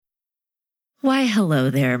Why,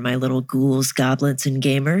 hello there, my little ghouls, goblins, and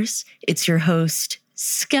gamers. It's your host,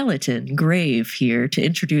 Skeleton Grave, here to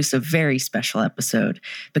introduce a very special episode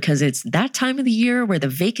because it's that time of the year where the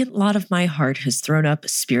vacant lot of my heart has thrown up a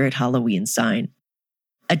Spirit Halloween sign.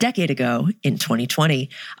 A decade ago, in 2020,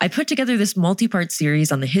 I put together this multi-part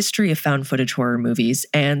series on the history of found footage horror movies,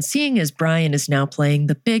 and seeing as Brian is now playing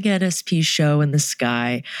the big NSP show in the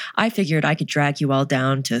sky, I figured I could drag you all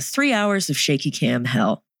down to 3 hours of shaky cam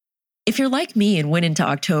hell. If you're like me and went into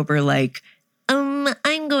October like,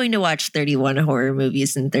 I'm going to watch 31 horror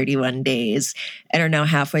movies in 31 days, and are now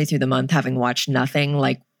halfway through the month having watched nothing,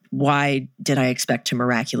 like, why did I expect to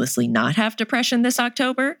miraculously not have depression this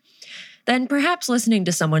October? Then perhaps listening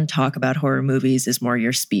to someone talk about horror movies is more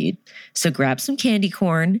your speed. So grab some candy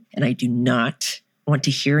corn, and I do not want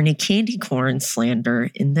to hear any candy corn slander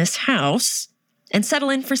in this house, and settle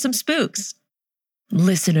in for some spooks.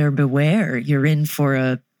 Listener beware, you're in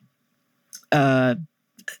for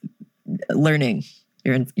learning.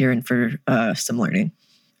 You're in for some learning.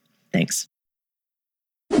 Thanks.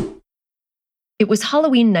 It was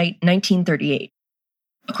Halloween night, 1938.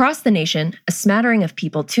 Across the nation, a smattering of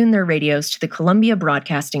people tuned their radios to the Columbia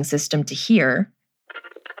Broadcasting System to hear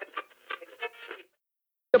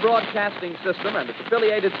The Broadcasting System and its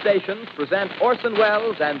affiliated stations present Orson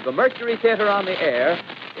Welles and the Mercury Theater on the Air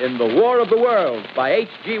in The War of the Worlds by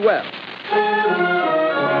H.G. Wells.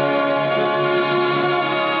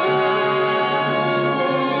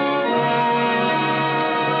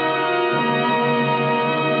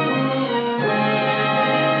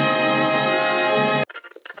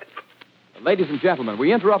 Ladies and gentlemen,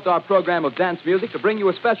 we interrupt our program of dance music to bring you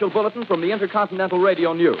a special bulletin from the Intercontinental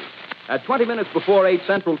Radio News. At 20 minutes before 8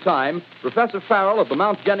 Central Time, Professor Farrell of the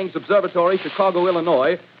Mount Jennings Observatory, Chicago,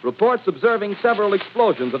 Illinois, reports observing several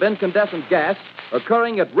explosions of incandescent gas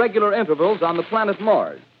occurring at regular intervals on the planet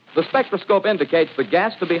Mars. The spectroscope indicates the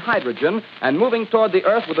gas to be hydrogen and moving toward the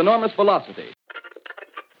Earth with enormous velocity.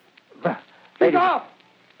 Take off!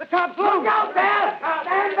 The top's loose! Look out there!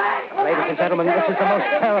 Stand back! Ladies and gentlemen, this is the most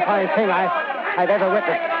terrifying thing I've ever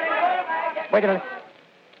witnessed. Wait a minute.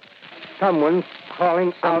 Someone's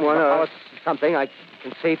crawling someone or something. I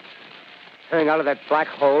can see turning out of that black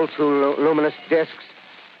hole two luminous discs.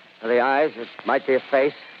 The eyes, it might be a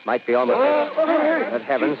face, might be almost Good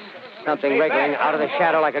heavens, something wriggling out of the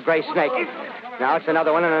shadow like a gray snake. Now it's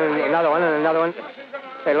another one and another one and another one.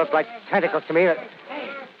 They look like tentacles to me.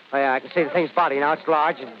 Oh, yeah, I can see the thing's body. Now it's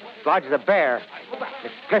large as a bear.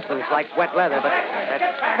 It glistens like wet leather, but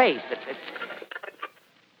that face,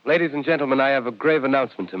 Ladies and gentlemen, I have a grave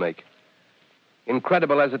announcement to make.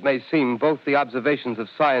 Incredible as it may seem, both the observations of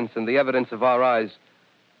science and the evidence of our eyes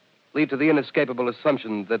lead to the inescapable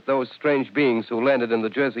assumption that those strange beings who landed in the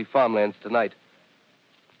Jersey farmlands tonight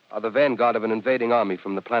are the vanguard of an invading army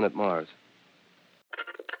from the planet Mars.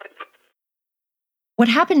 What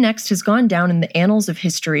happened next has gone down in the annals of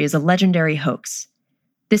history as a legendary hoax.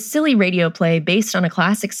 This silly radio play, based on a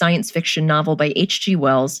classic science fiction novel by H.G.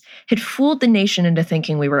 Wells, had fooled the nation into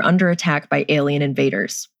thinking we were under attack by alien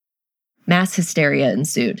invaders. Mass hysteria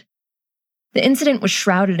ensued. The incident was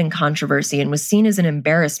shrouded in controversy and was seen as an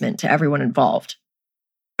embarrassment to everyone involved.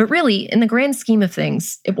 But really, in the grand scheme of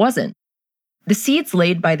things, it wasn't. The seeds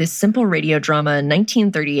laid by this simple radio drama in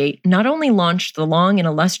 1938 not only launched the long and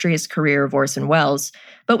illustrious career of Orson Welles,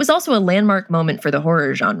 but was also a landmark moment for the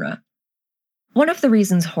horror genre. One of the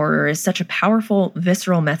reasons horror is such a powerful,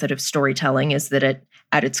 visceral method of storytelling is that it,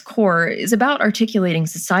 at its core, is about articulating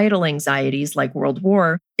societal anxieties like World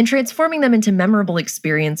War and transforming them into memorable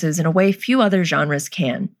experiences in a way few other genres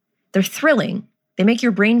can. They're thrilling. They make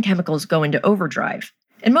your brain chemicals go into overdrive.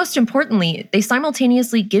 And most importantly, they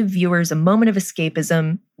simultaneously give viewers a moment of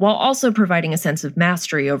escapism while also providing a sense of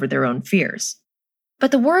mastery over their own fears.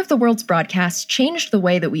 But the War of the Worlds broadcast changed the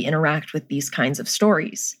way that we interact with these kinds of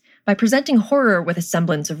stories by presenting horror with a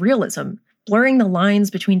semblance of realism, blurring the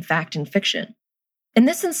lines between fact and fiction. And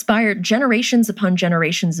this inspired generations upon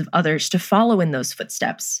generations of others to follow in those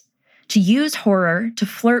footsteps, to use horror to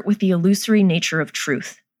flirt with the illusory nature of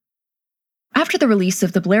truth. After the release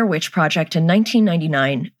of The Blair Witch Project in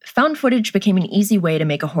 1999, found footage became an easy way to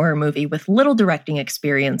make a horror movie with little directing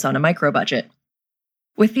experience on a micro-budget.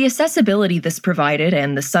 With the accessibility this provided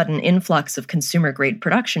and the sudden influx of consumer-grade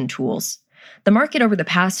production tools, the market over the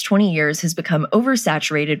past 20 years has become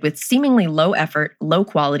oversaturated with seemingly low-effort,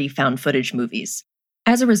 low-quality found footage movies.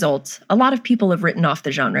 As a result, a lot of people have written off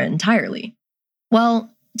the genre entirely.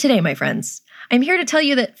 Well, today, my friends, I'm here to tell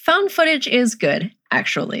you that found footage is good,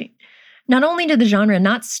 actually. Not only did the genre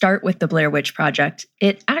not start with the Blair Witch Project,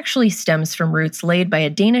 it actually stems from roots laid by a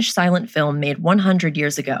Danish silent film made 100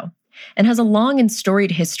 years ago. and has a long and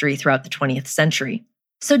storied history throughout the 20th century.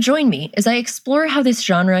 So join me as I explore how this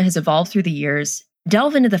genre has evolved through the years,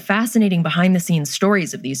 delve into the fascinating behind-the-scenes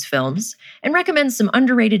stories of these films, and recommend some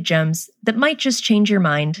underrated gems that might just change your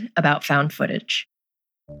mind about found footage.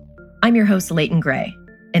 I'm your host, Leighton Gray,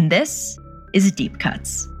 and this is Deep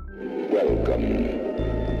Cuts.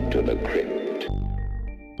 Welcome to the crypt.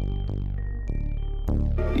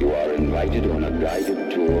 You are invited on a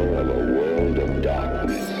guided tour of a world of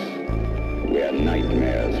darkness, where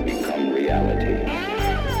nightmares become reality.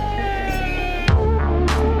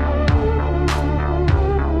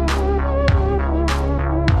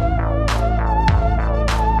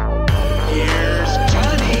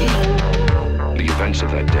 The events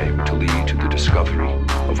of that day were to lead to the discovery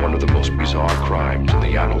of one of the most bizarre crimes in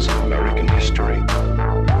the annals of American history.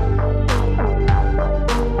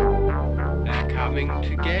 They're coming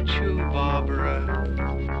to get you, Barbara.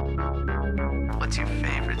 What's your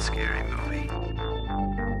favorite scary movie?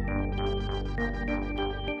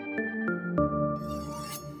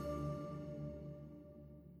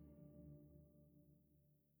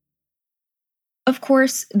 Of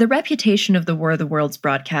course, the reputation of the War of the Worlds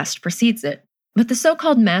broadcast precedes it, but the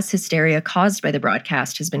so-called mass hysteria caused by the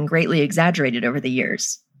broadcast has been greatly exaggerated over the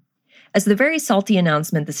years. As the very salty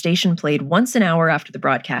announcement the station played once an hour after the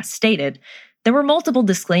broadcast stated, there were multiple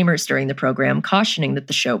disclaimers during the program cautioning that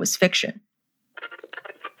the show was fiction.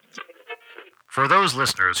 For those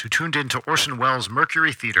listeners who tuned in to Orson Welles'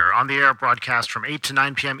 Mercury Theater on-the-air broadcast from 8 to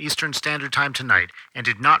 9 p.m. Eastern Standard Time tonight and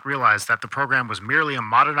did not realize that the program was merely a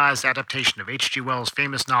modernized adaptation of H.G. Wells'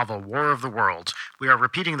 famous novel War of the Worlds, we are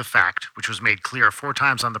repeating the fact, which was made clear 4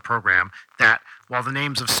 times on the program, that, while the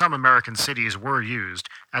names of some American cities were used,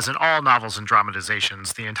 as in all novels and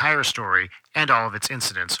dramatizations, the entire story and all of its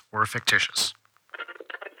incidents were fictitious.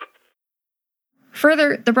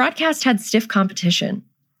 Further, the broadcast had stiff competition.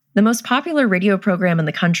 The most popular radio program in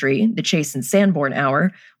the country, the Chase and Sanborn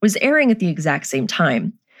Hour, was airing at the exact same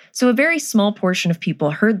time, so a very small portion of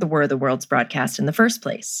people heard the War of the Worlds broadcast in the first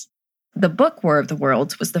place. The book War of the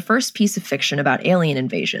Worlds was the first piece of fiction about alien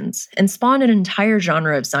invasions, and spawned an entire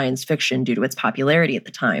genre of science fiction due to its popularity at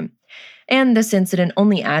the time, and this incident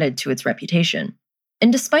only added to its reputation.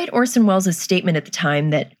 And despite Orson Welles' statement at the time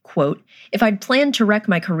that, quote, "If I'd planned to wreck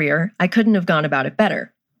my career, I couldn't have gone about it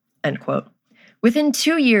better," end quote. Within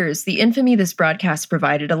 2 years, the infamy this broadcast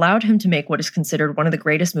provided allowed him to make what is considered one of the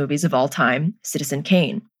greatest movies of all time, Citizen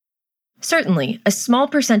Kane. Certainly, a small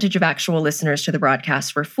percentage of actual listeners to the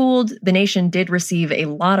broadcast were fooled, the nation did receive a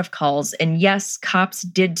lot of calls, and yes, cops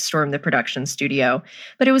did storm the production studio,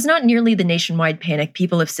 but it was not nearly the nationwide panic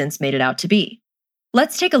people have since made it out to be.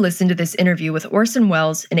 Let's take a listen to this interview with Orson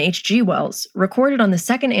Welles and H.G. Wells, recorded on the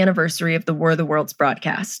 2nd anniversary of the War of the Worlds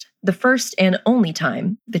broadcast, the first and only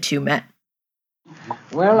time the two met.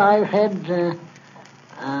 Well, I've had a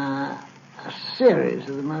series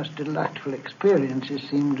of the most delightful experiences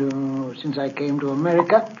since I came to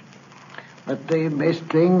America. But the best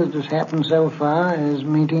thing that has happened so far is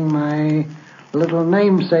meeting my little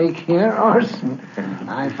namesake here, Orson.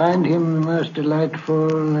 I find him the most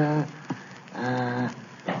delightful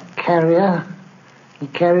carrier. He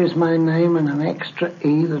carries my name and an extra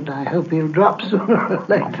E that I hope he'll drop sooner or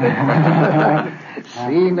later.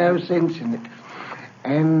 See no sense in it.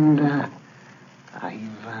 And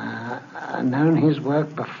I've known his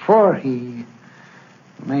work before he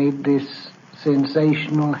made this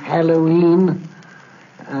sensational Halloween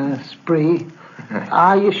spree.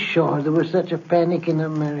 Are you sure there was such a panic in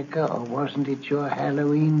America, or wasn't it your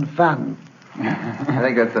Halloween fun? I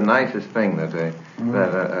think that's the nicest thing that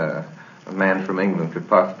a man from England could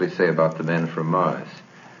possibly say about the men from Mars.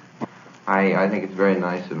 I think it's very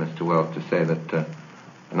nice of Mr. Wells to say that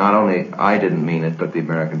not only I didn't mean it, but the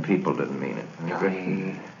American people didn't mean it.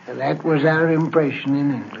 That was our impression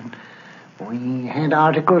in England. We had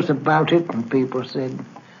articles about it, and people said,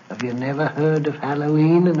 "Have you never heard of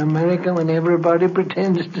Halloween in America when everybody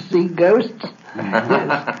pretends to see ghosts?"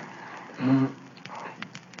 Yes.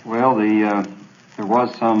 Well, there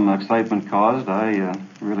was some excitement caused. I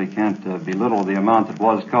really can't belittle the amount that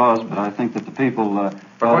was caused, but I think that the people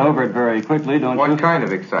got over it very quickly, don't you? What kind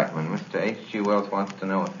of excitement? Mr. H.G. Wells wants to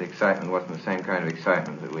know if the excitement wasn't the same kind of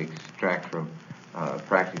excitement that we extract from a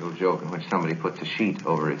practical joke in which somebody puts a sheet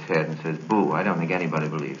over his head and says, "Boo." I don't think anybody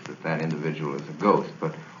believes that individual is a ghost,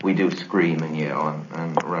 but we do scream and yell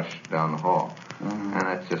and rush down the hall. And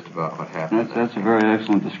that's just about what happens. That's a very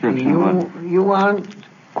excellent description. You aren't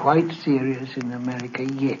quite serious in America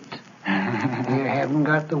yet. You haven't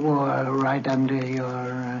got the war right under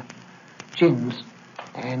your chins,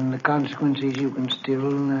 and the consequence is you can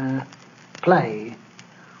still play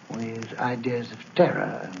with ideas of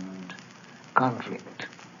terror and conflict.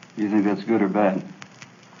 You think that's good or bad?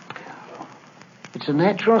 It's a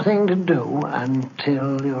natural thing to do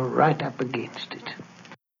until you're right up against it.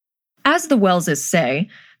 As the Welleses say,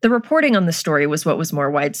 the reporting on the story was what was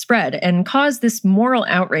more widespread and caused this moral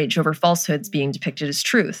outrage over falsehoods being depicted as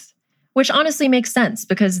truth. Which honestly makes sense,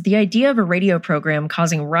 because the idea of a radio program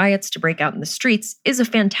causing riots to break out in the streets is a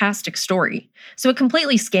fantastic story, so it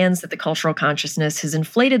completely scans that the cultural consciousness has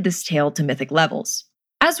inflated this tale to mythic levels.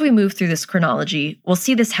 As we move through this chronology, we'll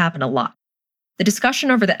see this happen a lot. The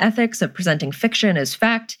discussion over the ethics of presenting fiction as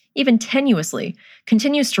fact, even tenuously,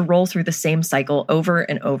 continues to roll through the same cycle over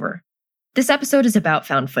and over. This episode is about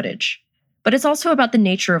found footage, but it's also about the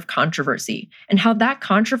nature of controversy and how that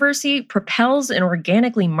controversy propels and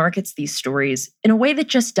organically markets these stories in a way that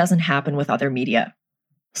just doesn't happen with other media.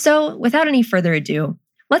 So, without any further ado,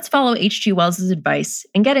 let's follow H.G. Wells' advice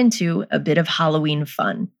and get into a bit of Halloween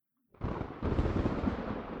fun.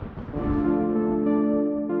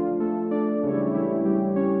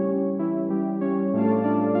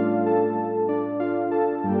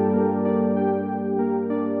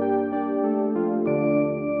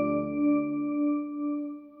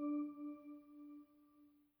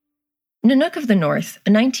 Nanook of the North,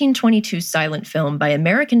 a 1922 silent film by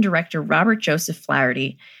American director Robert Joseph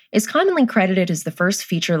Flaherty, is commonly credited as the first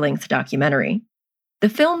feature-length documentary. The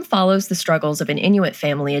film follows the struggles of an Inuit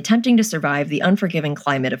family attempting to survive the unforgiving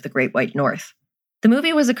climate of the Great White North. The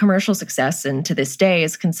movie was a commercial success and, to this day,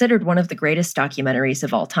 is considered one of the greatest documentaries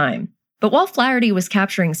of all time. But while Flaherty was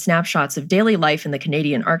capturing snapshots of daily life in the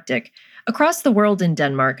Canadian Arctic, across the world in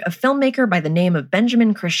Denmark, a filmmaker by the name of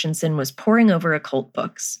Benjamin Christensen was poring over occult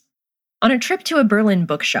books. On a trip to a Berlin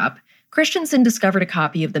bookshop, Christensen discovered a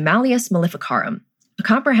copy of the Malleus Maleficarum, a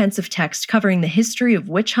comprehensive text covering the history of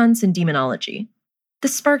witch hunts and demonology.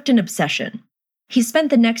 This sparked an obsession. He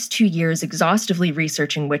spent the next 2 years exhaustively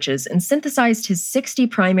researching witches and synthesized his 60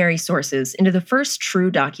 primary sources into the first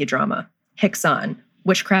true docudrama, Hixan,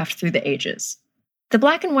 Witchcraft Through the Ages. The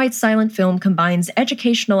black and white silent film combines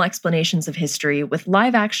educational explanations of history with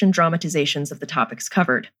live-action dramatizations of the topics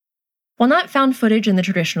covered. While not found footage in the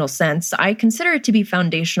traditional sense, I consider it to be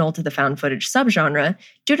foundational to the found footage subgenre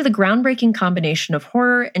due to the groundbreaking combination of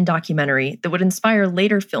horror and documentary that would inspire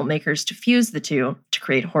later filmmakers to fuse the two to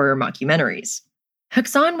create horror mockumentaries.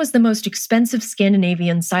 Hixan was the most expensive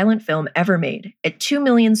Scandinavian silent film ever made, at 2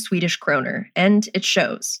 million Swedish kroner, and it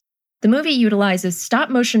shows. The movie utilizes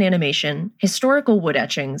stop-motion animation, historical wood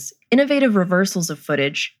etchings, innovative reversals of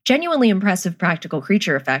footage, genuinely impressive practical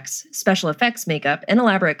creature effects, special effects makeup, and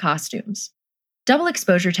elaborate costumes. Double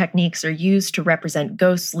exposure techniques are used to represent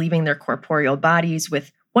ghosts leaving their corporeal bodies,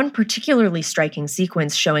 with one particularly striking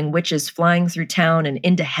sequence showing witches flying through town and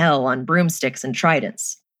into hell on broomsticks and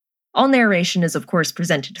tridents. All narration is of course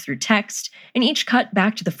presented through text, and each cut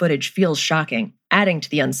back to the footage feels shocking, adding to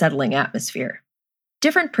the unsettling atmosphere.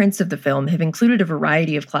 Different prints of the film have included a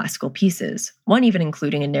variety of classical pieces, one even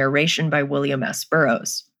including a narration by William S.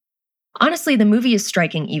 Burroughs. Honestly, the movie is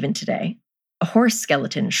striking even today. A horse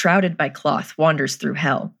skeleton shrouded by cloth wanders through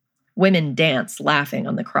hell. Women dance, laughing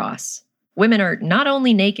on the cross. Women are not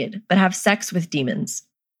only naked, but have sex with demons.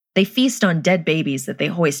 They feast on dead babies that they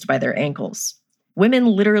hoist by their ankles. Women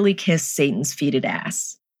literally kiss Satan's fetid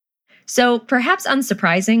ass. So, perhaps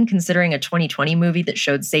unsurprising, considering a 2020 movie that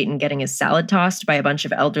showed Satan getting his salad tossed by a bunch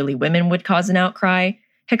of elderly women would cause an outcry,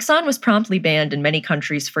 Hixan was promptly banned in many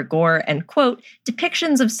countries for gore and, quote,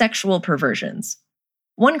 depictions of sexual perversions.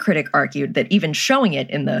 One critic argued that even showing it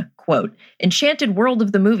in the, quote, enchanted world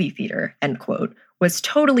of the movie theater, end quote, was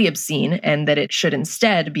totally obscene and that it should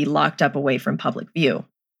instead be locked up away from public view.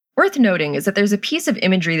 Worth noting is that there's a piece of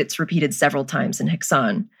imagery that's repeated several times in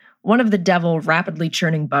Hixan, one of the devil rapidly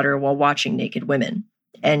churning butter while watching naked women.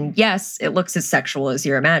 And yes, it looks as sexual as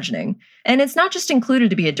you're imagining. And it's not just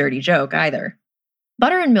included to be a dirty joke either.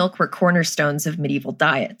 Butter and milk were cornerstones of medieval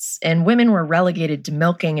diets, and women were relegated to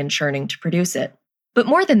milking and churning to produce it. But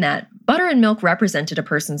more than that, butter and milk represented a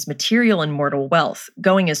person's material and mortal wealth,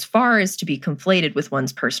 going as far as to be conflated with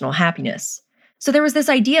one's personal happiness. So there was this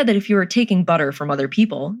idea that if you were taking butter from other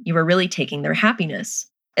people, you were really taking their happiness.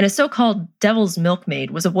 And a so-called devil's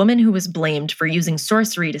milkmaid was a woman who was blamed for using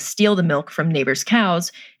sorcery to steal the milk from neighbors'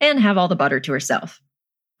 cows and have all the butter to herself.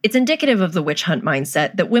 It's indicative of the witch hunt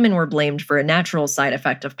mindset that women were blamed for a natural side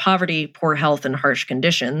effect of poverty, poor health, and harsh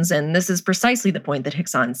conditions, and this is precisely the point that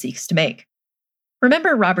Hixan seeks to make.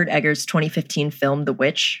 Remember Robert Eggers' 2015 film The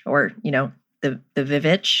Witch, or, the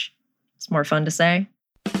Vivitch? It's more fun to say.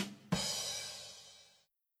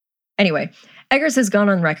 Anyway, Eggers has gone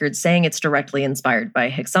on record saying it's directly inspired by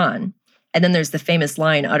Hixan. And then there's the famous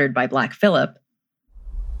line uttered by Black Phillip.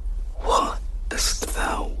 What dost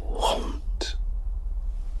thou want?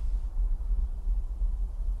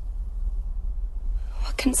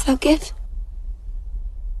 What canst thou give?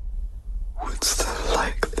 Wouldst thou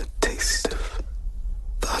like the taste of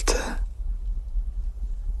butter?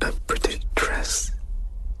 A pretty dress?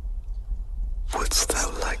 Wouldst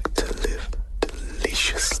thou like to live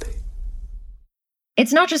deliciously?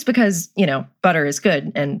 It's not just because, butter is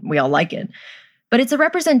good and we all like it, but it's a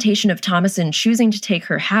representation of Thomasin choosing to take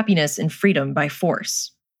her happiness and freedom by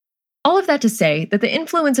force. All of that to say that the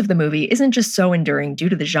influence of the movie isn't just so enduring due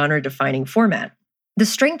to the genre-defining format. The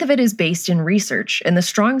strength of it is based in research and the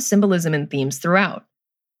strong symbolism and themes throughout.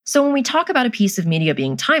 So when we talk about a piece of media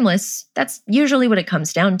being timeless, that's usually what it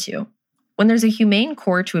comes down to. When there's a humane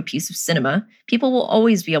core to a piece of cinema, people will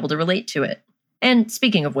always be able to relate to it. And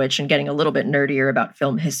speaking of which, and getting a little bit nerdier about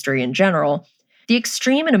film history in general, the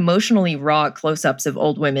extreme and emotionally raw close-ups of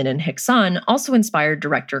old women in Hickson also inspired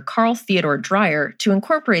director Carl Theodor Dreyer to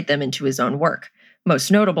incorporate them into his own work,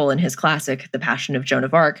 most notable in his classic The Passion of Joan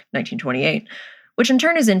of Arc, 1928, which in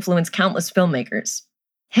turn has influenced countless filmmakers.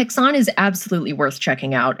 Hickson is absolutely worth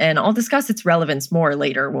checking out, and I'll discuss its relevance more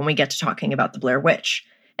later when we get to talking about the Blair Witch.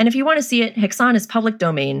 And if you want to see it, Hickson is public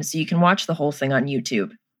domain, so you can watch the whole thing on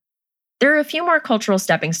YouTube. There are a few more cultural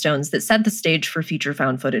stepping stones that set the stage for feature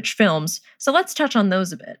found footage films, so let's touch on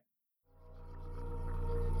those a bit.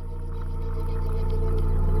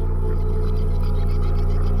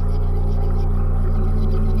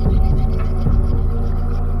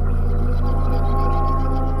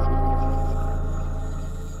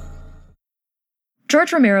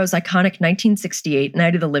 George Romero's iconic 1968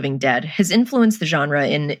 Night of the Living Dead has influenced the genre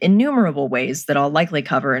in innumerable ways that I'll likely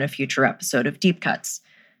cover in a future episode of Deep Cuts.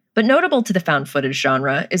 But notable to the found footage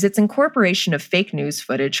genre is its incorporation of fake news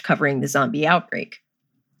footage covering the zombie outbreak.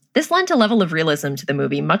 This lent a level of realism to the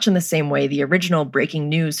movie much in the same way the original breaking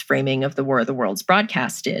news framing of the War of the Worlds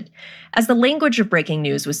broadcast did, as the language of breaking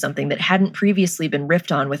news was something that hadn't previously been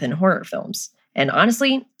riffed on within horror films. And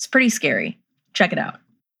honestly, it's pretty scary. Check it out.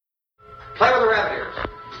 Play with the rabbit ears.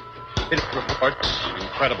 Reports,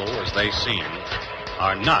 incredible as they seem,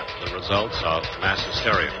 are not the results of mass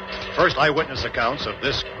hysteria. First eyewitness accounts of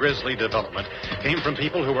this grisly development came from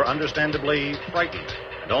people who were understandably frightened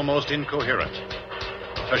and almost incoherent.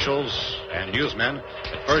 Officials and newsmen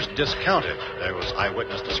at first discounted those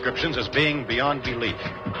eyewitness descriptions as being beyond belief.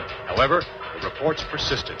 However, the reports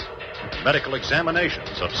persisted. Medical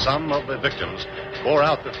examinations of some of the victims bore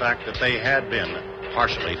out the fact that they had been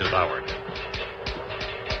partially devoured.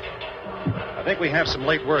 I think we have some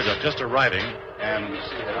late word just arriving, and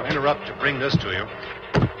I'll interrupt to bring this to you.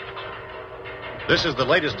 This is the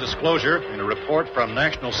latest disclosure in a report from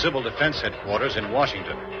National Civil Defense Headquarters in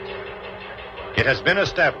Washington. It has been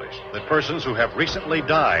established that persons who have recently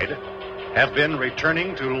died have been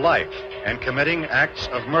returning to life and committing acts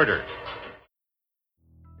of murder.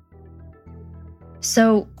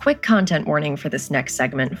 So, quick content warning for this next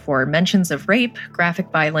segment for mentions of rape,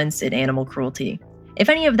 graphic violence, and animal cruelty. If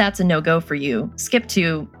any of that's a no-go for you, skip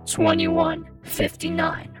to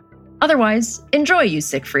 21:59. Otherwise, enjoy, you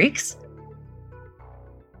sick freaks.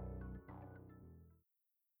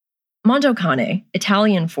 Mondo Cane,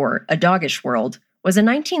 Italian for A Doggish World, was a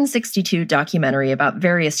 1962 documentary about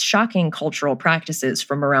various shocking cultural practices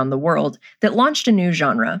from around the world that launched a new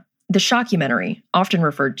genre, the shockumentary, often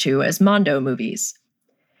referred to as Mondo movies.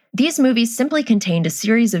 These movies simply contained a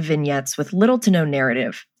series of vignettes with little to no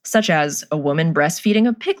narrative, such as a woman breastfeeding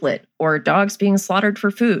a piglet or dogs being slaughtered for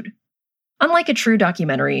food. Unlike a true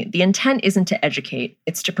documentary, the intent isn't to educate,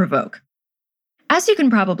 it's to provoke. As you can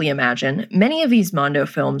probably imagine, many of these Mondo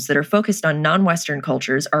films that are focused on non-Western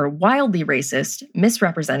cultures are wildly racist,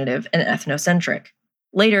 misrepresentative, and ethnocentric.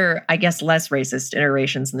 Later, I guess less racist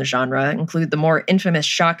iterations in the genre include the more infamous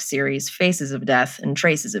shock series Faces of Death and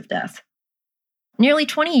Traces of Death. Nearly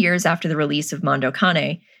 20 years after the release of Mondo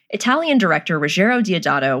Cane, Italian director Ruggero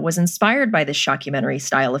Deodato was inspired by this shockumentary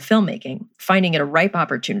style of filmmaking, finding it a ripe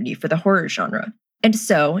opportunity for the horror genre. And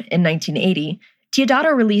so, in 1980,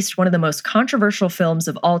 Deodato released one of the most controversial films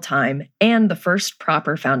of all time and the first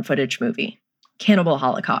proper found footage movie, Cannibal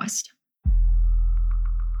Holocaust.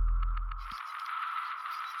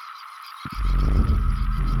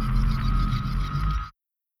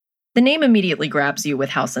 The name immediately grabs you with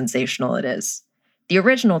how sensational it is. The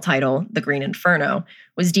original title, The Green Inferno,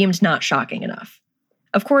 was deemed not shocking enough.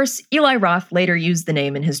 Of course, Eli Roth later used the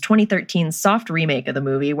name in his 2013 soft remake of the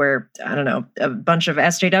movie where, a bunch of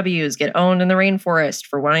SJWs get owned in the rainforest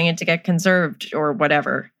for wanting it to get conserved or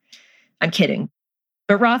whatever. I'm kidding.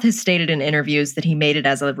 But Roth has stated in interviews that he made it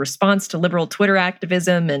as a response to liberal Twitter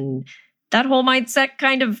activism, and that whole mindset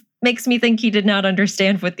kind of makes me think he did not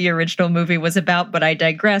understand what the original movie was about, but I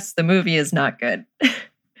digress. The movie is not good.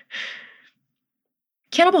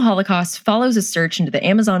 Cannibal Holocaust follows a search into the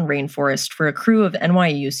Amazon rainforest for a crew of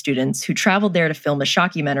NYU students who traveled there to film a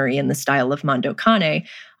shockumentary in the style of Mondo Cane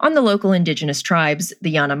on the local indigenous tribes,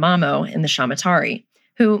 the Yanomamo and the Shamatari,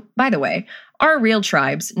 who, by the way, are real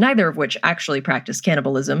tribes, neither of which actually practice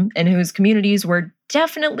cannibalism, and whose communities were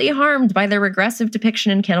definitely harmed by their regressive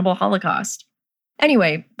depiction in Cannibal Holocaust.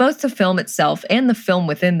 Anyway, both the film itself and the film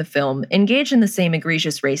within the film engage in the same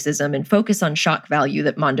egregious racism and focus on shock value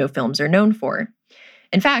that Mondo films are known for.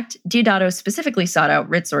 In fact, Deodato specifically sought out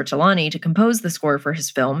Riz Ortolani to compose the score for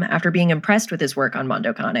his film after being impressed with his work on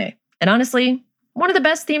Mondo Cane. And honestly, one of the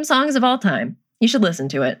best theme songs of all time. You should listen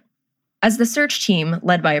to it. As the search team,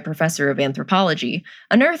 led by a professor of anthropology,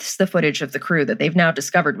 unearths the footage of the crew that they've now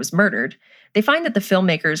discovered was murdered, they find that the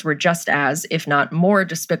filmmakers were just as, if not more,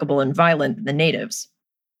 despicable and violent than the natives.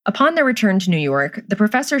 Upon their return to New York, the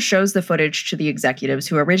professor shows the footage to the executives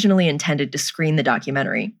who originally intended to screen the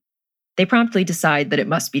documentary. They promptly decide that it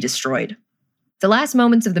must be destroyed. The last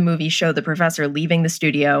moments of the movie show the professor leaving the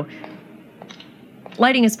studio,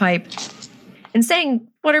 lighting his pipe, and saying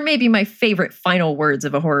what are maybe my favorite final words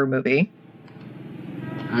of a horror movie.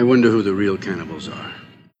 I wonder who the real cannibals are.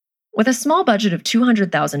 With a small budget of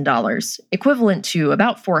 $200,000, equivalent to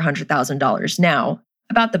about $400,000 now,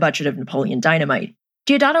 about the budget of Napoleon Dynamite,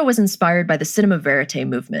 Deodato was inspired by the cinema verite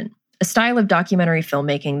movement, a style of documentary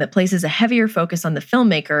filmmaking that places a heavier focus on the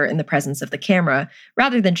filmmaker in the presence of the camera,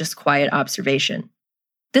 rather than just quiet observation.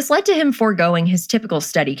 This led to him foregoing his typical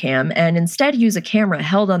Steadicam and instead use a camera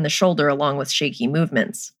held on the shoulder along with shaky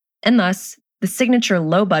movements. And thus, the signature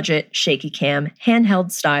low-budget, shaky cam,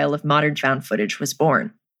 handheld style of modern found footage was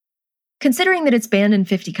born. Considering that it's banned in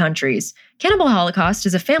 50 countries, Cannibal Holocaust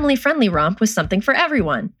is a family-friendly romp with something for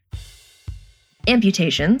everyone.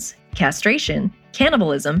 Amputations, castration,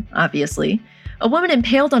 cannibalism, obviously, a woman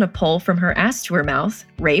impaled on a pole from her ass to her mouth,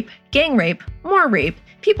 rape, gang rape, more rape,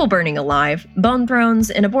 people burning alive, bone thrones,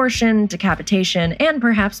 an abortion, decapitation, and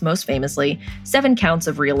perhaps most famously, 7 counts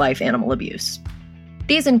of real-life animal abuse.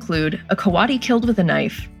 These include a coati killed with a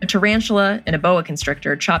knife, a tarantula and a boa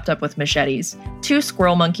constrictor chopped up with machetes, 2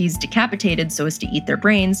 squirrel monkeys decapitated so as to eat their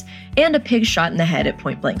brains, and a pig shot in the head at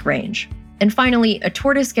point-blank range. And finally, a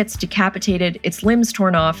tortoise gets decapitated, its limbs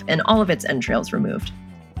torn off, and all of its entrails removed.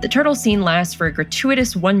 The turtle scene lasts for a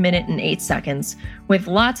gratuitous 1 minute and 8 seconds, with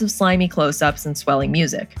lots of slimy close-ups and swelling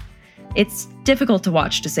music. It's difficult to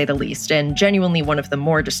watch, to say the least, and genuinely one of the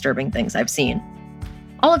more disturbing things I've seen.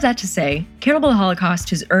 All of that to say, Cannibal Holocaust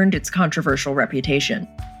has earned its controversial reputation.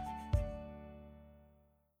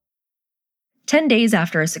 10 days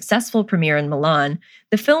after a successful premiere in Milan,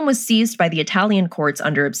 the film was seized by the Italian courts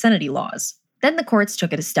under obscenity laws. Then the courts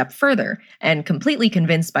took it a step further, and completely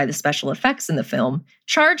convinced by the special effects in the film,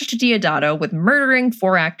 charged Deodato with murdering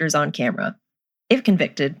 4 actors on camera. If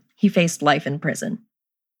convicted, he faced life in prison.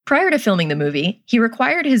 Prior to filming the movie, he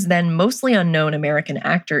required his then mostly unknown American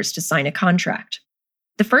actors to sign a contract.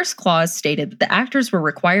 The first clause stated that the actors were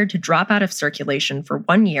required to drop out of circulation for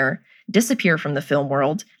 1 year, disappear from the film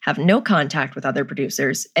world, have no contact with other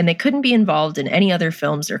producers, and they couldn't be involved in any other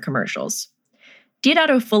films or commercials.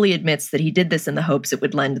 Deodato fully admits that he did this in the hopes it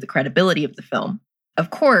would lend the credibility of the film.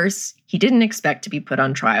 Of course, he didn't expect to be put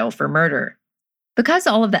on trial for murder. Because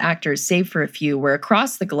all of the actors, save for a few, were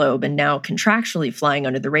across the globe and now contractually flying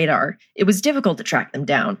under the radar, it was difficult to track them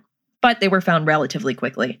down. But they were found relatively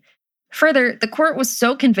quickly. Further, the court was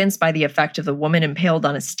so convinced by the effect of the woman impaled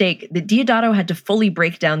on a stake that Deodato had to fully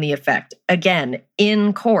break down the effect, again,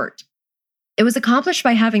 in court. It was accomplished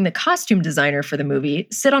by having the costume designer for the movie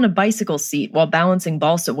sit on a bicycle seat while balancing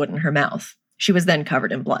balsa wood in her mouth. She was then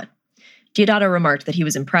covered in blood. Deodato remarked that he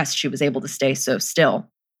was impressed she was able to stay so still.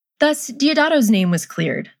 Thus, Deodato's name was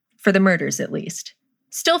cleared, for the murders at least.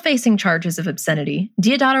 Still facing charges of obscenity,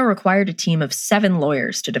 Deodato required a team of 7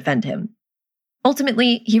 lawyers to defend him.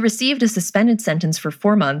 Ultimately, he received a suspended sentence for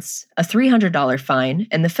 4 months, a $300 fine,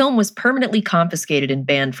 and the film was permanently confiscated and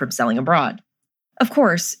banned from selling abroad. Of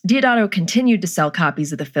course, Deodato continued to sell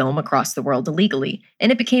copies of the film across the world illegally,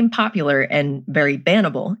 and it became popular and very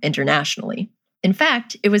bannable internationally. In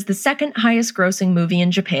fact, it was the second highest grossing movie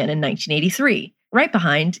in Japan in 1983, right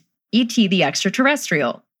behind E.T. the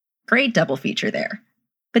Extraterrestrial. Great double feature there.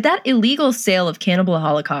 But that illegal sale of Cannibal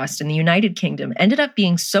Holocaust in the United Kingdom ended up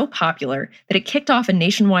being so popular that it kicked off a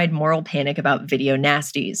nationwide moral panic about video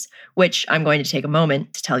nasties, which I'm going to take a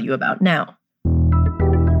moment to tell you about now.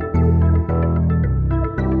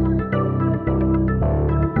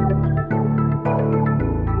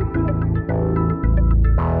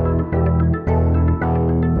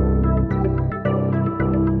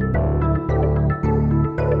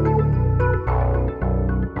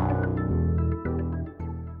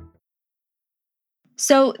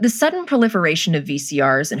 So, the sudden proliferation of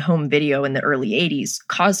VCRs and home video in the early 80s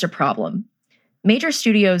caused a problem. Major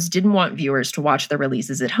studios didn't want viewers to watch their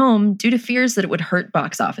releases at home due to fears that it would hurt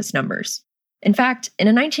box office numbers. In fact, in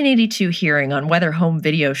a 1982 hearing on whether home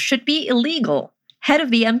video should be illegal, head of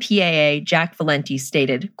the MPAA, Jack Valenti,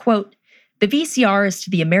 stated, quote, "The VCR is to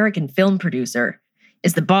the American film producer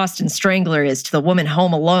as the Boston Strangler is to the woman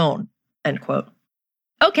home alone," end quote.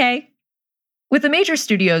 Okay. With the major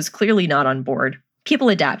studios clearly not on board, people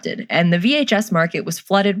adapted, and the VHS market was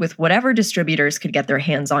flooded with whatever distributors could get their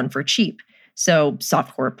hands on for cheap. So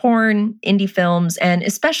softcore porn, indie films, and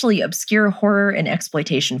especially obscure horror and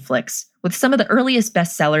exploitation flicks, with some of the earliest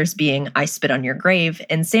bestsellers being I Spit on Your Grave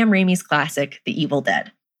and Sam Raimi's classic, The Evil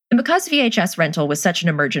Dead. And because VHS rental was such an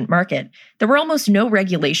emergent market, there were almost no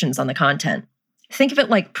regulations on the content. Think of it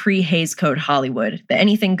like pre-Hays Code Hollywood, the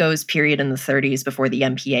anything goes period in the 30s before the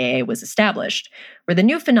MPAA was established, where the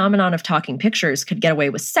new phenomenon of talking pictures could get away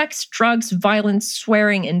with sex, drugs, violence,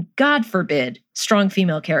 swearing, and, God forbid, strong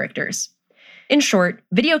female characters. In short,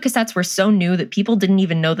 videocassettes were so new that people didn't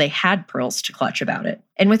even know they had pearls to clutch about it.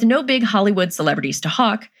 And with no big Hollywood celebrities to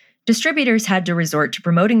hawk, distributors had to resort to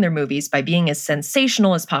promoting their movies by being as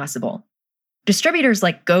sensational as possible. Distributors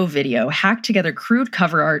like Go Video hacked together crude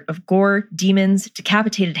cover art of gore, demons,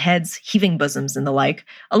 decapitated heads, heaving bosoms, and the like,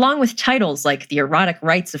 along with titles like The Erotic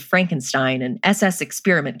Rites of Frankenstein and SS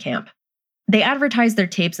Experiment Camp. They advertised their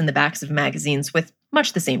tapes in the backs of magazines with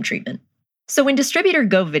much the same treatment. So when distributor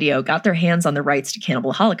Go Video got their hands on the rights to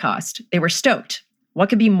Cannibal Holocaust, they were stoked. What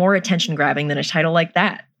could be more attention-grabbing than a title like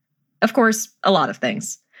that? Of course, a lot of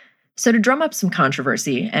things. So to drum up some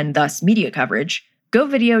controversy, and thus media coverage, Go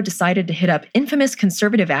Video decided to hit up infamous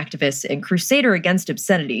conservative activist and crusader against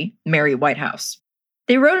obscenity, Mary Whitehouse.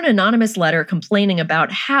 They wrote an anonymous letter complaining about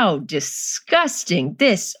how disgusting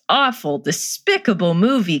this awful, despicable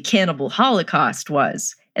movie Cannibal Holocaust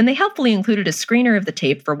was, and they helpfully included a screener of the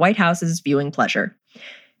tape for Whitehouse's viewing pleasure.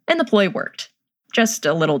 And the ploy worked. Just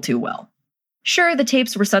a little too well. Sure, the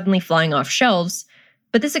tapes were suddenly flying off shelves,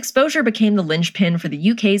 but this exposure became the linchpin for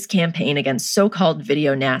the UK's campaign against so-called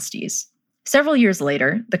video nasties. Several years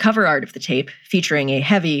later, the cover art of the tape, featuring a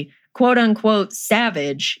heavy, quote-unquote,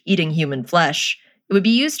 savage eating human flesh, it would be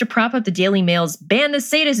used to prop up the Daily Mail's Ban the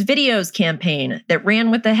Sadist Videos campaign that ran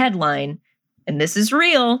with the headline, and this is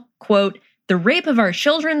real, quote, "The rape of our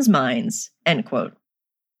children's minds," end quote.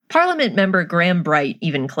 Parliament member Graham Bright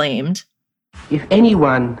even claimed, "If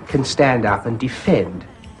anyone can stand up and defend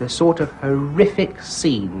the sort of horrific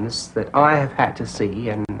scenes that I have had to see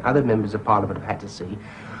and other members of Parliament have had to see,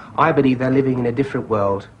 I believe they're living in a different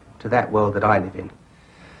world to that world that I live in.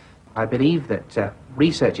 I believe that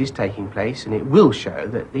research is taking place, and it will show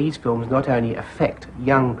that these films not only affect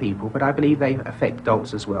young people, but I believe they affect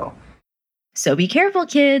adults as well." So be careful,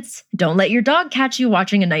 kids. Don't let your dog catch you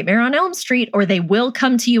watching A Nightmare on Elm Street, or they will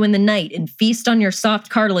come to you in the night and feast on your soft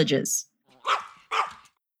cartilages.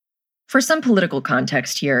 For some political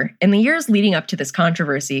context here, in the years leading up to this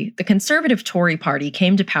controversy, the conservative Tory party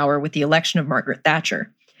came to power with the election of Margaret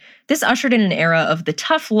Thatcher. This ushered in an era of the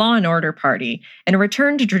tough law and order party and a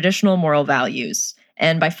return to traditional moral values.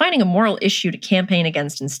 And by finding a moral issue to campaign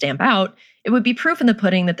against and stamp out, it would be proof in the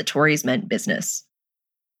pudding that the Tories meant business.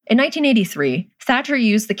 In 1983, Thatcher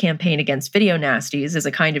used the campaign against video nasties as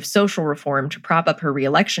a kind of social reform to prop up her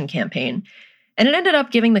re-election campaign, and it ended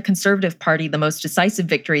up giving the Conservative Party the most decisive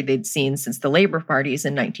victory they'd seen since the Labour parties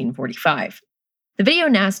in 1945. The video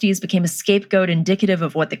nasties became a scapegoat indicative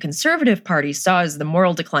of what the Conservative Party saw as the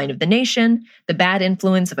moral decline of the nation, the bad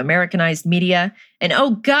influence of Americanized media, and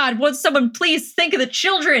oh God, won't someone please think of the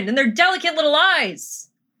children and their delicate little eyes?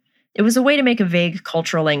 It was a way to make a vague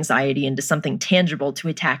cultural anxiety into something tangible to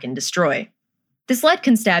attack and destroy. This led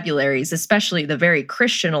constabularies, especially the very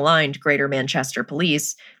Christian-aligned Greater Manchester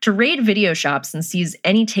Police, to raid video shops and seize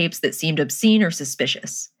any tapes that seemed obscene or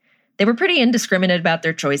suspicious. They were pretty indiscriminate about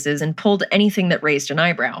their choices and pulled anything that raised an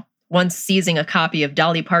eyebrow, once seizing a copy of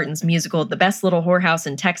Dolly Parton's musical The Best Little Whorehouse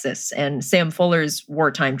in Texas and Sam Fuller's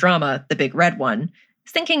wartime drama, The Big Red One,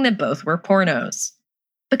 thinking that both were pornos.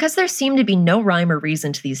 Because there seemed to be no rhyme or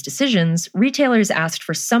reason to these decisions, retailers asked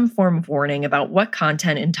for some form of warning about what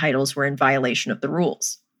content and titles were in violation of the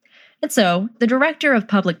rules. And so, the Director of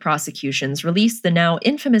Public Prosecutions released the now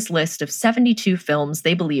infamous list of 72 films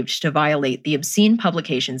they believed to violate the Obscene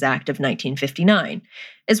Publications Act of 1959,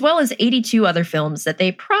 as well as 82 other films that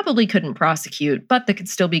they probably couldn't prosecute, but that could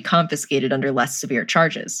still be confiscated under less severe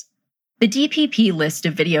charges. The DPP list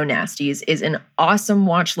of video nasties is an awesome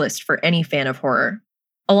watch list for any fan of horror.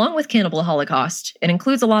 Along with Cannibal Holocaust, it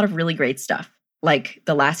includes a lot of really great stuff, like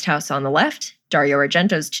The Last House on the Left, Dario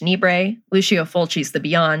Argento's Tenebrae, Lucio Fulci's The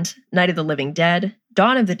Beyond, Night of the Living Dead,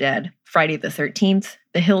 Dawn of the Dead, Friday the 13th,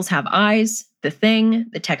 The Hills Have Eyes, The Thing,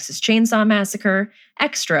 The Texas Chainsaw Massacre,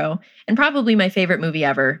 Extro, and probably my favorite movie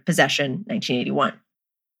ever, Possession, 1981.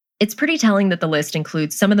 It's pretty telling that the list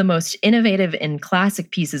includes some of the most innovative and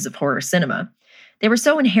classic pieces of horror cinema. They were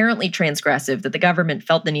so inherently transgressive that the government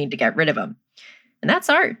felt the need to get rid of them. And that's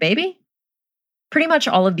art, baby. Pretty much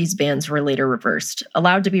all of these bans were later reversed,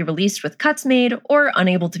 allowed to be released with cuts made, or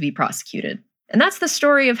unable to be prosecuted. And that's the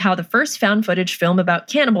story of how the first found footage film about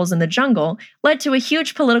cannibals in the jungle led to a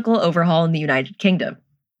huge political overhaul in the United Kingdom.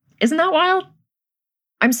 Isn't that wild?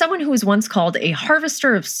 I'm someone who was once called a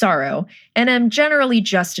harvester of sorrow, and am generally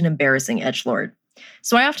just an embarrassing edgelord.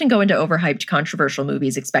 So I often go into overhyped, controversial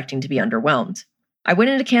movies expecting to be underwhelmed. I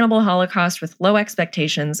went into Cannibal Holocaust with low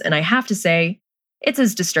expectations, and I have to say, it's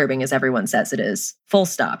as disturbing as everyone says it is. Full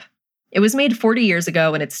stop. It was made 40 years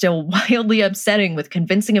ago, and it's still wildly upsetting with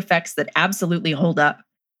convincing effects that absolutely hold up.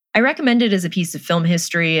 I recommend it as a piece of film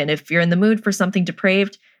history, and if you're in the mood for something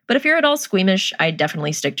depraved, but if you're at all squeamish, I'd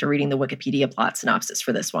definitely stick to reading the Wikipedia plot synopsis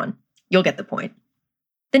for this one. You'll get the point.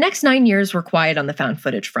 The next 9 years were quiet on the found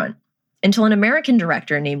footage front, until an American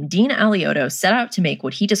director named Dean Alioto set out to make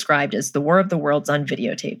what he described as the War of the Worlds on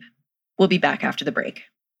videotape. We'll be back after the break.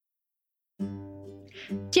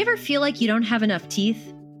 Do you ever feel like you don't have enough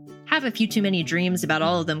teeth? Have a few too many dreams about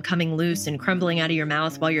all of them coming loose and crumbling out of your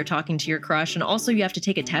mouth while you're talking to your crush, and also you have to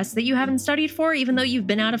take a test that you haven't studied for even though you've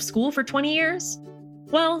been out of school for 20 years?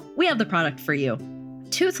 Well, we have the product for you.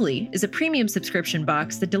 Toothly is a premium subscription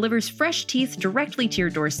box that delivers fresh teeth directly to your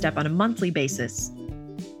doorstep on a monthly basis.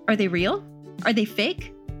 Are they real? Are they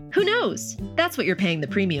fake? Who knows? That's what you're paying the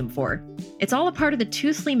premium for. It's all a part of the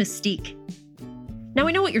Toothly mystique. Now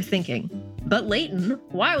I know what you're thinking. But Leighton,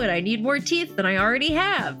 why would I need more teeth than I already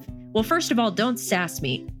have? Well, first of all, don't sass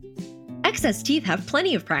me. Excess teeth have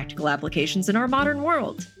plenty of practical applications in our modern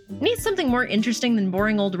world. Need something more interesting than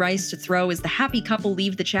boring old rice to throw as the happy couple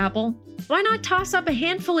leave the chapel? Why not toss up a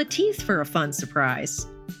handful of teeth for a fun surprise?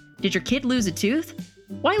 Did your kid lose a tooth?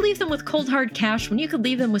 Why leave them with cold hard cash when you could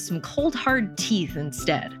leave them with some cold hard teeth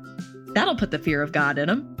instead? That'll put the fear of God in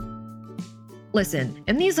them. Listen,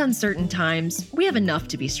 in these uncertain times, we have enough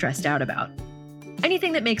to be stressed out about.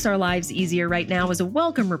 Anything that makes our lives easier right now is a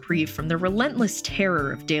welcome reprieve from the relentless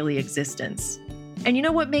terror of daily existence. And you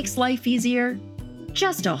know what makes life easier?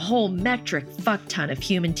 Just a whole metric fuck ton of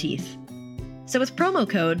human teeth. So with promo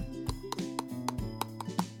code,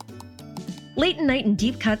 Leighton Night and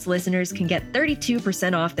Deep Cuts listeners can get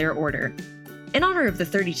 32% off their order. In honor of the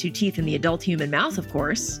 32 teeth in the adult human mouth, of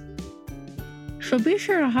course. So be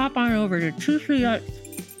sure to hop on over to Toothly.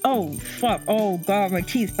 Oh, fuck. Oh, God, my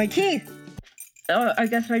teeth. My teeth! I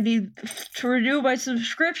guess I need to renew my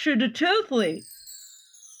subscription to Toothly.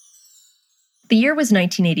 The year was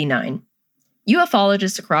 1989.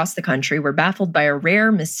 Ufologists across the country were baffled by a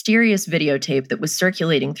rare, mysterious videotape that was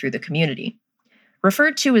circulating through the community.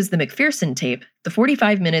 Referred to as the McPherson tape, the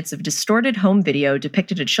 45 minutes of distorted home video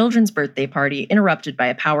depicted a children's birthday party interrupted by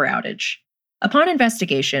a power outage. Upon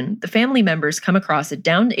investigation, the family members come across a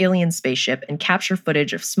downed alien spaceship and capture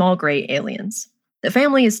footage of small gray aliens. The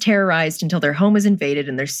family is terrorized until their home is invaded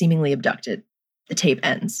and they're seemingly abducted. The tape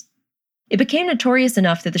ends. It became notorious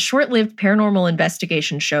enough that the short-lived paranormal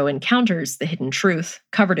investigation show Encounters: The Hidden Truth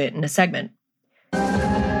covered it in a segment.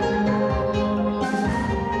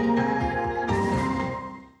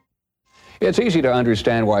 It's easy to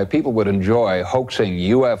understand why people would enjoy hoaxing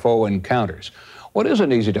UFO encounters. What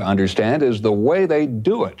isn't easy to understand is the way they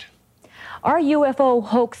do it. Our UFO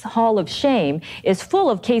hoax hall of shame is full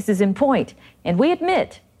of cases in point, and we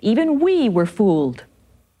admit, even we were fooled.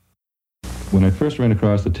 When I first ran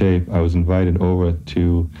across the tape, I was invited over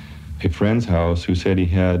to a friend's house who said he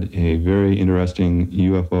had a very interesting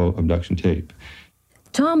UFO abduction tape.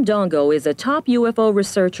 Tom Dongo is a top UFO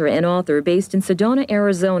researcher and author based in Sedona,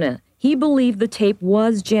 Arizona. He believed the tape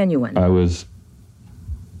was genuine. I was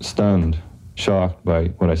stunned, shocked by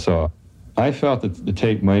what I saw. I felt that the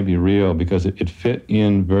tape might be real because it fit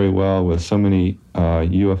in very well with so many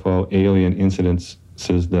UFO alien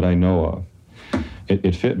incidences that I know of.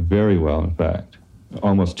 It fit very well, in fact,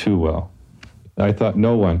 almost too well. I thought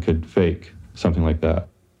no one could fake something like that.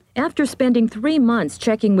 After spending 3 months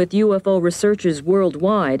checking with UFO researchers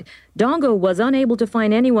worldwide, Dongo was unable to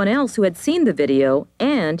find anyone else who had seen the video,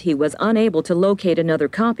 and he was unable to locate another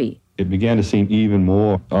copy. It began to seem even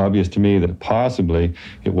more obvious to me that possibly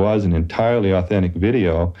it was an entirely authentic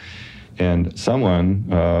video, and someone,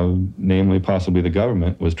 namely possibly the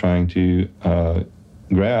government, was trying to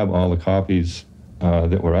grab all the copies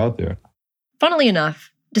that were out there. Funnily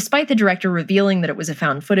enough, despite the director revealing that it was a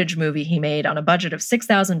found footage movie he made on a budget of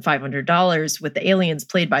 $6,500 with the aliens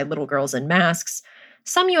played by little girls in masks,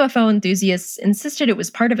 Some UFO enthusiasts insisted it was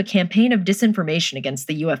part of a campaign of disinformation against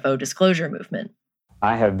the UFO disclosure movement.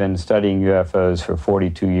 I have been studying UFOs for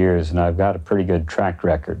 42 years, and I've got a pretty good track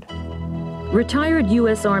record. Retired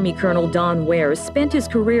U.S. Army Colonel Don Ware spent his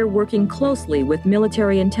career working closely with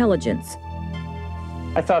military intelligence.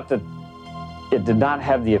 I thought that it did not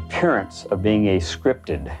have the appearance of being a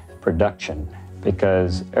scripted production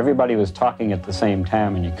because everybody was talking at the same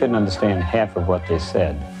time and you couldn't understand half of what they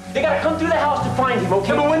said. They gotta come through the house to find him,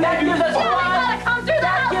 okay? But when that gives us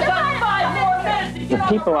the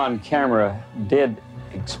people on camera did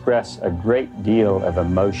express a great deal of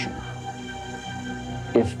emotion.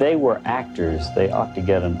 If they were actors, they ought to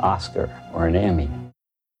get an Oscar or an Emmy.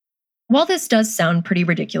 While this does sound pretty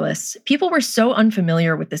ridiculous, people were so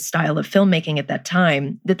unfamiliar with this style of filmmaking at that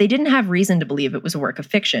time that they didn't have reason to believe it was a work of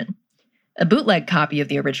fiction. A bootleg copy of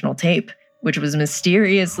the original tape, which was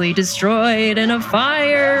mysteriously destroyed in a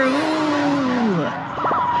fire. Ooh.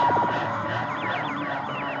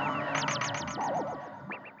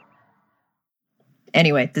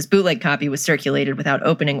 Anyway, this bootleg copy was circulated without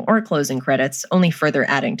opening or closing credits, only further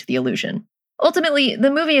adding to the illusion. Ultimately, the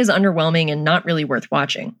movie is underwhelming and not really worth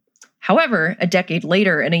watching. However, a decade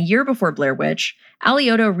later, and a year before Blair Witch,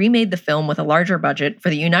 Alioto remade the film with a larger budget for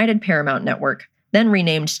the United Paramount Network, then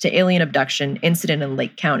renamed to Alien Abduction: Incident in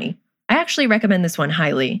Lake County. I actually recommend this one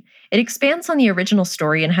highly. It expands on the original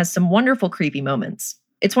story and has some wonderful creepy moments.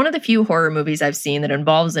 It's one of the few horror movies I've seen that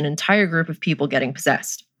involves an entire group of people getting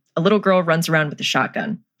possessed. A little girl runs around with a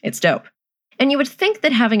shotgun. It's dope. And you would think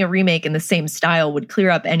that having a remake in the same style would clear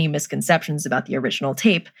up any misconceptions about the original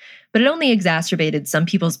tape, but it only exacerbated some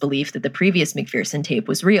people's belief that the previous McPherson tape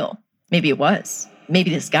was real. Maybe it was. Maybe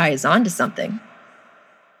this guy is onto something.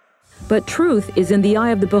 But truth is in the eye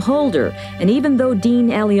of the beholder, and even though Dean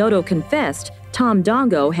Alioto confessed, Tom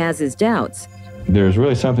Dongo has his doubts. There's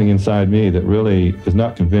really something inside me that really is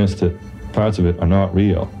not convinced that parts of it are not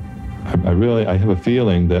real. I have a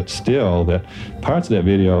feeling that still that parts of that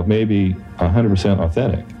video may be 100%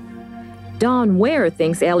 authentic. Don Ware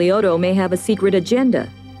thinks Alioto may have a secret agenda.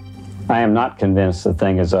 I am not convinced the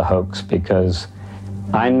thing is a hoax because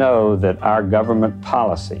I know that our government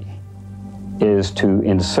policy is to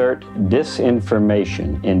insert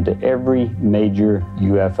disinformation into every major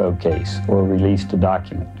UFO case or release a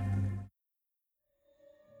document.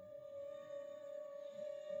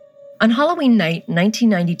 On Halloween night,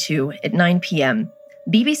 1992, at 9 p.m.,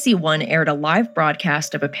 BBC One aired a live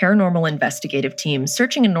broadcast of a paranormal investigative team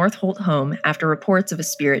searching a North Holt home after reports of a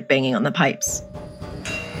spirit banging on the pipes.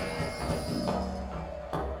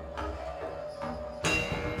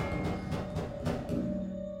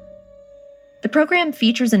 The program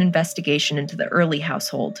features an investigation into the Early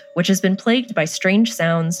household, which has been plagued by strange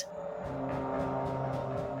sounds,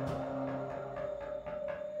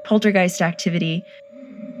 poltergeist activity,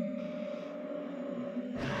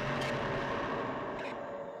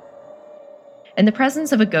 and the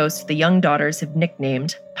presence of a ghost the young daughters have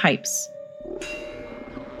nicknamed Pipes.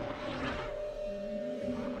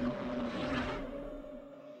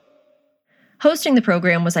 Hosting the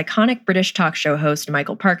program was iconic British talk show host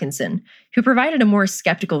Michael Parkinson, who provided a more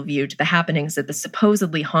skeptical view to the happenings at the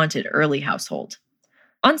supposedly haunted Early household.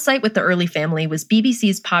 On site with the Early family was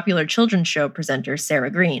BBC's popular children's show presenter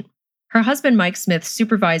Sarah Green. Her husband Mike Smith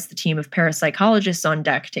supervised the team of parapsychologists on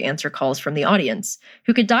deck to answer calls from the audience,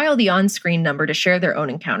 who could dial the on-screen number to share their own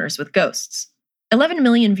encounters with ghosts. 11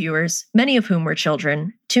 million viewers, many of whom were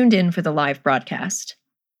children, tuned in for the live broadcast.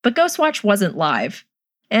 But Ghostwatch wasn't live,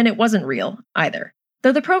 and it wasn't real either.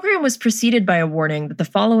 Though the program was preceded by a warning that the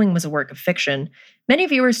following was a work of fiction, many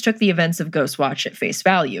viewers took the events of Ghostwatch at face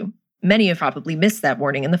value. Many have probably missed that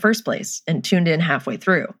warning in the first place and tuned in halfway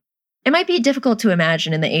through. It might be difficult to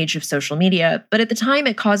imagine in the age of social media, but at the time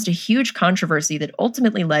it caused a huge controversy that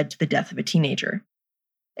ultimately led to the death of a teenager.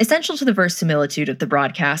 Essential to the verisimilitude of the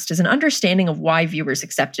broadcast is an understanding of why viewers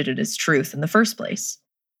accepted it as truth in the first place.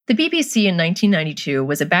 The BBC in 1992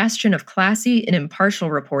 was a bastion of classy and impartial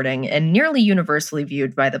reporting and nearly universally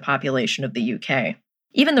viewed by the population of the UK.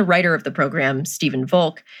 Even the writer of the program, Stephen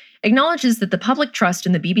Volk, acknowledges that the public trust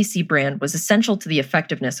in the BBC brand was essential to the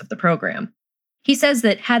effectiveness of the program. He says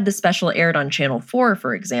that had the special aired on Channel 4,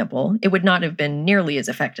 for example, it would not have been nearly as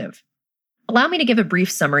effective. Allow me to give a brief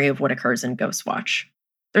summary of what occurs in Ghostwatch.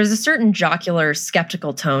 There's a certain jocular,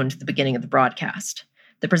 skeptical tone to the beginning of the broadcast.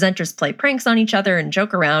 The presenters play pranks on each other and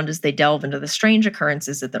joke around as they delve into the strange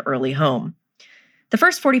occurrences at the Early home. The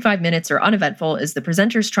first 45 minutes are uneventful as the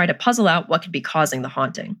presenters try to puzzle out what could be causing the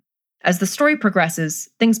haunting. As the story progresses,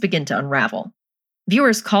 things begin to unravel.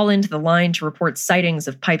 Viewers call into the line to report sightings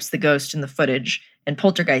of Pipes the Ghost in the footage and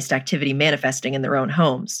poltergeist activity manifesting in their own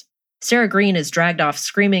homes. Sarah Green is dragged off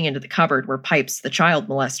screaming into the cupboard where Pipes, the child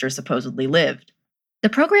molester, supposedly lived. The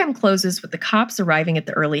program closes with the cops arriving at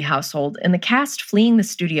the Early household and the cast fleeing the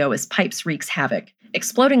studio as Pipes wreaks havoc,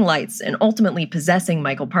 exploding lights and ultimately possessing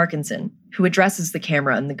Michael Parkinson, who addresses the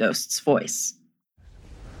camera in the ghost's voice.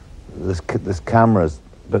 There's cameras,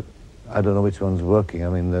 but I don't know which one's working. I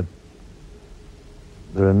mean,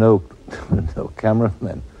 there are no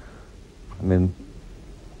cameramen. I mean,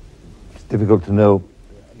 it's difficult to know,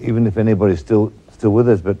 even if anybody's still with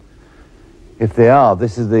us. But if they are,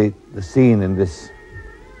 this is the scene in this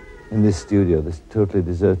studio, this totally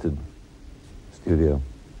deserted studio.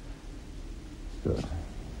 Good.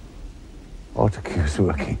 Autocue's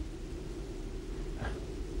working.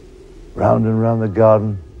 Round and round the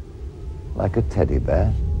garden, like a teddy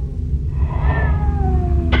bear.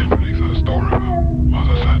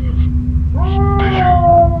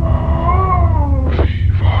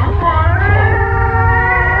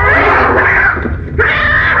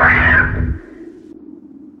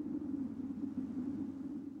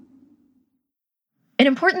 An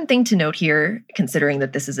important thing to note here, considering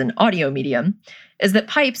that this is an audio medium, is that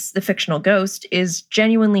Pipes, the fictional ghost, is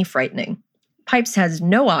genuinely frightening. Pipes has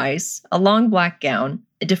no eyes, a long black gown,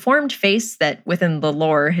 a deformed face that, within the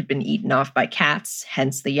lore, had been eaten off by cats,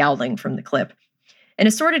 hence the yowling from the clip, and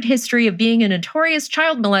a sordid history of being a notorious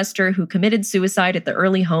child molester who committed suicide at the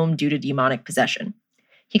Early home due to demonic possession.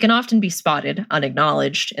 He can often be spotted,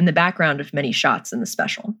 unacknowledged, in the background of many shots in the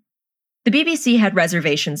special. The BBC had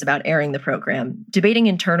reservations about airing the program, debating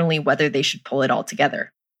internally whether they should pull it all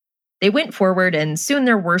together. They went forward, and soon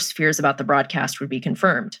their worst fears about the broadcast would be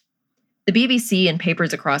confirmed. The BBC and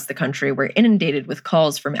papers across the country were inundated with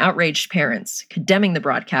calls from outraged parents, condemning the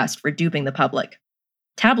broadcast for duping the public.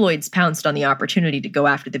 Tabloids pounced on the opportunity to go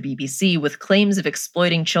after the BBC with claims of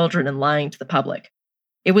exploiting children and lying to the public.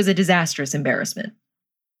 It was a disastrous embarrassment.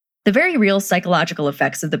 The very real psychological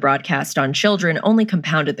effects of the broadcast on children only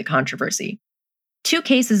compounded the controversy. 2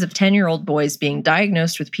 cases of 10-year-old boys being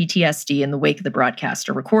diagnosed with PTSD in the wake of the broadcast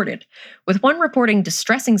are recorded, with one reporting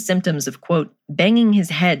distressing symptoms of, quote, banging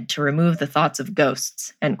his head to remove the thoughts of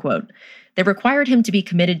ghosts, end quote, that required him to be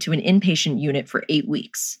committed to an inpatient unit for 8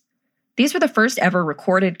 weeks. These were the first ever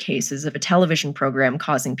recorded cases of a television program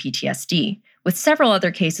causing PTSD, with several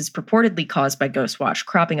other cases purportedly caused by Ghostwatch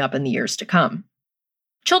cropping up in the years to come.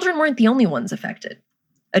 Children weren't the only ones affected.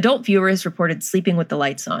 Adult viewers reported sleeping with the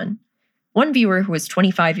lights on. One viewer, who was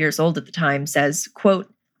 25 years old at the time, says, quote,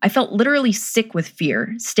 I felt literally sick with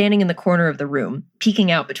fear, standing in the corner of the room,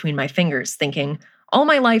 peeking out between my fingers, thinking, all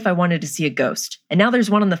my life I wanted to see a ghost, and now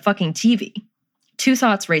there's one on the fucking TV. 2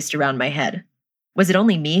 thoughts raced around my head. Was it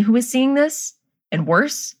only me who was seeing this? And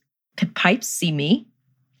worse, could Pipes see me?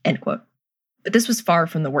 End quote. But this was far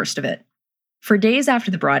from the worst of it. For days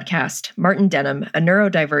after the broadcast, Martin Denham, a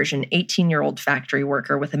neurodivergent 18-year-old factory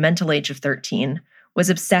worker with a mental age of 13,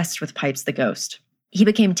 was obsessed with Pipes the ghost. He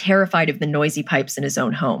became terrified of the noisy Pipes in his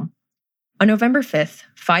own home. On November 5th,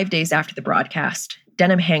 5 days after the broadcast,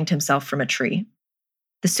 Denham hanged himself from a tree.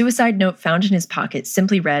 The suicide note found in his pocket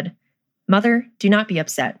simply read, Mother, do not be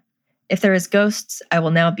upset. If there is ghosts, I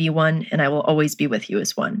will now be one, and I will always be with you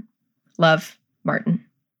as one. Love, Martin.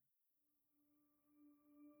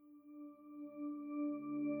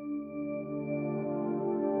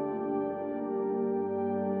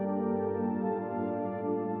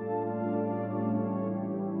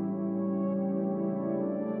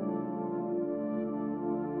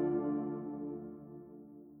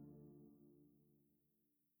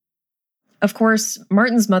 Of course,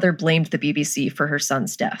 Martin's mother blamed the BBC for her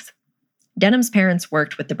son's death. Denham's parents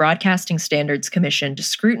worked with the Broadcasting Standards Commission to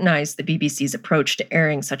scrutinize the BBC's approach to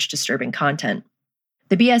airing such disturbing content.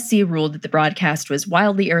 The BSC ruled that the broadcast was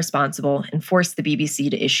wildly irresponsible and forced the BBC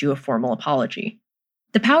to issue a formal apology.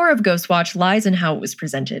 The power of Ghostwatch lies in how it was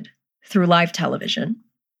presented, through live television.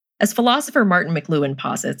 As philosopher Martin McLuhan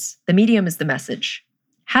posits, the medium is the message.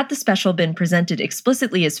 Had the special been presented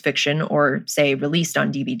explicitly as fiction or, say, released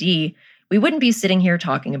on DVD, we wouldn't be sitting here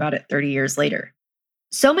talking about it 30 years later.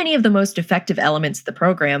 So many of the most effective elements of the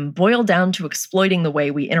program boil down to exploiting the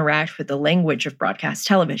way we interact with the language of broadcast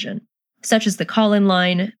television, such as the call-in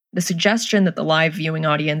line, the suggestion that the live viewing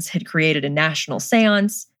audience had created a national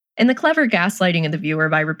seance, and the clever gaslighting of the viewer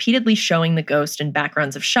by repeatedly showing the ghost in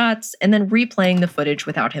backgrounds of shots and then replaying the footage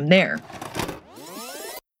without him there.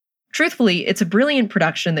 Truthfully, it's a brilliant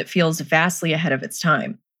production that feels vastly ahead of its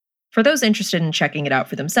time. For those interested in checking it out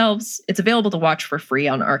for themselves, it's available to watch for free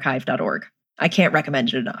on archive.org. I can't recommend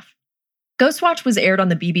it enough. Ghostwatch was aired on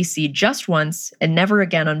the BBC just once and never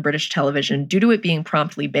again on British television due to it being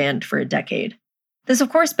promptly banned for a decade. This, of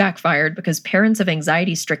course, backfired because parents of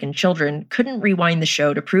anxiety-stricken children couldn't rewind the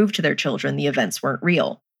show to prove to their children the events weren't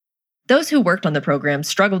real. Those who worked on the program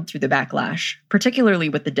struggled through the backlash, particularly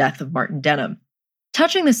with the death of Martin Denham.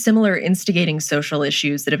 Touching the similar instigating social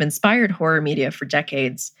issues that have inspired horror media for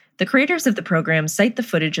decades, the creators of the program cite the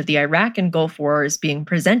footage of the Iraq and Gulf Wars being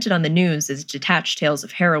presented on the news as detached tales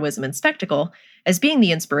of heroism and spectacle as being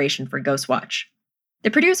the inspiration for Ghostwatch. The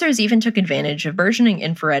producers even took advantage of versioning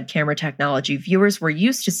infrared camera technology viewers were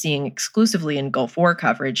used to seeing exclusively in Gulf War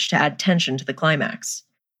coverage to add tension to the climax.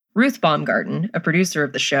 Ruth Baumgarten, a producer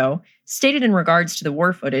of the show, stated in regards to the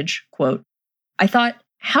war footage, quote, "I thought,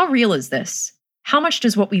 how real is this? How much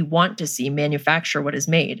does what we want to see manufacture what is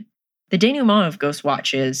made? The denouement of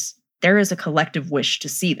Ghostwatch is, there is a collective wish to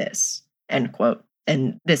see this," end quote,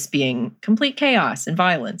 and this being complete chaos and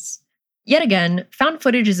violence. Yet again, found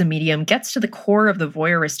footage as a medium gets to the core of the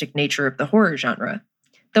voyeuristic nature of the horror genre.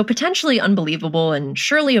 Though potentially unbelievable and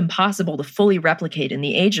surely impossible to fully replicate in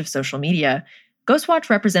the age of social media, Ghostwatch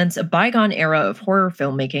represents a bygone era of horror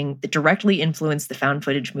filmmaking that directly influenced the found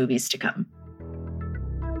footage movies to come.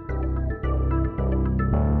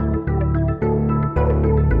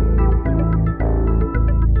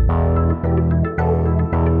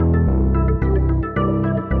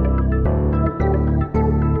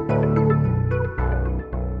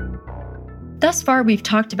 Thus far, we've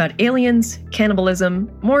talked about aliens, cannibalism,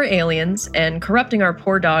 more aliens, and corrupting our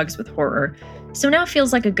poor dogs with horror, so now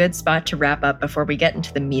feels like a good spot to wrap up before we get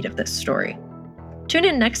into the meat of this story. Tune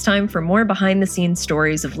in next time for more behind-the-scenes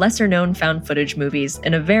stories of lesser-known found footage movies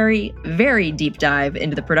and a very, very deep dive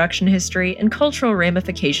into the production history and cultural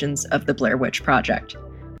ramifications of the Blair Witch Project.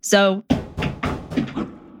 So,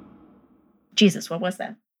 Jesus, what was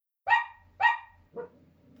that?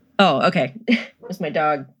 Oh, okay. It was my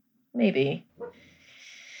dog. Maybe.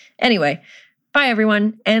 Anyway, bye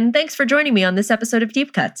everyone, and thanks for joining me on this episode of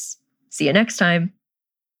Deep Cuts. See you next time.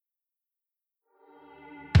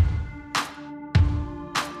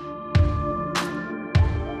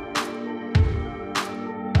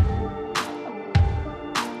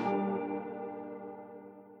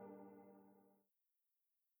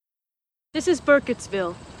 This is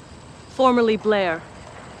Burkittsville, formerly Blair.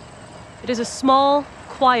 It is a small,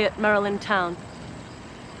 quiet Maryland town.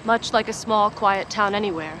 Much like a small, quiet town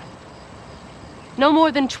anywhere. No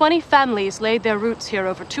more than 20 families laid their roots here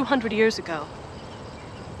over 200 years ago,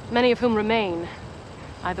 many of whom remain,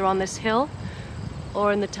 either on this hill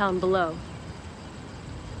or in the town below.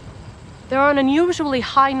 There are an unusually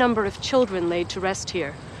high number of children laid to rest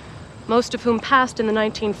here, most of whom passed in the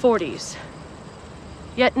 1940s.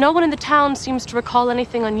 Yet no one in the town seems to recall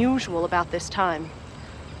anything unusual about this time.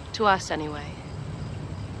 To us, anyway.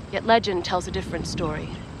 Yet legend tells a different story.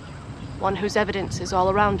 One whose evidence is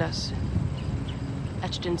all around us,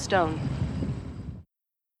 etched in stone.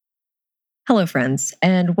 Hello, friends,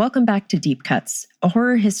 and welcome back to Deep Cuts, a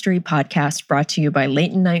horror history podcast brought to you by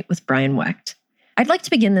Late Night with Brian Wecht. I'd like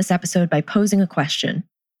to begin this episode by posing a question.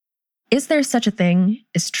 Is there such a thing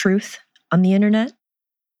as truth on the internet?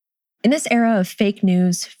 In this era of fake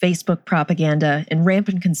news, Facebook propaganda, and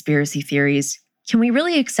rampant conspiracy theories, can we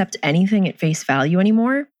really accept anything at face value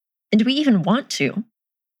anymore? And do we even want to?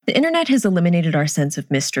 The internet has eliminated our sense of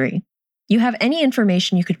mystery. You have any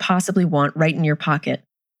information you could possibly want right in your pocket.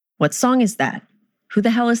 What song is that? Who the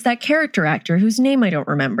hell is that character actor whose name I don't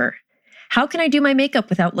remember? How can I do my makeup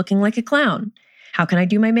without looking like a clown? How can I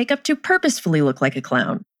do my makeup to purposefully look like a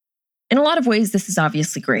clown? In a lot of ways, this is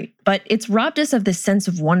obviously great, but it's robbed us of this sense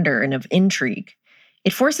of wonder and of intrigue.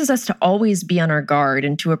 It forces us to always be on our guard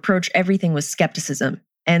and to approach everything with skepticism.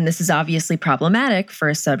 And this is obviously problematic for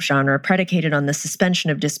a subgenre predicated on the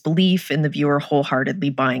suspension of disbelief and the viewer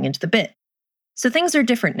wholeheartedly buying into the bit. So things are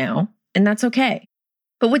different now, and that's okay.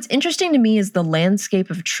 But what's interesting to me is the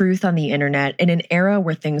landscape of truth on the internet in an era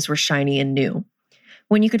where things were shiny and new.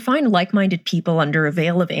 When you could find like-minded people under a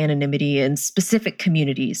veil of anonymity in specific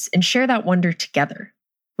communities and share that wonder together.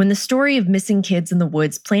 When the story of missing kids in the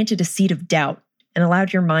woods planted a seed of doubt and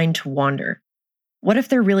allowed your mind to wander. What if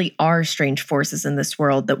there really are strange forces in this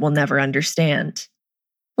world that we'll never understand?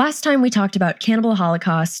 Last time we talked about Cannibal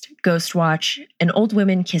Holocaust, Ghostwatch, and old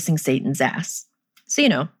women kissing Satan's ass.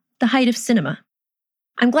 So, the height of cinema.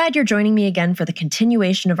 I'm glad you're joining me again for the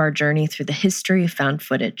continuation of our journey through the history of found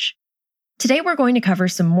footage. Today we're going to cover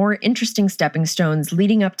some more interesting stepping stones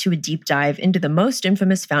leading up to a deep dive into the most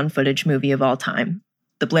infamous found footage movie of all time,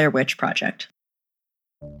 The Blair Witch Project.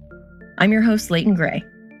 I'm your host, Leighton Gray,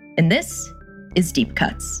 and this is Deep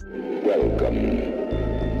Cuts.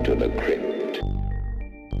 Welcome to the crypt.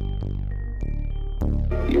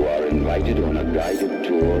 You are invited on a guided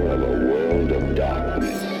tour of a world of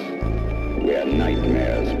darkness, where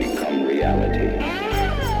nightmares become reality.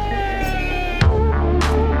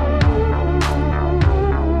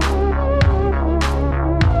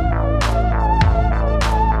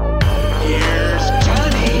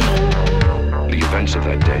 The events of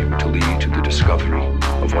that day were to lead to the discovery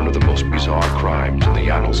of one of the most bizarre crimes in the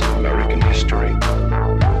annals of American history.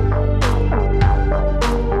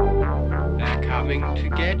 They're coming to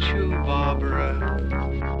get you, Barbara.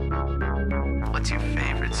 What's your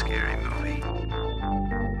favorite scary movie?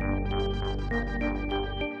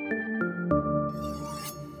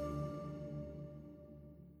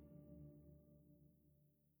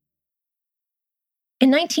 In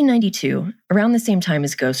 1992, around the same time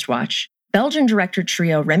as Ghostwatch, Belgian director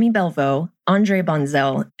trio Remy Belvaux, André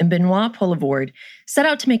Bonzel, and Benoit Poelvoorde set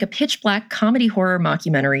out to make a pitch-black comedy horror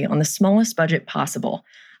mockumentary on the smallest budget possible,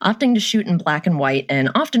 opting to shoot in black and white and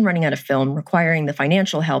often running out of film, requiring the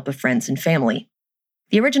financial help of friends and family.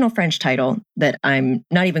 The original French title, that I'm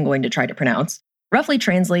not even going to try to pronounce, roughly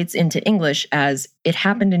translates into English as It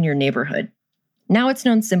Happened in Your Neighborhood. Now it's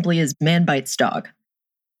known simply as Man Bites Dog.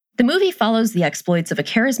 The movie follows the exploits of a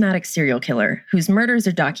charismatic serial killer whose murders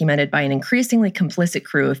are documented by an increasingly complicit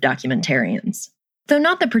crew of documentarians. Though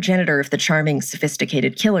not the progenitor of the charming,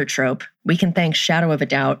 sophisticated killer trope, we can thank Shadow of a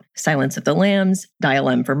Doubt, Silence of the Lambs, Dial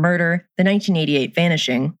M for Murder, the 1988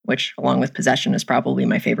 Vanishing, which, along with Possession, is probably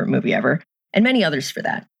my favorite movie ever, and many others for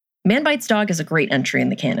that. Man Bites Dog is a great entry in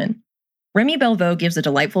the canon. Remy Belvaux gives a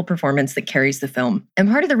delightful performance that carries the film, and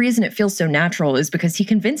part of the reason it feels so natural is because he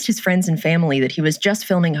convinced his friends and family that he was just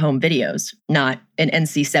filming home videos, not an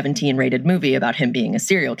NC-17 rated movie about him being a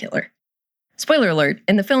serial killer. Spoiler alert,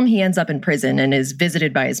 in the film he ends up in prison and is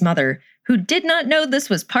visited by his mother, who did not know this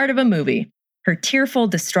was part of a movie. Her tearful,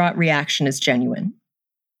 distraught reaction is genuine.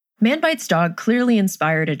 Man Bites Dog clearly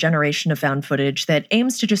inspired a generation of found footage that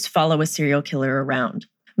aims to just follow a serial killer around.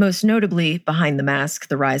 Most notably, Behind the Mask,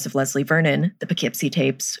 The Rise of Leslie Vernon, The Poughkeepsie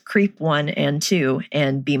Tapes, Creep 1 and 2,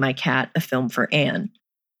 and Be My Cat, a film for Anne.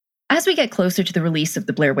 As we get closer to the release of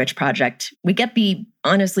the Blair Witch Project, we get the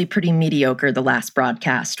honestly pretty mediocre The Last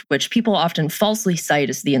Broadcast, which people often falsely cite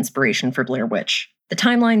as the inspiration for Blair Witch. The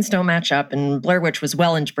timelines don't match up, and Blair Witch was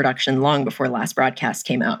well into production long before Last Broadcast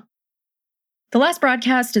came out. The Last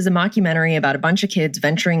Broadcast is a mockumentary about a bunch of kids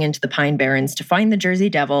venturing into the Pine Barrens to find the Jersey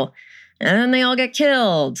Devil, and then they all get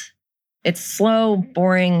killed. It's slow,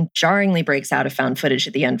 boring, jarringly breaks out of found footage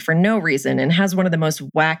at the end for no reason, and has one of the most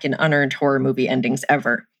whack and unearned horror movie endings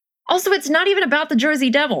ever. Also, it's not even about the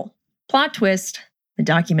Jersey Devil. Plot twist, the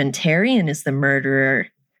documentarian is the murderer.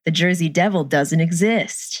 The Jersey Devil doesn't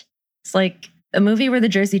exist. It's like a movie where the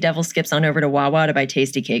Jersey Devil skips on over to Wawa to buy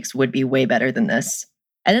Tasty Cakes would be way better than this.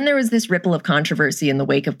 And then there was this ripple of controversy in the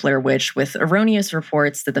wake of Blair Witch with erroneous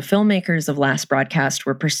reports that the filmmakers of Last Broadcast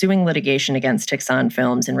were pursuing litigation against Hixon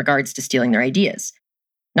Films in regards to stealing their ideas.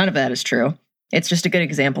 None of that is true. It's just a good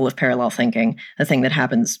example of parallel thinking, a thing that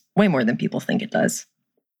happens way more than people think it does.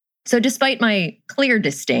 So despite my clear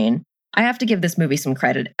disdain, I have to give this movie some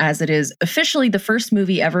credit, as it is officially the first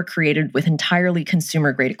movie ever created with entirely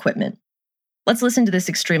consumer-grade equipment. Let's listen to this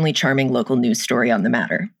extremely charming local news story on the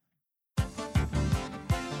matter.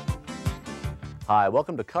 Hi,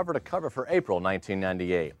 welcome to Cover for April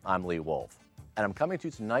 1998. I'm Lee Wolf, and I'm coming to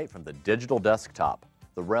you tonight from the digital desktop,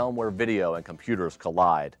 the realm where video and computers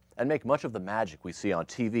collide and make much of the magic we see on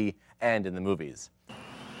TV and in the movies.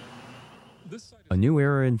 A new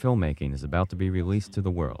era in filmmaking is about to be released to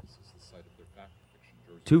the world.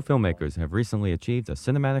 Two filmmakers have recently achieved a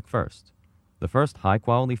cinematic first, the first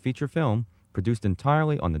high-quality feature film produced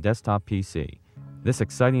entirely on the desktop PC. This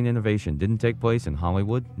exciting innovation didn't take place in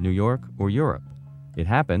Hollywood, New York, or Europe. It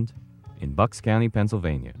happened in Bucks County,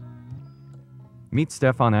 Pennsylvania. Meet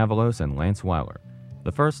Stefan Avalos and Lance Weiler,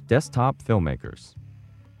 the first desktop filmmakers.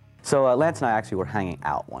 So Lance and I actually were hanging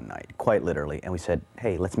out one night, quite literally, and we said,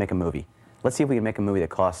 hey, let's make a movie. Let's see if we can make a movie that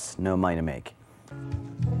costs no money to make.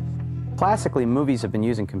 Classically, movies have been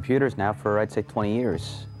using computers now for, I'd say, 20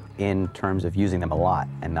 years in terms of using them a lot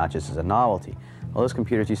and not just as a novelty. Well, those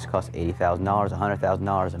computers used to cost $80,000, $100,000,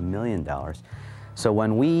 $1 million. So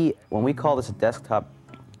when we call this a desktop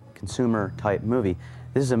consumer-type movie,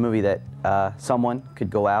 this is a movie that someone could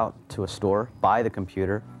go out to a store, buy the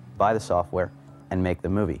computer, buy the software, and make the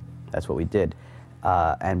movie. That's what we did.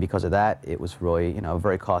 And because of that, it was really,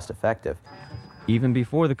 very cost-effective. Even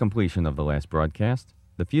before the completion of The Last Broadcast,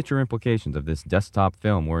 the future implications of this desktop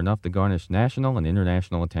film were enough to garnish national and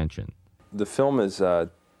international attention. The film has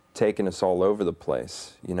taken us all over the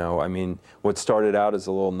place. What started out as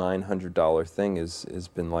a little $900 thing has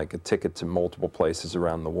been like a ticket to multiple places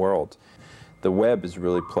around the world. The web has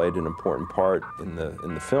really played an important part in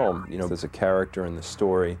the film. There's a character in the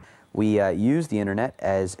story. We use the internet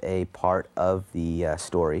as a part of the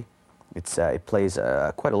story. It plays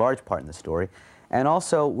quite a large part in the story. And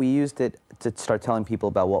also, we used it to start telling people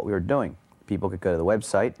about what we were doing. People could go to the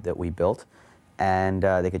website that we built, and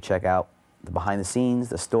they could check out the behind the scenes,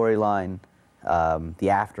 the storyline, the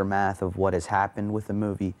aftermath of what has happened with the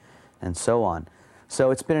movie, and so on.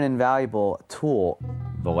 So it's been an invaluable tool.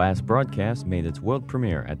 The last broadcast made its world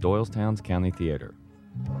premiere at Doylestown's County Theater.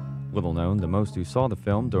 Little known to most who saw the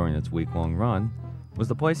film during its week-long run was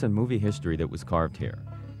the place in movie history that was carved here,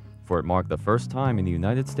 for it marked the first time in the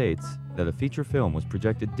United States that a feature film was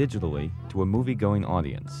projected digitally to a movie-going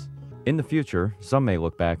audience. In the future, some may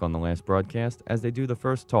look back on the last broadcast as they do the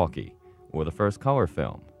first talkie, or the first color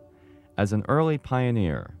film, as an early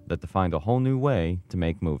pioneer that defined a whole new way to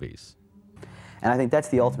make movies. And I think that's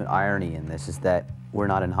the ultimate irony in this, is that we're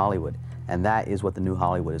not in Hollywood, and that is what the new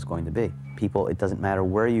Hollywood is going to be. People, it doesn't matter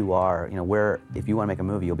where you are, if you want to make a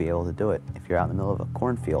movie, you'll be able to do it. If you're out in the middle of a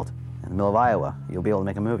cornfield, in the middle of Iowa, you'll be able to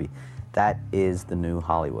make a movie. That is the new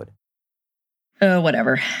Hollywood.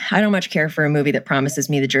 Whatever. I don't much care for a movie that promises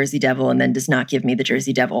me the Jersey Devil and then does not give me the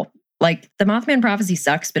Jersey Devil. Like, the Mothman prophecy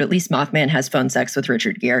sucks, but at least Mothman has phone sex with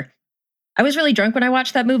Richard Gere. I was really drunk when I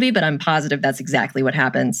watched that movie, but I'm positive that's exactly what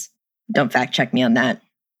happens. Don't fact check me on that.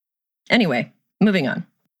 Anyway, moving on.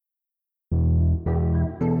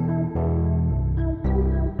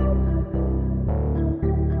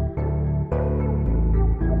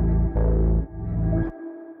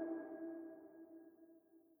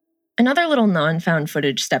 Another little non-found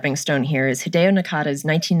footage stepping stone here is Hideo Nakata's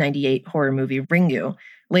 1998 horror movie Ringu,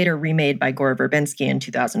 later remade by Gore Verbinski in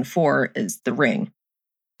 2004 as The Ring.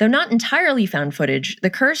 Though not entirely found footage, the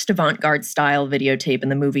cursed avant-garde style videotape in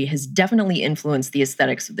the movie has definitely influenced the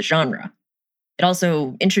aesthetics of the genre. It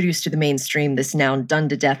also introduced to the mainstream this now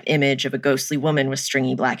done-to-death image of a ghostly woman with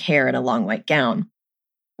stringy black hair and a long white gown.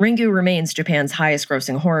 Ringu remains Japan's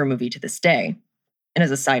highest-grossing horror movie to this day. And as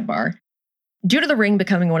a sidebar, due to The Ring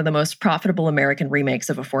becoming one of the most profitable American remakes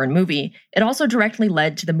of a foreign movie, it also directly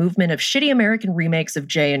led to the movement of shitty American remakes of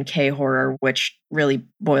J and K horror, which really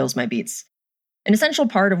boils my beats. An essential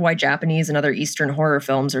part of why Japanese and other Eastern horror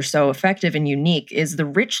films are so effective and unique is the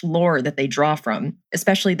rich lore that they draw from,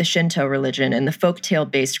 especially the Shinto religion and the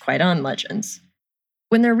folktale-based Kwaidan legends.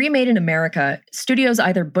 When they're remade in America, studios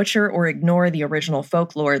either butcher or ignore the original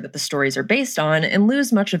folklore that the stories are based on and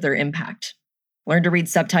lose much of their impact. Learn to read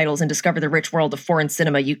subtitles and discover the rich world of foreign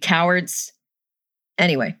cinema, you cowards!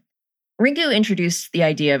 Anyway, Ringu introduced the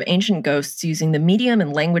idea of ancient ghosts using the medium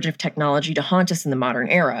and language of technology to haunt us in the modern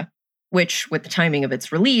era, which, with the timing of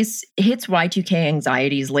its release, hits Y2K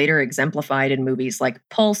anxieties later exemplified in movies like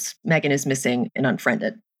Pulse, Megan is Missing, and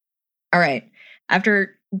Unfriended. All right,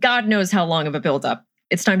 after God knows how long of a build-up,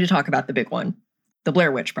 it's time to talk about the big one, the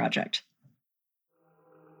Blair Witch Project.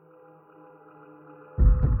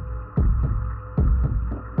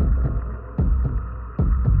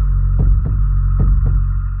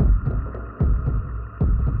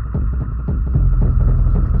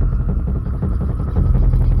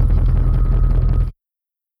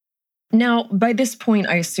 Now, by this point,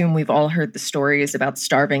 I assume we've all heard the stories about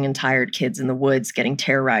starving and tired kids in the woods getting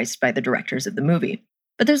terrorized by the directors of the movie.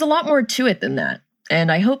 But there's a lot more to it than that,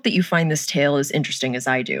 and I hope that you find this tale as interesting as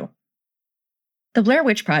I do. The Blair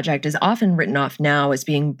Witch Project is often written off now as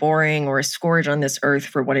being boring or a scourge on this earth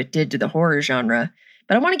for what it did to the horror genre,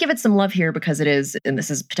 but I want to give it some love here because it is, and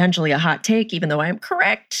this is potentially a hot take even though I am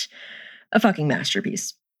correct, a fucking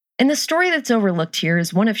masterpiece. And the story that's overlooked here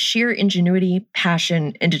is one of sheer ingenuity,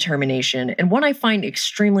 passion, and determination, and one I find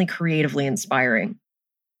extremely creatively inspiring.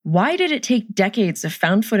 Why did it take decades of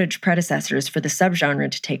found footage predecessors for the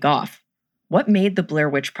subgenre to take off? What made the Blair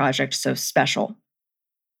Witch Project so special?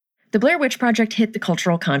 The Blair Witch Project hit the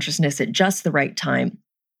cultural consciousness at just the right time.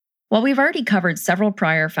 While we've already covered several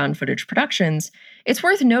prior found footage productions, it's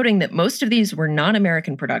worth noting that most of these were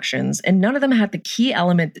non-American productions, and none of them had the key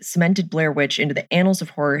element that cemented Blair Witch into the annals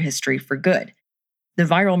of horror history for good: the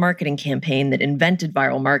viral marketing campaign that invented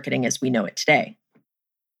viral marketing as we know it today.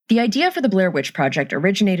 The idea for the Blair Witch Project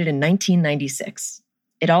originated in 1996.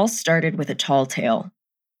 It all started with a tall tale.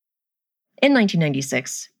 In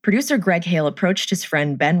 1996, producer Greg Hale approached his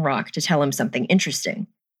friend Ben Rock to tell him something interesting.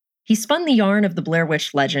 He spun the yarn of the Blair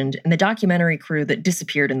Witch legend and the documentary crew that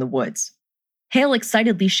disappeared in the woods. Hale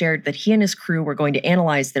excitedly shared that he and his crew were going to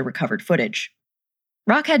analyze their recovered footage.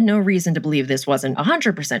 Rock had no reason to believe this wasn't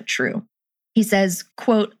 100% true. He says,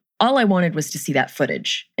 quote, "All I wanted was to see that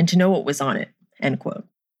footage and to know what was on it," end quote.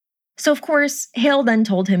 So of course, Hale then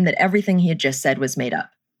told him that everything he had just said was made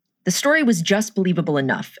up. The story was just believable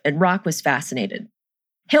enough, and Rock was fascinated.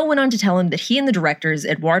 Hale went on to tell him that he and the directors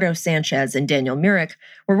Eduardo Sanchez and Daniel Myrick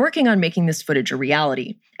were working on making this footage a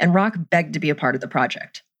reality, and Rock begged to be a part of the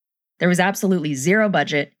project. There was absolutely zero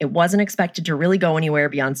budget, it wasn't expected to really go anywhere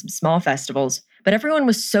beyond some small festivals, but everyone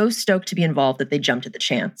was so stoked to be involved that they jumped at the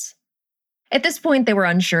chance. At this point, they were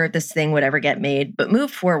unsure if this thing would ever get made, but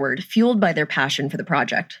moved forward, fueled by their passion for the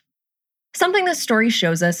project. Something this story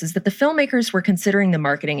shows us is that the filmmakers were considering the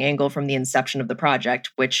marketing angle from the inception of the project,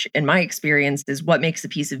 which, in my experience, is what makes a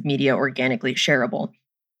piece of media organically shareable.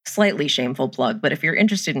 Slightly shameful plug, but if you're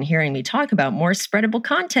interested in hearing me talk about more spreadable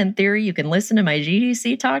content theory, you can listen to my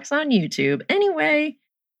GDC talks on YouTube. Anyway,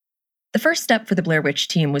 the first step for the Blair Witch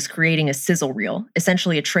team was creating a sizzle reel,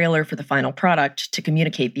 essentially a trailer for the final product to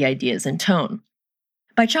communicate the ideas in tone.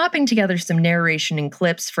 By chopping together some narration and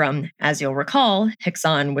clips from, as you'll recall,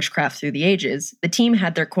 Hickson Witchcraft Through the Ages, the team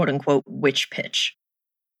had their quote-unquote witch pitch.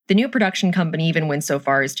 The new production company even went so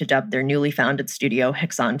far as to dub their newly founded studio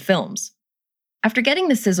Hickson Films. After getting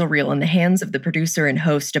the sizzle reel in the hands of the producer and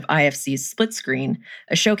host of IFC's Split Screen,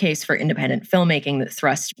 a showcase for independent filmmaking that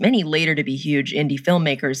thrust many later-to-be huge indie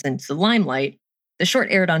filmmakers into the limelight, the short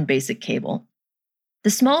aired on basic cable. The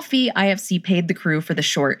small fee IFC paid the crew for the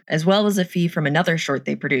short, as well as a fee from another short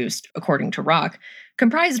they produced, according to Rock,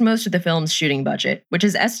 comprised most of the film's shooting budget, which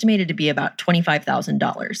is estimated to be about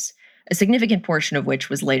 $25,000, a significant portion of which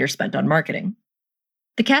was later spent on marketing.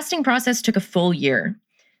 The casting process took a full year.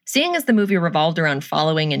 Seeing as the movie revolved around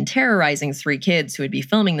following and terrorizing 3 kids who would be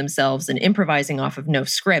filming themselves and improvising off of no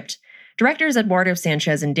script, directors Eduardo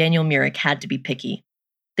Sanchez and Daniel Myrick had to be picky.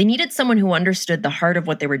 They needed someone who understood the heart of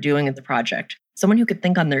what they were doing at the project, someone who could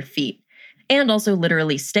think on their feet, and also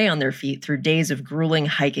literally stay on their feet through days of grueling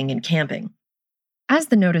hiking and camping. As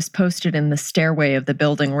the notice posted in the stairway of the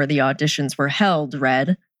building where the auditions were held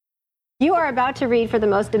read, "You are about to read for the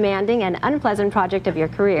most demanding and unpleasant project of your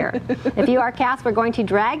career. If you are cast, we're going to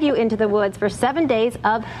drag you into the woods for 7 days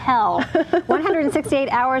of hell. 168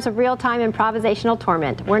 hours of real-time improvisational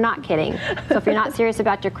torment. We're not kidding. So if you're not serious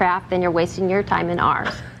about your craft, then you're wasting your time and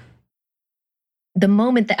ours." The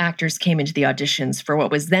moment the actors came into the auditions for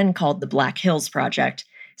what was then called the Black Hills Project,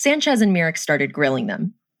 Sanchez and Myrick started grilling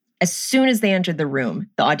them. As soon as they entered the room,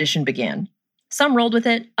 the audition began. Some rolled with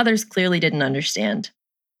it, others clearly didn't understand.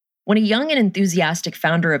 When a young and enthusiastic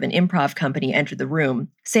founder of an improv company entered the room,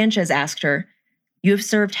 Sanchez asked her, "You have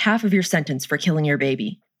served half of your sentence for killing your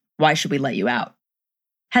baby. Why should we let you out?"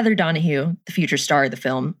 Heather Donahue, the future star of the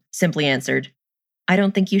film, simply answered, "I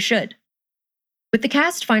don't think you should." With the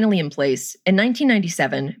cast finally in place, in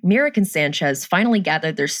 1997, Myrick and Sanchez finally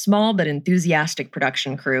gathered their small but enthusiastic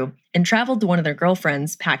production crew and traveled to one of their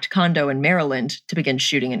girlfriends' packed condo in Maryland to begin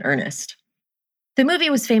shooting in earnest. The movie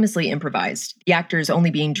was famously improvised, the actors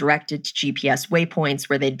only being directed to GPS waypoints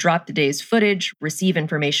where they'd drop the day's footage, receive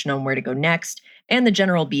information on where to go next, and the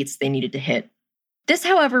general beats they needed to hit. This,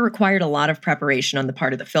 however, required a lot of preparation on the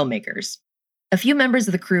part of the filmmakers. A few members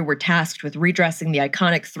of the crew were tasked with redressing the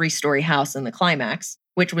iconic 3-story house in the climax,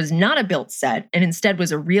 which was not a built set and instead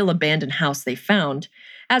was a real abandoned house they found,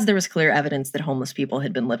 as there was clear evidence that homeless people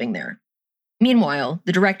had been living there. Meanwhile,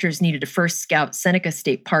 the directors needed to first scout Seneca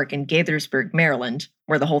State Park in Gaithersburg, Maryland,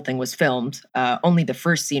 where the whole thing was filmed. Only the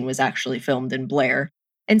first scene was actually filmed in Blair,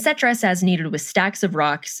 and set dress as needed with stacks of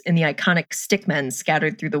rocks and the iconic stickmen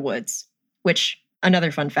scattered through the woods, which,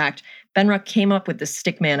 another fun fact, Ben Ruck came up with the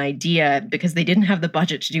stickman idea because they didn't have the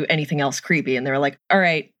budget to do anything else creepy, and they were like, all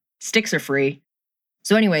right, sticks are free.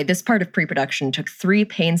 So anyway, this part of pre-production took 3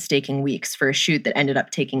 painstaking weeks for a shoot that ended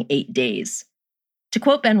up taking 8 days. To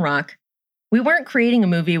quote Ben Ruck, "We weren't creating a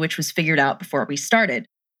movie which was figured out before we started.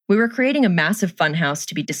 We were creating a massive funhouse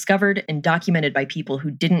to be discovered and documented by people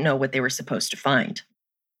who didn't know what they were supposed to find."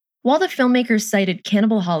 While the filmmakers cited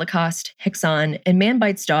Cannibal Holocaust, Hickson, and Man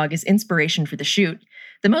Bites Dog as inspiration for the shoot,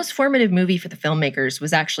 the most formative movie for the filmmakers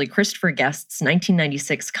was actually Christopher Guest's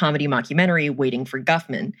 1996 comedy mockumentary Waiting for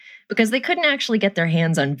Guffman, because they couldn't actually get their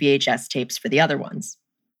hands on VHS tapes for the other ones.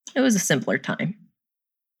 It was a simpler time.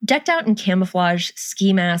 Decked out in camouflage,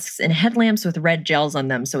 ski masks, and headlamps with red gels on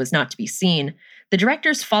them so as not to be seen, the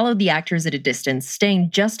directors followed the actors at a distance,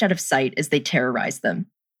 staying just out of sight as they terrorized them.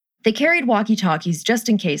 They carried walkie-talkies just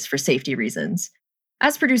in case for safety reasons.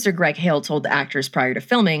 As producer Greg Hale told the actors prior to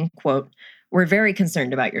filming, quote, "We're very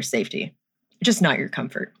concerned about your safety, just not your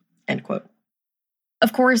comfort," end quote.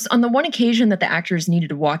 Of course, on the one occasion that the actors needed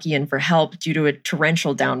to walkie in for help due to a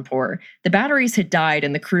torrential downpour, the batteries had died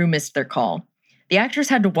and the crew missed their call. The actors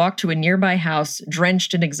had to walk to a nearby house,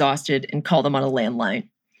 drenched and exhausted, and call them on a landline.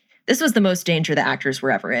 This was the most danger the actors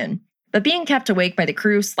were ever in. But being kept awake by the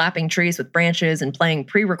crew slapping trees with branches and playing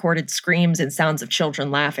pre-recorded screams and sounds of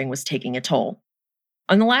children laughing was taking a toll.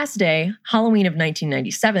 On the last day, Halloween of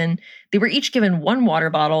 1997, they were each given one water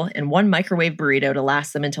bottle and one microwave burrito to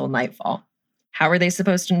last them until nightfall. How are they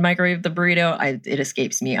supposed to microwave the burrito? It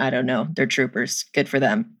escapes me. I don't know. They're troopers. Good for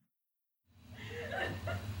them.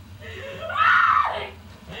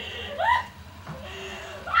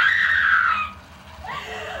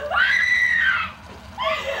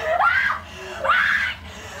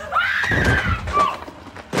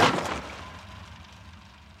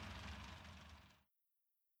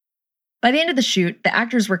 By the end of the shoot, the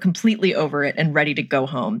actors were completely over it and ready to go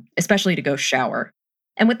home, especially to go shower.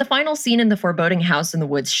 And with the final scene in the foreboding house in the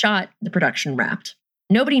woods shot, the production wrapped.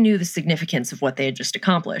 Nobody knew the significance of what they had just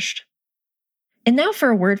accomplished. And now for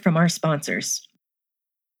a word from our sponsors.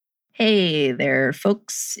 Hey there,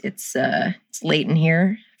 folks. It's Leighton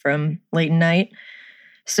here from Leighton Night.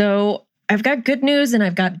 So I've got good news and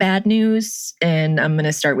I've got bad news, and I'm going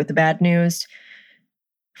to start with the bad news.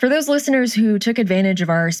 For those listeners who took advantage of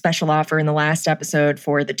our special offer in the last episode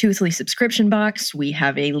for the Toothly subscription box, we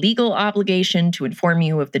have a legal obligation to inform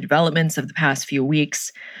you of the developments of the past few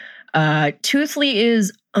weeks. Toothly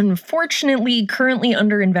is unfortunately currently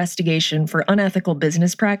under investigation for unethical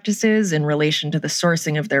business practices in relation to the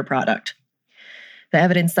sourcing of their product. The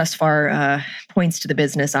evidence thus far points to the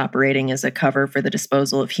business operating as a cover for the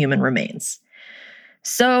disposal of human remains.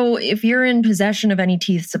 So if you're in possession of any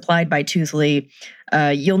teeth supplied by Toothly,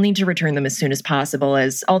 you'll need to return them as soon as possible,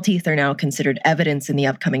 as all teeth are now considered evidence in the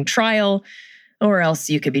upcoming trial, or else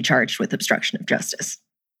you could be charged with obstruction of justice.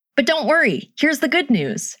 But don't worry, here's the good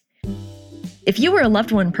news. If you or a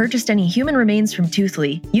loved one purchased any human remains from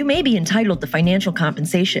Toothly, you may be entitled to financial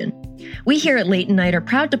compensation. We here at Leighton Night are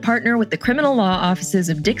proud to partner with the criminal law offices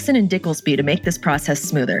of Dixon and Dicklesby to make this process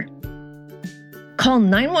smoother. Call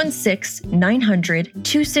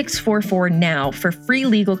 916-900-2644 now for free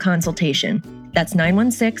legal consultation. That's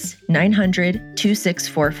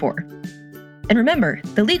 916-900-2644. And remember,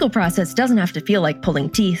 the legal process doesn't have to feel like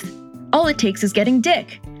pulling teeth. All it takes is getting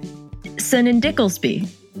Dick. Dixon and Dicklesby.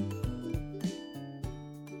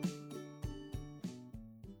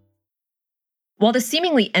 While the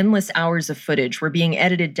seemingly endless hours of footage were being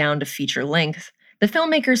edited down to feature length, the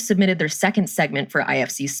filmmakers submitted their second segment for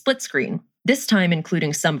IFC's split screen, this time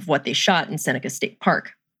including some of what they shot in Seneca State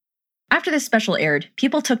Park. After this special aired,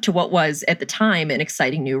 people took to what was, at the time, an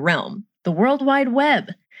exciting new realm, the World Wide Web,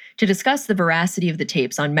 to discuss the veracity of the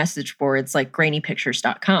tapes on message boards like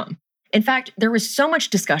grainypictures.com. In fact, there was so much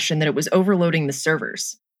discussion that it was overloading the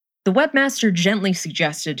servers. The webmaster gently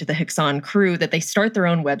suggested to the Hixon crew that they start their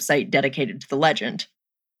own website dedicated to the legend.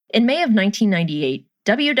 In May of 1998,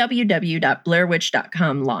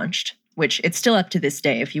 www.blairwitch.com launched, which it's still up to this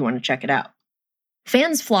day if you want to check it out.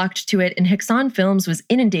 Fans flocked to it, and Hixon Films was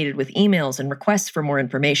inundated with emails and requests for more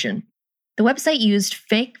information. The website used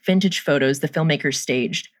fake vintage photos the filmmakers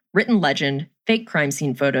staged, written legend, fake crime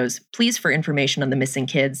scene photos, pleas for information on the missing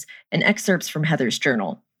kids, and excerpts from Heather's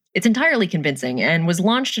journal. It's entirely convincing and was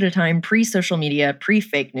launched at a time pre-social media,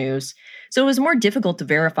 pre-fake news, so it was more difficult to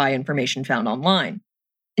verify information found online.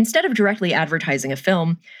 Instead of directly advertising a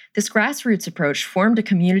film, this grassroots approach formed a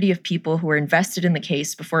community of people who were invested in the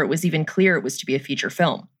case before it was even clear it was to be a feature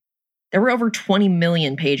film. There were over 20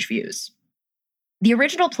 million page views. The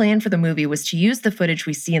original plan for the movie was to use the footage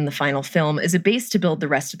we see in the final film as a base to build the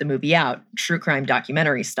rest of the movie out, true crime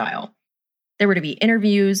documentary style. There were to be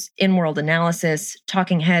interviews, in-world analysis,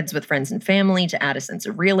 talking heads with friends and family to add a sense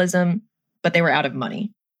of realism, but they were out of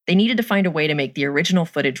money. They needed to find a way to make the original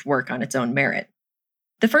footage work on its own merit.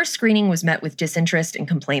 The first screening was met with disinterest and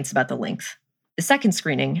complaints about the length. The second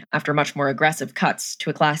screening, after much more aggressive cuts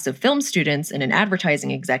to a class of film students and an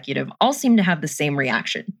advertising executive, all seemed to have the same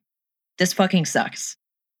reaction. This fucking sucks.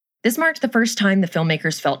 This marked the first time the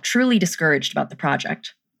filmmakers felt truly discouraged about the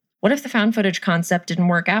project. What if the found footage concept didn't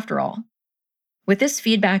work after all? With this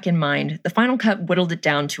feedback in mind, the final cut whittled it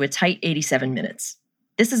down to a tight 87 minutes.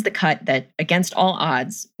 This is the cut that, against all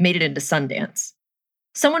odds, made it into Sundance.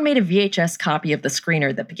 Someone made a VHS copy of the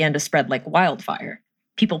screener that began to spread like wildfire,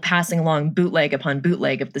 people passing along bootleg upon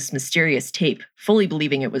bootleg of this mysterious tape, fully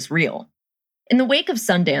believing it was real. In the wake of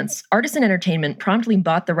Sundance, Artisan Entertainment promptly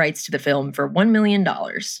bought the rights to the film for $1 million.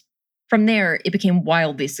 From there, it became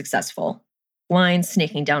wildly successful. Lines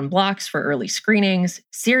snaking down blocks for early screenings,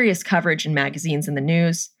 serious coverage in magazines and the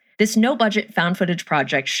news. This no-budget found footage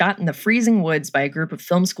project shot in the freezing woods by a group of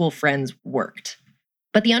film school friends worked.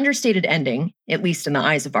 But the understated ending, at least in the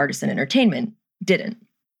eyes of Artisan Entertainment, didn't.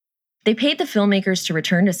 They paid the filmmakers to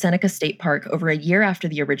return to Seneca State Park over a year after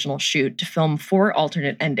the original shoot to film 4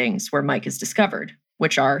 alternate endings where Mike is discovered,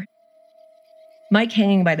 which are Mike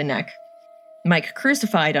hanging by the neck, Mike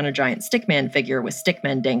crucified on a giant stickman figure with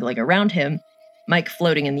stickmen dangling around him, Mike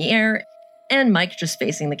floating in the air, and Mike just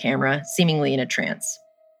facing the camera, seemingly in a trance.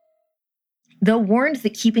 Though warned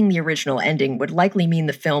that keeping the original ending would likely mean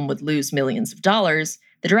the film would lose millions of dollars,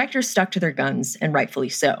 the directors stuck to their guns, and rightfully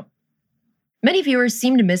so. Many viewers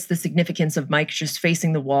seem to miss the significance of Mike just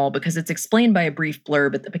facing the wall because it's explained by a brief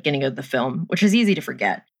blurb at the beginning of the film, which is easy to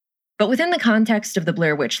forget. But within the context of the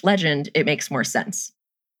Blair Witch legend, it makes more sense.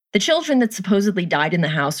 The children that supposedly died in the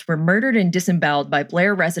house were murdered and disemboweled by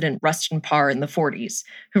Blair resident Rustin Parr in the 40s,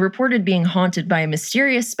 who reported being haunted by a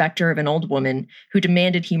mysterious specter of an old woman who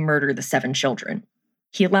demanded he murder the 7 children.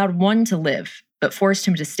 He allowed one to live, but forced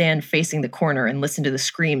him to stand facing the corner and listen to the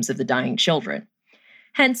screams of the dying children.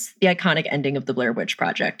 Hence, the iconic ending of the Blair Witch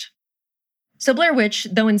Project. So Blair Witch,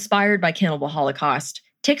 though inspired by Cannibal Holocaust,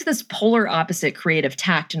 takes this polar opposite creative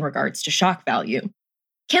tact in regards to shock value.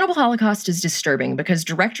 Cannibal Holocaust is disturbing because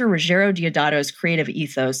director Ruggero Deodato's creative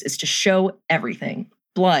ethos is to show everything: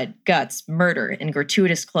 blood, guts, murder, and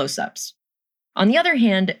gratuitous close-ups. On the other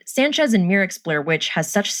hand, Sanchez and Myrick's Blair Witch has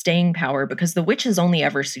such staying power because the witch is only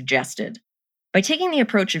ever suggested. By taking the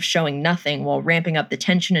approach of showing nothing while ramping up the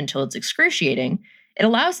tension until it's excruciating, it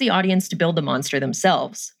allows the audience to build the monster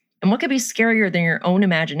themselves. And what could be scarier than your own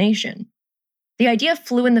imagination? The idea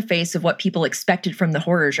flew in the face of what people expected from the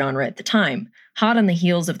horror genre at the time, hot on the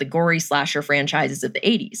heels of the gory slasher franchises of the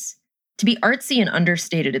 80s. To be artsy and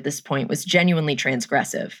understated at this point was genuinely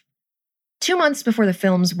transgressive. 2 months before the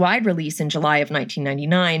film's wide release in July of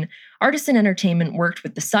 1999, Artisan Entertainment worked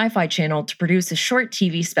with the Sci-Fi Channel to produce a short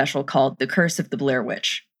TV special called The Curse of the Blair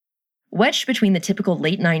Witch. Wedged between the typical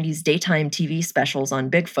late 90s daytime TV specials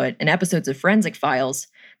on Bigfoot and episodes of Forensic Files,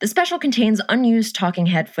 the special contains unused talking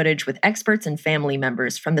head footage with experts and family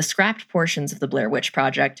members from the scrapped portions of the Blair Witch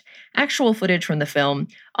Project, actual footage from the film,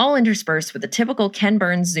 all interspersed with the typical Ken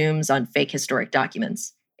Burns zooms on fake historic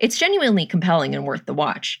documents. It's genuinely compelling and worth the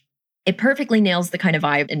watch. It perfectly nails the kind of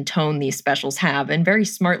vibe and tone these specials have and very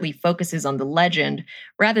smartly focuses on the legend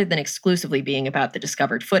rather than exclusively being about the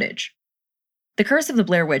discovered footage. The Curse of the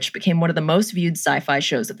Blair Witch became one of the most viewed sci-fi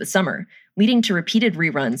shows of the summer, leading to repeated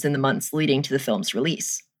reruns in the months leading to the film's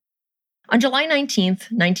release. On July 19th,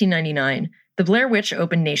 1999, The Blair Witch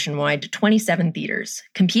opened nationwide to 27 theaters,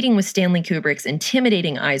 competing with Stanley Kubrick's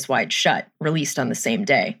intimidating Eyes Wide Shut, released on the same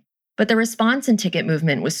day. But the response and ticket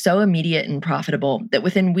movement was so immediate and profitable that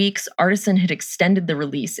within weeks, Artisan had extended the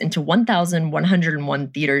release into 1,101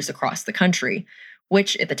 theaters across the country,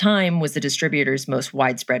 which at the time was the distributor's most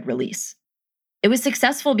widespread release. It was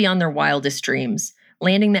successful beyond their wildest dreams,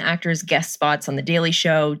 landing the actors guest spots on The Daily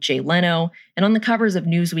Show, Jay Leno, and on the covers of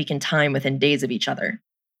Newsweek and Time within days of each other.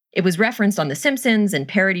 It was referenced on The Simpsons and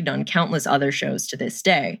parodied on countless other shows to this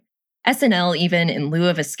day. SNL, even in lieu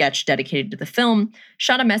of a sketch dedicated to the film,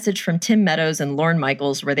 shot a message from Tim Meadows and Lorne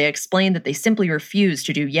Michaels where they explained that they simply refused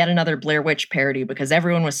to do yet another Blair Witch parody because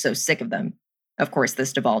everyone was so sick of them. Of course,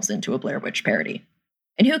 this devolves into a Blair Witch parody.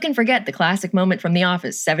 And who can forget the classic moment from The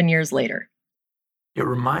Office 7 years later? It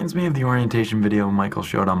reminds me of the orientation video Michael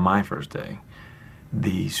showed on my first day.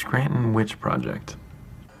 The Scranton Witch Project.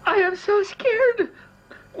 I am so scared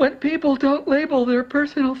when people don't label their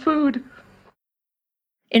personal food.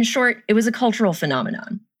 In short, it was a cultural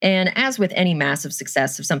phenomenon. And as with any massive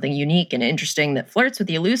success of something unique and interesting that flirts with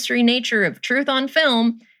the illusory nature of truth on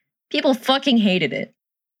film, people fucking hated it.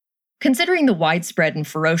 Considering the widespread and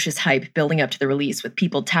ferocious hype building up to the release with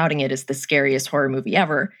people touting it as the scariest horror movie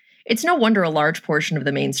ever, it's no wonder a large portion of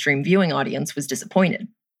the mainstream viewing audience was disappointed.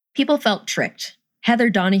 People felt tricked. Heather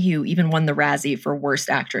Donahue even won the Razzie for Worst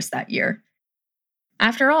Actress that year.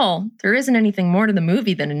 After all, there isn't anything more to the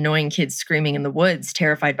movie than annoying kids screaming in the woods,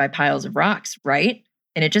 terrified by piles of rocks, right?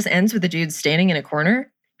 And it just ends with a dude standing in a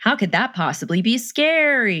corner? How could that possibly be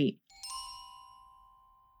scary?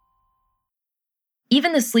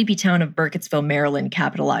 Even the sleepy town of Burkittsville, Maryland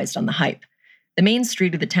capitalized on the hype. The main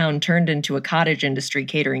street of the town turned into a cottage industry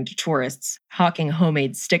catering to tourists, hawking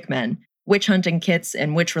homemade stickmen, witch hunting kits,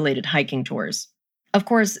 and witch-related hiking tours. Of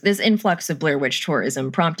course, this influx of Blair Witch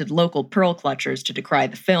tourism prompted local pearl clutchers to decry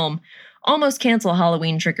the film, almost cancel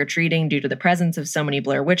Halloween trick-or-treating due to the presence of so many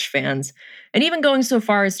Blair Witch fans, and even going so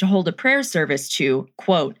far as to hold a prayer service to,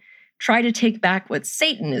 quote, try to take back what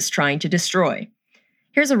Satan is trying to destroy.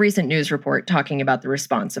 Here's a recent news report talking about the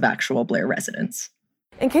response of actual Blair residents.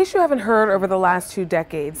 In case you haven't heard, over the last 2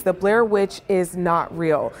 decades, the Blair Witch is not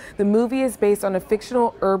real. The movie is based on a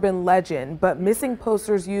fictional urban legend, but missing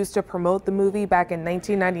posters used to promote the movie back in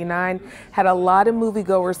 1999 had a lot of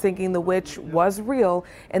moviegoers thinking the witch was real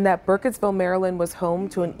and that Burkittsville, Maryland was home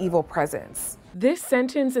to an evil presence. This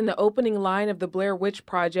sentence in the opening line of the Blair Witch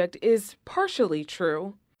Project is partially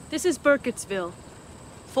true. This is Burkittsville,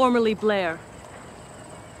 formerly Blair.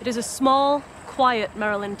 It is a small, quiet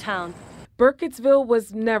Maryland town. Burkittsville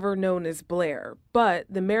was never known as Blair, but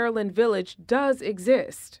the Maryland Village does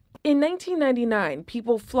exist. In 1999,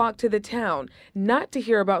 people flocked to the town not to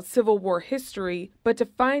hear about Civil War history, but to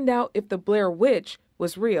find out if the Blair Witch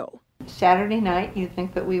was real. Saturday night, you'd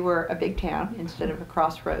think that we were a big town instead of a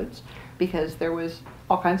crossroads because there was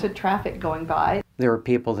all kinds of traffic going by. There were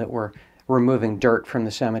people that were removing dirt from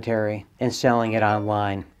the cemetery and selling it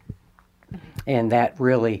online. And that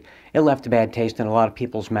really, it left a bad taste in a lot of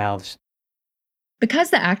people's mouths.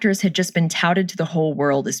 Because the actors had just been touted to the whole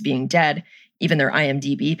world as being dead, even their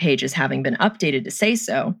IMDb pages having been updated to say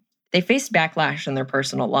so, they faced backlash in their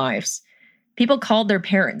personal lives. People called their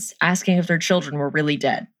parents, asking if their children were really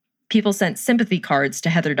dead. People sent sympathy cards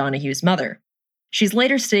to Heather Donahue's mother. She's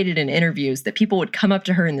later stated in interviews that people would come up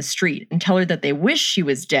to her in the street and tell her that they wished she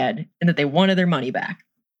was dead and that they wanted their money back.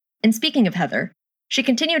 And speaking of Heather, she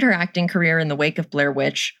continued her acting career in the wake of Blair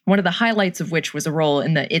Witch, one of the highlights of which was a role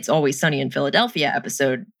in the It's Always Sunny in Philadelphia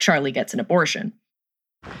episode, Charlie Gets an Abortion.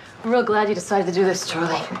 I'm real glad you decided to do this,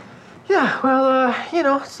 Charlie. Yeah, well,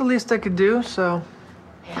 it's the least I could do, so.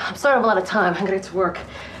 Yeah, I'm sorry I'm out of time. I'm gonna get to work.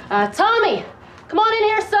 Tommy! Come on in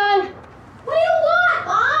here, son! What do you want,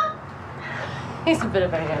 Mom? He's a bit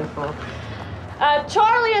of a handful.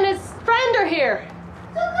 Charlie and his friend are here.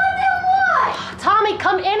 So goddamn what? Tommy,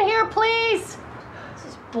 come in here, please! This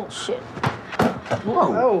is bullshit.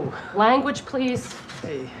 Whoa. Language, please.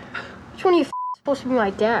 Hey. Which one of you supposed to be my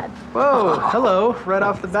dad? Whoa, hello. Right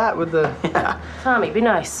off the bat with the... Tommy, be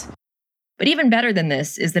nice. But even better than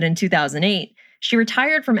this is that in 2008, she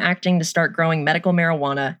retired from acting to start growing medical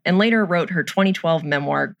marijuana and later wrote her 2012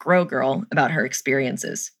 memoir, Grow Girl, about her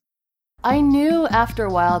experiences. I knew after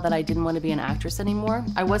a while that I didn't want to be an actress anymore.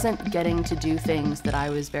 I wasn't getting to do things that I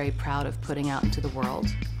was very proud of putting out into the world.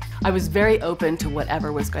 I was very open to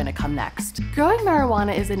whatever was going to come next. Growing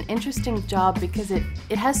marijuana is an interesting job because it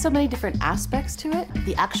has so many different aspects to it.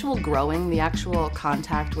 The actual growing, the actual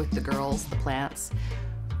contact with the girls, the plants,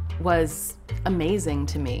 was amazing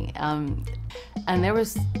to me. And there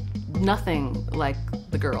was nothing like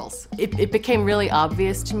the girls. It became really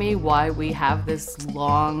obvious to me why we have this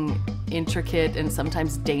long, intricate, and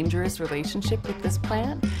sometimes dangerous relationship with this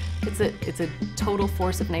plant. It's a total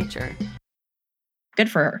force of nature.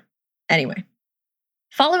 Good for her. Anyway,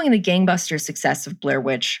 following the gangbuster success of Blair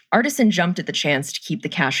Witch, Artisan jumped at the chance to keep the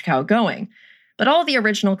cash cow going. But all the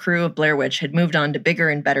original crew of Blair Witch had moved on to bigger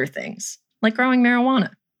and better things, like growing marijuana.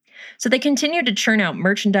 So they continued to churn out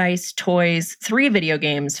merchandise, toys, 3 video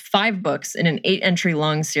games, 5 books, and an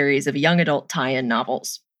 8-entry-long series of young adult tie-in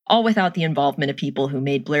novels, all without the involvement of people who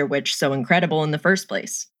made Blair Witch so incredible in the first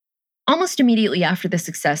place. Almost immediately after the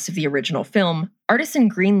success of the original film, Artisan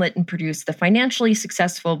greenlit and produced the financially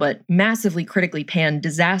successful but massively critically panned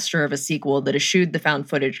disaster of a sequel that eschewed the found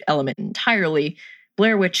footage element entirely,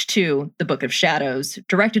 Blair Witch 2: The Book of Shadows,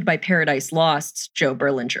 directed by Paradise Lost's Joe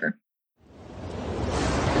Berlinger.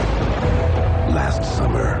 Last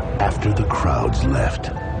summer, after the crowds left,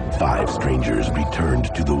 5 strangers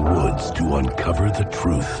returned to the woods to uncover the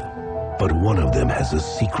truth. But one of them has a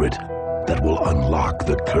secret that will unlock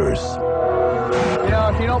the curse.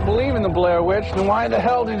 If you don't believe in the Blair Witch, then why the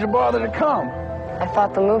hell did you bother to come? I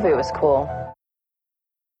thought the movie was cool.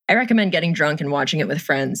 I recommend getting drunk and watching it with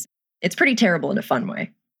friends. It's pretty terrible in a fun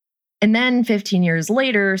way. And then, 15 years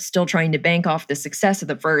later, still trying to bank off the success of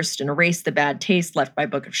the first and erase the bad taste left by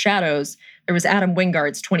Book of Shadows, there was Adam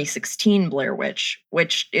Wingard's 2016 Blair Witch,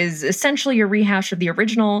 which is essentially a rehash of the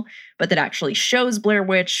original, but that actually shows Blair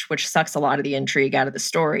Witch, which sucks a lot of the intrigue out of the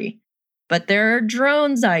story. But there are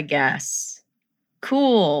drones, I guess.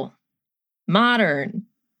 Cool. Modern.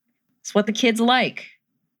 It's what the kids like.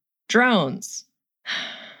 Drones.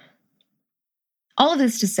 All of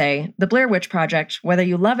this to say, the Blair Witch Project, whether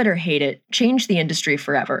you love it or hate it, changed the industry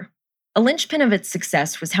forever. A linchpin of its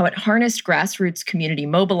success was how it harnessed grassroots community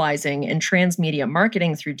mobilizing and transmedia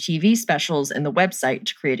marketing through TV specials and the website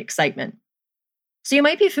to create excitement. So you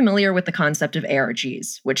might be familiar with the concept of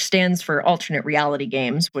ARGs, which stands for alternate reality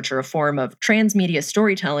games, which are a form of transmedia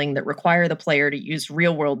storytelling that require the player to use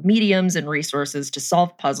real-world mediums and resources to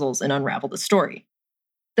solve puzzles and unravel the story.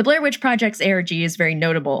 The Blair Witch Project's ARG is very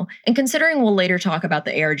notable, and considering we'll later talk about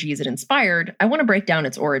the ARGs it inspired, I want to break down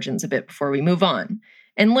its origins a bit before we move on.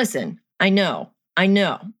 And listen, I know.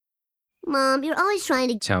 Mom, you're always trying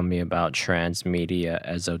to tell me about transmedia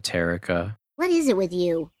esoterica. What is it with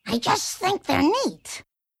you? I just think they're neat.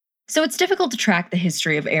 So it's difficult to track the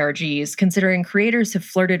history of ARGs, considering creators have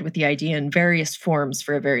flirted with the idea in various forms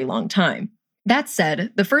for a very long time. That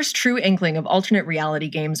said, the first true inkling of alternate reality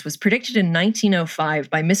games was predicted in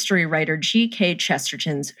 1905 by mystery writer G.K.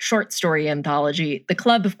 Chesterton's short story anthology, The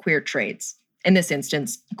Club of Queer Trades. In this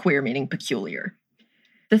instance, queer meaning peculiar.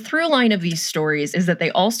 The through line of these stories is that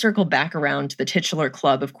they all circle back around to the titular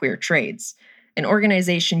Club of Queer Trades, an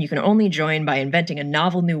organization you can only join by inventing a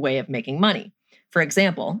novel new way of making money. For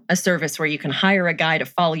example, a service where you can hire a guy to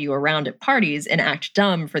follow you around at parties and act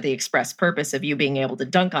dumb for the express purpose of you being able to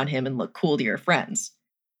dunk on him and look cool to your friends.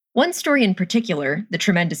 One story in particular, The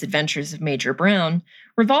Tremendous Adventures of Major Brown,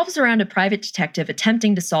 revolves around a private detective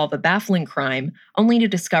attempting to solve a baffling crime, only to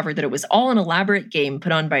discover that it was all an elaborate game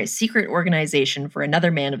put on by a secret organization for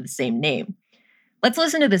another man of the same name. Let's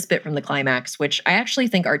listen to this bit from the climax, which I actually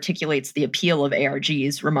think articulates the appeal of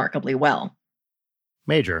ARGs remarkably well.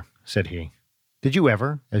 "Major," said he, "did you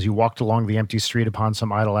ever, as you walked along the empty street upon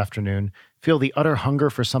some idle afternoon, feel the utter hunger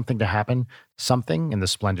for something to happen, something, in the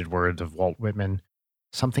splendid words of Walt Whitman,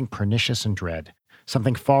 something pernicious and dread,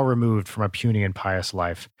 something far removed from a puny and pious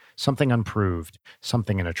life, something unproved,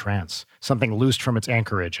 something in a trance, something loosed from its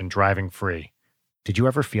anchorage and driving free? Did you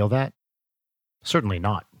ever feel that?" "Certainly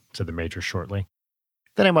not," said the Major shortly.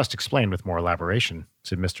 "Then I must explain with more elaboration,"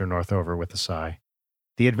 said Mr. Northover with a sigh.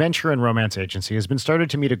 "The Adventure and Romance Agency has been started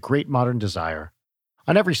to meet a great modern desire.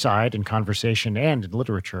 On every side, in conversation and in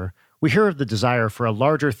literature, we hear of the desire for a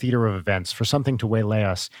larger theater of events, for something to waylay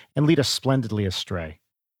us and lead us splendidly astray.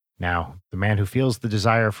 Now, the man who feels the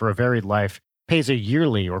desire for a varied life pays a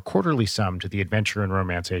yearly or quarterly sum to the Adventure and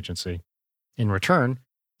Romance Agency. In return,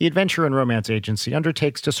 the Adventure and Romance Agency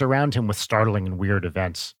undertakes to surround him with startling and weird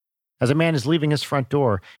events. As a man is leaving his front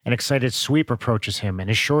door, an excited sweep approaches him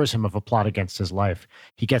and assures him of a plot against his life.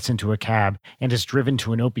 He gets into a cab and is driven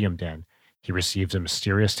to an opium den. He receives a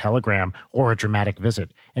mysterious telegram or a dramatic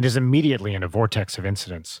visit and is immediately in a vortex of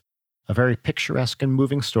incidents. A very picturesque and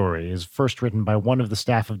moving story is first written by one of the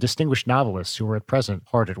staff of distinguished novelists who are at present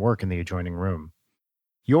hard at work in the adjoining room.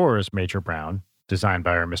 Yours, Major Brown, designed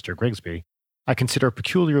by our Mr. Grigsby, I consider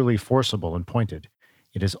peculiarly forcible and pointed.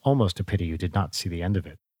 It is almost a pity you did not see the end of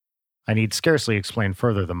it. I need scarcely explain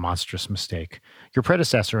further the monstrous mistake. Your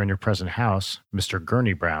predecessor in your present house, Mr.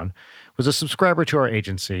 Gurney Brown, was a subscriber to our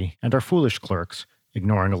agency, and our foolish clerks,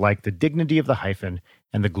 ignoring alike the dignity of the hyphen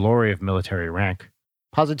and the glory of military rank,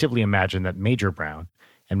 positively imagined that Major Brown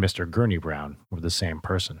and Mr. Gurney Brown were the same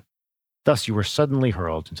person. Thus you were suddenly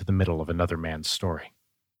hurled into the middle of another man's story."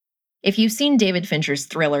 If you've seen David Fincher's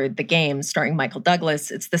thriller, The Game, starring Michael Douglas,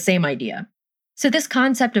 it's the same idea. So this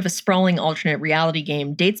concept of a sprawling alternate reality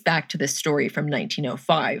game dates back to this story from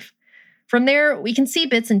 1905. From there, we can see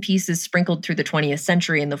bits and pieces sprinkled through the 20th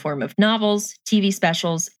century in the form of novels, TV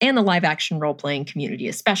specials, and the live-action role-playing community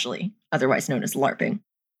especially, otherwise known as LARPing.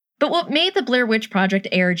 But what made the Blair Witch Project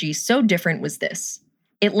ARG so different was this.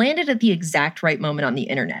 It landed at the exact right moment on the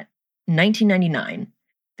internet, 1999.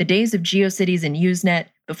 The days of GeoCities and Usenet,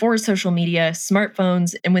 before social media,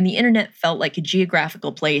 smartphones, and when the internet felt like a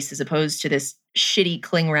geographical place as opposed to this shitty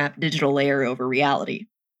cling-wrap digital layer over reality.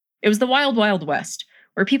 It was the wild, wild west,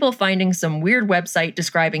 where people finding some weird website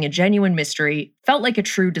describing a genuine mystery felt like a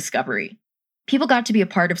true discovery. People got to be a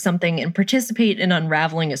part of something and participate in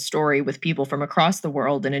unraveling a story with people from across the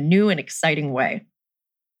world in a new and exciting way.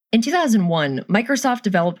 In 2001, Microsoft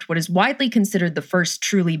developed what is widely considered the first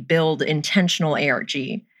truly build intentional ARG,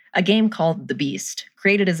 a game called The Beast,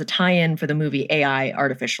 created as a tie-in for the movie AI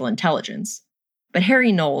Artificial Intelligence. But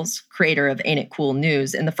Harry Knowles, creator of Ain't It Cool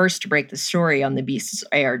News and the first to break the story on The Beast's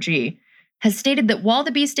ARG, has stated that while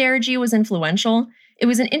The Beast ARG was influential, it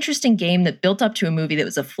was an interesting game that built up to a movie that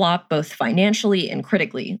was a flop both financially and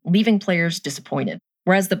critically, leaving players disappointed.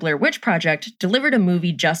 Whereas the Blair Witch Project delivered a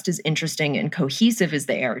movie just as interesting and cohesive as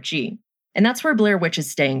the ARG. And that's where Blair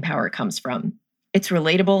Witch's staying power comes from. It's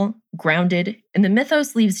relatable, grounded, and the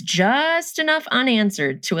mythos leaves just enough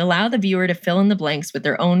unanswered to allow the viewer to fill in the blanks with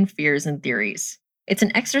their own fears and theories. It's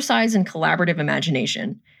an exercise in collaborative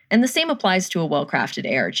imagination, and the same applies to a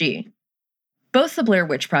well-crafted ARG. Both the Blair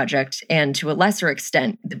Witch Project, and to a lesser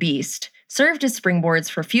extent, The Beast, served as springboards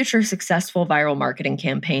for future successful viral marketing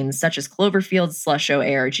campaigns such as Cloverfield's Slusho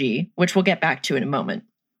ARG, which we'll get back to in a moment.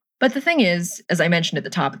 But the thing is, as I mentioned at the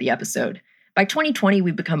top of the episode, by 2020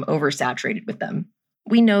 we've become oversaturated with them.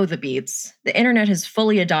 We know the beats. The internet has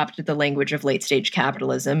fully adopted the language of late-stage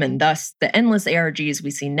capitalism, and thus the endless ARGs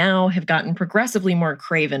we see now have gotten progressively more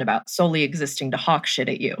craven about solely existing to hawk shit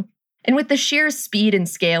at you. And with the sheer speed and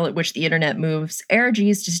scale at which the internet moves,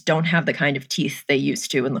 ARGs just don't have the kind of teeth they used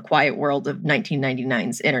to in the quiet world of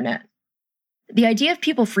 1999's internet. The idea of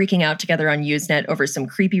people freaking out together on Usenet over some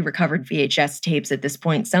creepy recovered VHS tapes at this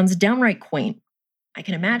point sounds downright quaint. I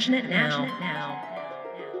can imagine it now.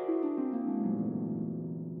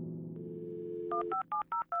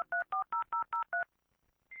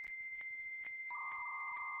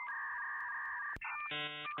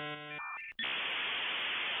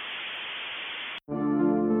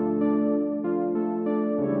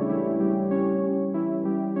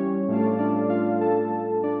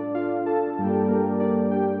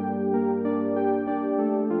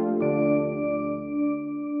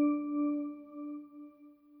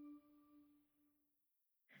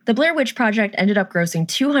 The Blair Witch Project ended up grossing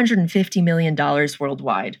 $250 million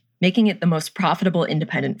worldwide, making it the most profitable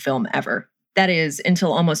independent film ever. That is,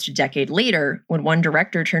 until almost a decade later, when one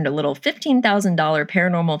director turned a little $15,000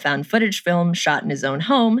 paranormal found footage film shot in his own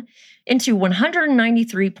home into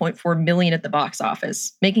 $193.4 million at the box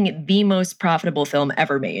office, making it the most profitable film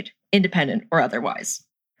ever made, independent or otherwise.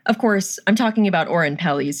 Of course, I'm talking about Oren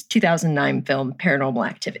Peli's 2009 film Paranormal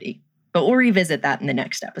Activity, but we'll revisit that in the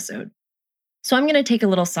next episode. So I'm going to take a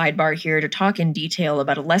little sidebar here to talk in detail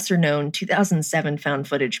about a lesser-known 2007 found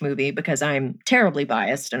footage movie because I'm terribly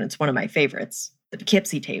biased and it's one of my favorites, The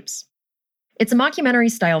Poughkeepsie Tapes. It's a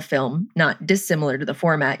mockumentary-style film, not dissimilar to the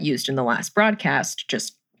format used in the last broadcast,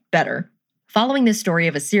 just better, following the story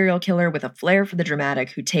of a serial killer with a flair for the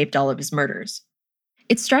dramatic who taped all of his murders.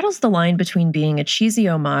 It straddles the line between being a cheesy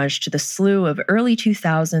homage to the slew of early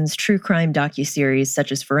 2000s true crime docuseries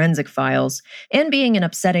such as Forensic Files and being an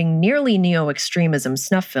upsetting, nearly neo-extremism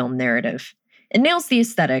snuff film narrative. It nails the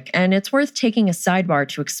aesthetic, and it's worth taking a sidebar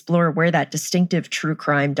to explore where that distinctive true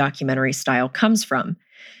crime documentary style comes from,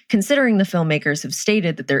 considering the filmmakers have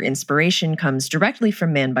stated that their inspiration comes directly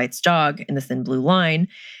from Man Bites Dog and The Thin Blue Line,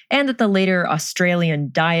 and that the later Australian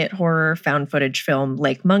diet horror found footage film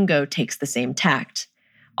Lake Mungo takes the same tact.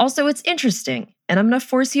 Also, it's interesting, and I'm going to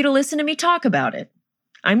force you to listen to me talk about it.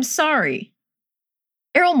 I'm sorry.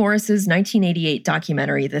 Errol Morris's 1988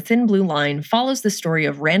 documentary, The Thin Blue Line, follows the story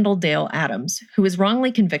of Randall Dale Adams, who was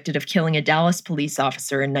wrongly convicted of killing a Dallas police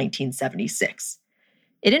officer in 1976.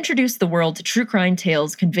 It introduced the world to true crime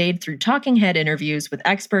tales conveyed through talking head interviews with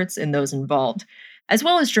experts and those involved, as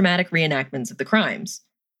well as dramatic reenactments of the crimes.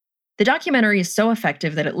 The documentary is so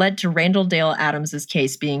effective that it led to Randall Dale Adams'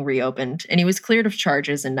 case being reopened, and he was cleared of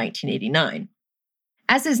charges in 1989.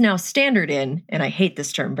 As is now standard in, and I hate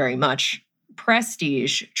this term very much,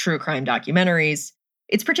 prestige true crime documentaries,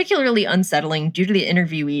 it's particularly unsettling due to the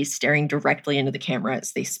interviewees staring directly into the camera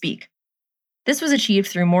as they speak. This was achieved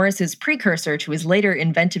through Morris's precursor to his later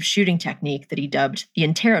inventive shooting technique that he dubbed the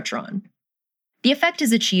Interrotron. The effect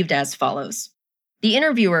is achieved as follows. The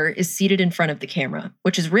interviewer is seated in front of the camera,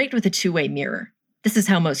 which is rigged with a two-way mirror. This is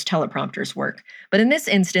how most teleprompters work, but in this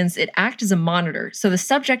instance, it acts as a monitor, so the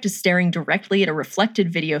subject is staring directly at a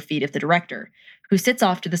reflected video feed of the director, who sits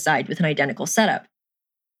off to the side with an identical setup.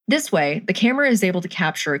 This way, the camera is able to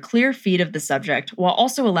capture a clear feed of the subject while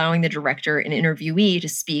also allowing the director and interviewee to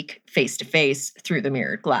speak face-to-face through the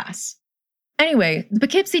mirrored glass. Anyway, the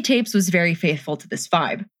Poughkeepsie Tapes was very faithful to this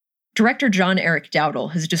vibe. Director John Eric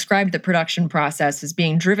Dowdle has described the production process as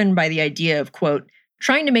being driven by the idea of, quote,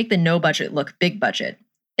 trying to make the no budget look big budget,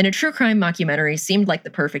 and a true crime mockumentary seemed like the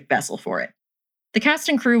perfect vessel for it. The cast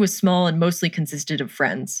and crew was small and mostly consisted of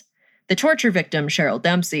friends. The torture victim, Cheryl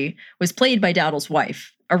Dempsey, was played by Dowdle's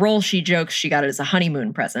wife, a role she jokes she got as a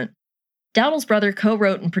honeymoon present. Dowdle's brother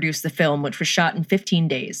co-wrote and produced the film, which was shot in 15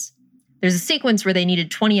 days. There's a sequence where they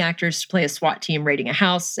needed 20 actors to play a SWAT team raiding a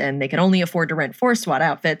house, and they could only afford to rent 4 SWAT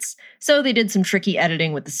outfits, so they did some tricky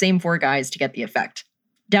editing with the same 4 guys to get the effect.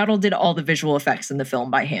 Dowdle did all the visual effects in the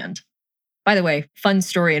film by hand. By the way, fun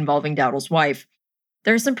story involving Dowdle's wife.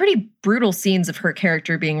 There are some pretty brutal scenes of her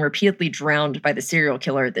character being repeatedly drowned by the serial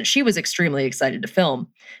killer that she was extremely excited to film.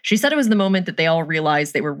 She said it was the moment that they all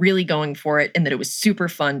realized they were really going for it and that it was super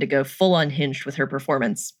fun to go full unhinged with her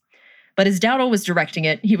performance. But as Dowdle was directing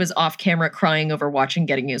it, he was off camera crying over watching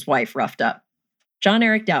getting his wife roughed up. John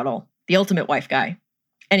Eric Dowdle, the ultimate wife guy.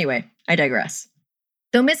 Anyway, I digress.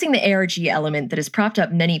 Though missing the ARG element that has propped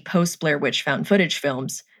up many post-Blair Witch found footage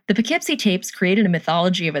films, the Poughkeepsie Tapes created a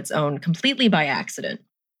mythology of its own completely by accident.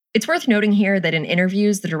 It's worth noting here that in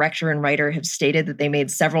interviews, the director and writer have stated that they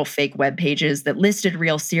made several fake web pages that listed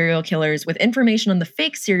real serial killers with information on the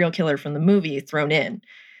fake serial killer from the movie thrown in.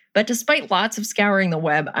 But despite lots of scouring the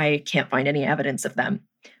web, I can't find any evidence of them.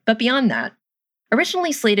 But beyond that,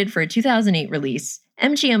 originally slated for a 2008 release,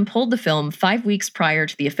 MGM pulled the film 5 weeks prior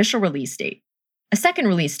to the official release date. A second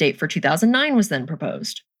release date for 2009 was then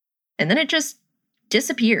proposed. And then it just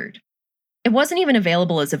disappeared. It wasn't even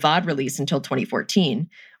available as a VOD release until 2014,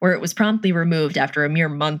 where it was promptly removed after a mere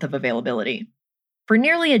month of availability. For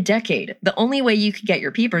nearly a decade, the only way you could get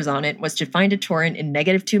your peepers on it was to find a torrent in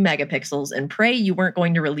 -2 megapixels and pray you weren't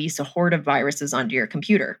going to release a horde of viruses onto your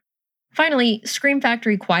computer. Finally, Scream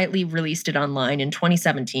Factory quietly released it online in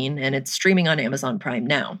 2017, and it's streaming on Amazon Prime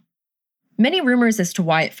now. Many rumors as to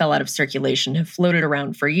why it fell out of circulation have floated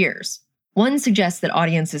around for years. One suggests that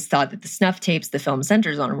audiences thought that the snuff tapes the film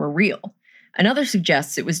centers on were real. Another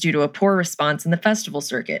suggests it was due to a poor response in the festival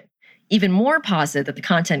circuit. Even more posit that the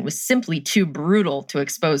content was simply too brutal to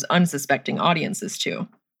expose unsuspecting audiences to.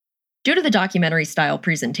 Due to the documentary-style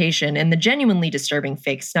presentation and the genuinely disturbing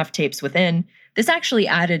fake snuff tapes within, This actually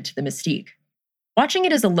added to the mystique. Watching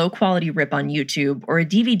it as a low-quality rip on YouTube or a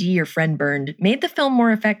DVD your friend burned made the film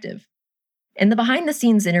more effective. In the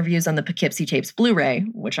behind-the-scenes interviews on the Poughkeepsie Tapes Blu-ray,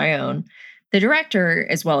 which I own, the director,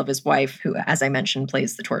 as well as his wife, who, as I mentioned,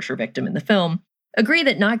 plays the torture victim in the film, agree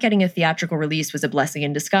that not getting a theatrical release was a blessing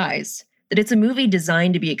in disguise, that it's a movie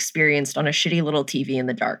designed to be experienced on a shitty little TV in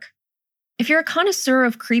the dark. If you're a connoisseur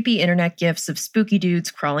of creepy internet gifs of spooky dudes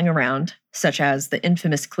crawling around, such as the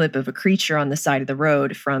infamous clip of a creature on the side of the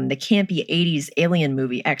road from the campy 80s alien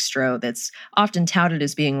movie Extro that's often touted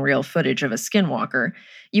as being real footage of a skinwalker,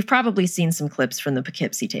 you've probably seen some clips from the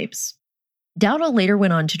Poughkeepsie tapes. Dowdle later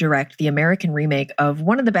went on to direct the American remake of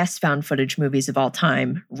one of the best found footage movies of all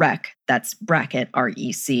time, REC, that's bracket,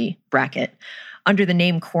 R-E-C, bracket, under the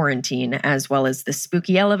name Quarantine, as well as the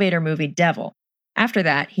spooky elevator movie Devil. After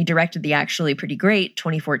that, he directed the actually pretty great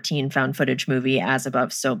 2014 found footage movie As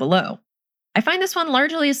Above, So Below. I find this one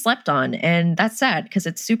largely slept on, and that's sad because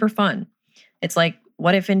it's super fun. It's like,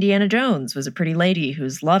 what if Indiana Jones was a pretty lady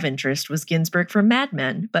whose love interest was Ginsberg from Mad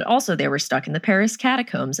Men, but also they were stuck in the Paris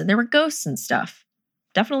catacombs and there were ghosts and stuff?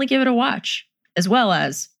 Definitely give it a watch. As well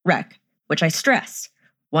as REC, which I stress,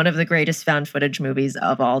 one of the greatest found footage movies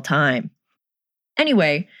of all time.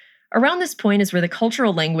 Anyway, around this point is where the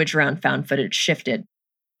cultural language around found footage shifted.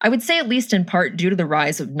 I would say at least in part due to the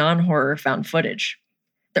rise of non-horror found footage.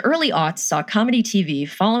 The early aughts saw comedy TV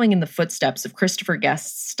following in the footsteps of Christopher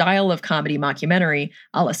Guest's style of comedy mockumentary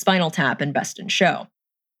a la Spinal Tap and Best in Show.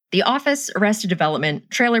 The Office, Arrested Development,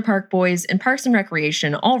 Trailer Park Boys, and Parks and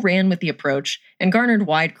Recreation all ran with the approach and garnered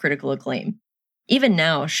wide critical acclaim. Even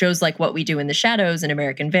now, shows like What We Do in the Shadows and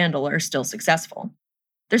American Vandal are still successful.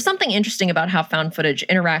 There's something interesting about how found footage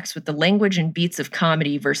interacts with the language and beats of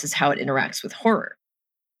comedy versus how it interacts with horror.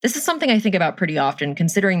 This is something I think about pretty often,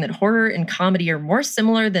 considering that horror and comedy are more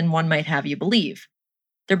similar than one might have you believe.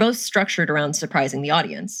 They're both structured around surprising the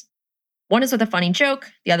audience. One is with a funny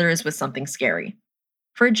joke, the other is with something scary.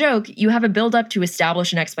 For a joke, you have a build-up to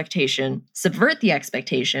establish an expectation, subvert the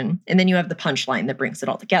expectation, and then you have the punchline that brings it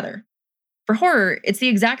all together. For horror, it's the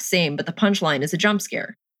exact same, but the punchline is a jump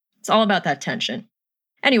scare. It's all about that tension.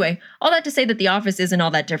 Anyway, all that to say that The Office isn't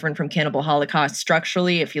all that different from Cannibal Holocaust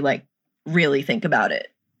structurally if you, really think about it.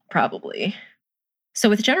 Probably. So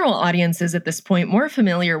with general audiences at this point more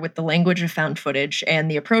familiar with the language of found footage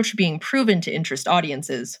and the approach being proven to interest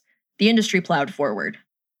audiences, the industry plowed forward.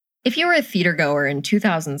 If you were a theatergoer in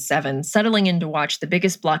 2007 settling in to watch the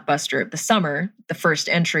biggest blockbuster of the summer, the first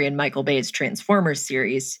entry in Michael Bay's Transformers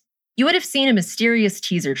series, you would have seen a mysterious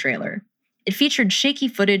teaser trailer. It featured shaky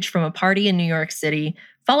footage from a party in New York City,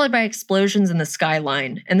 followed by explosions in the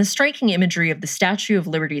skyline and the striking imagery of the Statue of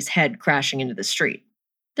Liberty's head crashing into the street.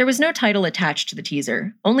 There was no title attached to the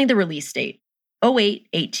teaser, only the release date,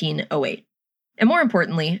 08/18/08. And more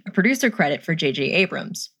importantly, a producer credit for J.J.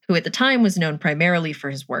 Abrams, who at the time was known primarily for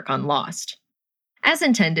his work on Lost. As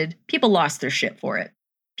intended, people lost their shit for it.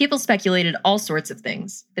 People speculated all sorts of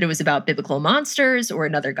things, that it was about biblical monsters, or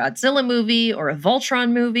another Godzilla movie, or a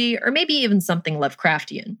Voltron movie, or maybe even something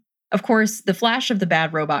Lovecraftian. Of course, the flash of the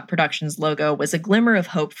Bad Robot Productions logo was a glimmer of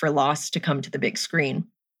hope for Lost to come to the big screen.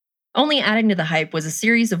 Only adding to the hype was a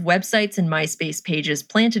series of websites and MySpace pages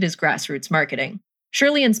planted as grassroots marketing,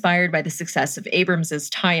 surely inspired by the success of Abrams'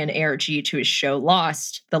 tie-in ARG to his show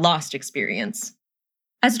Lost, The Lost Experience.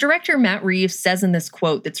 As director Matt Reeves says in this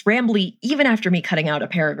quote that's rambly even after me cutting out a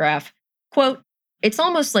paragraph, quote, "It's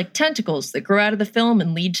almost like tentacles that grow out of the film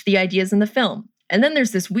and lead to the ideas in the film. And then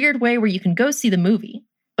there's this weird way where you can go see the movie.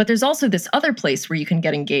 But there's also this other place where you can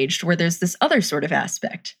get engaged where there's this other sort of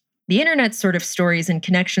aspect. The internet's sort of stories and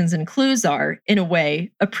connections and clues are, in a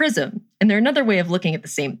way, a prism, and they're another way of looking at the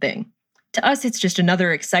same thing. To us, it's just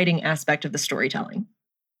another exciting aspect of the storytelling."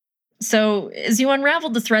 So, as you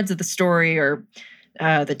unraveled the threads of the story, or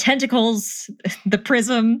the tentacles, the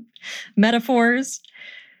prism, metaphors,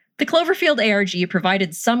 the Cloverfield ARG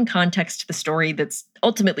provided some context to the story that's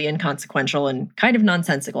ultimately inconsequential and kind of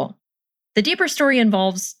nonsensical. The deeper story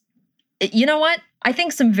involves, you know what? I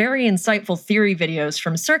think some very insightful theory videos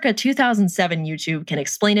from circa 2007 YouTube can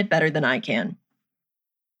explain it better than I can.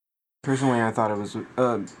 Personally, I thought it was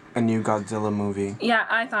a new Godzilla movie. Yeah,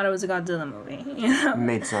 I thought it was a Godzilla movie. You know? It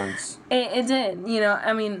made sense. It did, you know.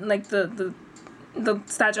 I mean, like the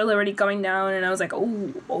Statue of Liberty going down, and I was like,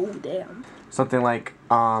 oh, damn. Something like,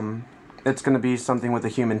 it's going to be something with a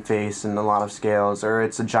human face and a lot of scales, or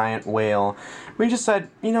it's a giant whale. We just said,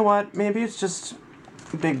 you know what, maybe it's just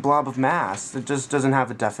a big blob of mass. It just doesn't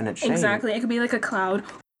have a definite shape. Exactly, it could be like a cloud.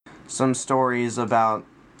 Some stories about,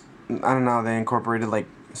 I don't know, they incorporated like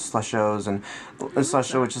slushos and a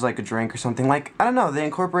slusho, which is like a drink or something. Like, I don't know, they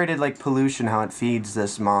incorporated like pollution, how it feeds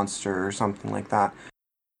this monster or something like that.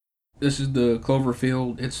 This is the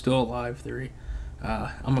Cloverfield It's Still Alive theory.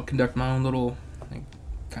 I'm gonna conduct my own little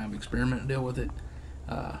kind of experiment and deal with it.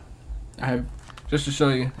 I have, just to show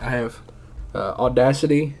you, I have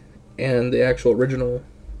Audacity and the actual original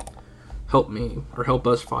Help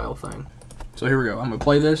Us file thing. So here we go. I'm gonna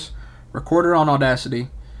play this, record it on Audacity,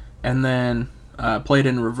 and then play it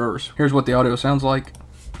in reverse. Here's what the audio sounds like.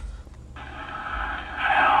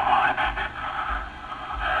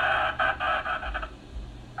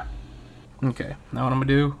 Okay, now what I'm gonna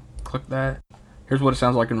do, click that. Here's what it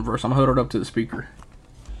sounds like in reverse. I'm gonna hold it up to the speaker.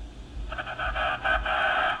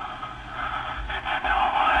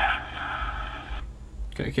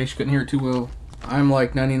 Okay, in case you couldn't hear it too well, I'm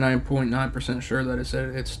like 99.9% sure that it said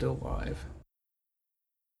it's still live.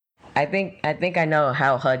 I think I know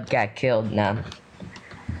how HUD got killed now.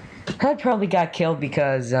 HUD probably got killed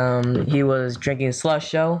because he was drinking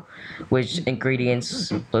Slusho, which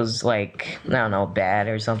ingredients was like, I don't know, bad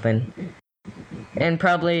or something. And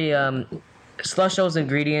probably Slusho's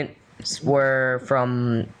ingredients were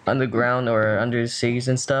from underground or under seas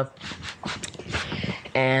and stuff.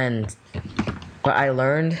 And what I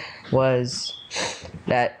learned was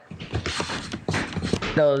that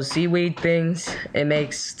those seaweed things, it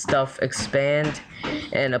makes stuff expand.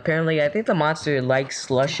 And apparently, I think the monster likes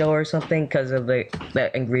Slusho or something because of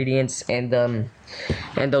the ingredients and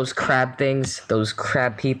those crab things, those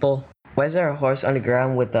crab people. Why is there a horse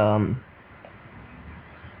underground with oven?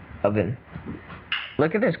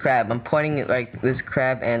 Look at this crab. I'm pointing at like this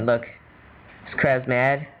crab, and look, this crab's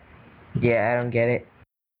mad. Yeah, I don't get it.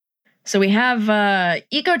 So we have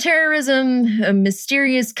eco-terrorism, a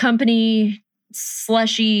mysterious company,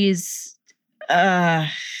 slushies,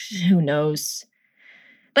 who knows.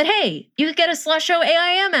 But hey, you could get a Slusho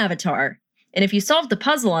AIM avatar. And if you solved the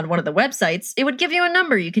puzzle on one of the websites, it would give you a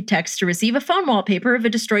number you could text to receive a phone wallpaper of a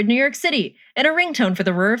destroyed New York City and a ringtone for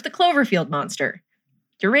the roar of the Cloverfield monster.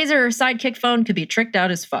 Your Razr or Sidekick phone could be tricked out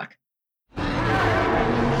as fuck.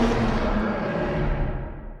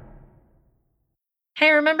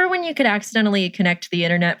 Hey, remember when you could accidentally connect to the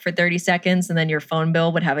internet for 30 seconds and then your phone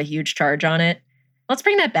bill would have a huge charge on it? Let's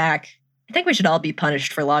bring that back. I think we should all be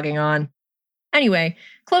punished for logging on. Anyway,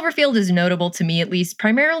 Cloverfield is notable to me at least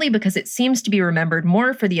primarily because it seems to be remembered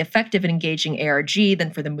more for the effective and engaging ARG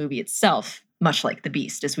than for the movie itself, much like The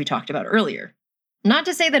Beast, as we talked about earlier. Not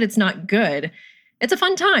to say that it's not good, it's a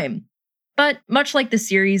fun time. But much like the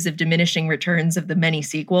series of diminishing returns of the many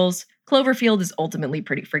sequels, Cloverfield is ultimately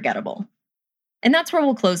pretty forgettable. And that's where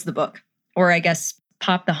we'll close the book, or I guess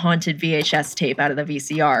pop the haunted VHS tape out of the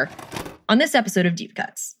VCR, on this episode of Deep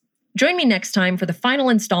Cuts. Join me next time for the final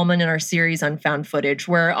installment in our series on found footage,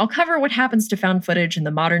 where I'll cover what happens to found footage in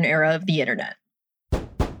the modern era of the internet.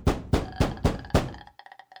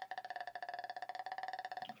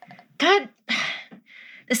 God,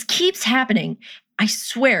 this keeps happening. I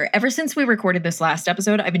swear, ever since we recorded this last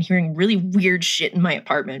episode, I've been hearing really weird shit in my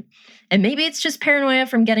apartment. And maybe it's just paranoia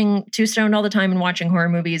from getting too stoned all the time and watching horror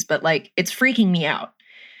movies, but like, it's freaking me out.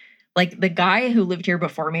 Like, the guy who lived here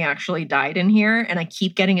before me actually died in here, and I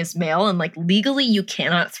keep getting his mail, and like, legally you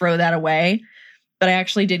cannot throw that away. But I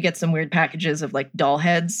actually did get some weird packages of like doll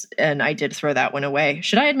heads, and I did throw that one away.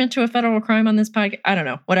 Should I admit to a federal crime on this podcast? I don't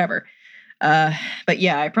know, whatever. But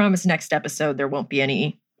yeah, I promise next episode there won't be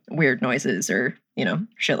any weird noises or,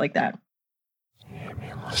 shit like that.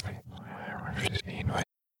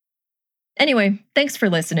 Anyway, thanks for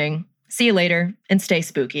listening. See you later, and stay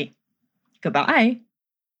spooky. Goodbye.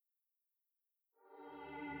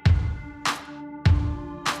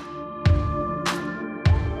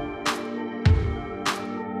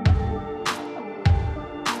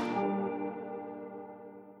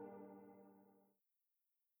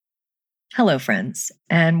 Hello, friends,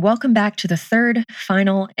 and welcome back to the third,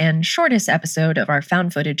 final, and shortest episode of our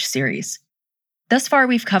found footage series. Thus far,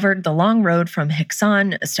 we've covered the long road from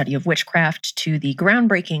Hickson, a study of witchcraft, to the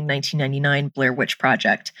groundbreaking 1999 Blair Witch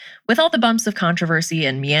Project, with all the bumps of controversy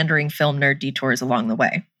and meandering film nerd detours along the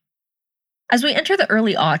way. As we enter the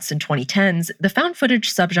early aughts and 2010s, the found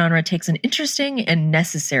footage subgenre takes an interesting and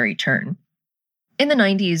necessary turn. In the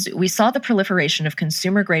 90s, we saw the proliferation of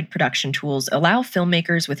consumer-grade production tools allow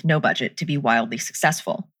filmmakers with no budget to be wildly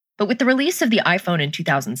successful. But with the release of the iPhone in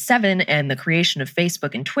 2007 and the creation of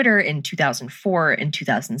Facebook and Twitter in 2004 and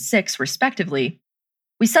 2006, respectively,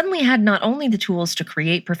 we suddenly had not only the tools to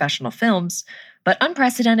create professional films, but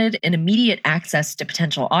unprecedented and immediate access to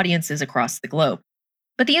potential audiences across the globe.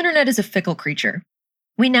 But the internet is a fickle creature.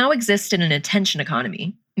 We now exist in an attention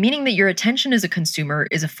economy, meaning that your attention as a consumer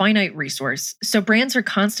is a finite resource, so brands are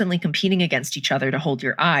constantly competing against each other to hold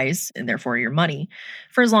your eyes, and therefore your money,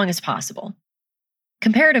 for as long as possible.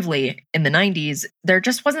 Comparatively, in the 90s, there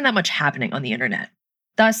just wasn't that much happening on the internet.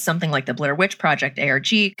 Thus, something like the Blair Witch Project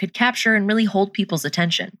ARG could capture and really hold people's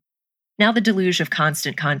attention. Now the deluge of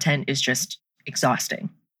constant content is just exhausting.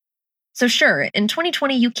 So sure, in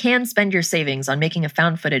 2020 you can spend your savings on making a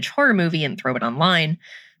found footage horror movie and throw it online,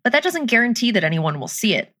 but that doesn't guarantee that anyone will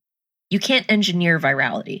see it. You can't engineer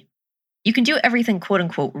virality. You can do everything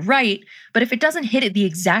quote-unquote right, but if it doesn't hit at the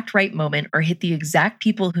exact right moment or hit the exact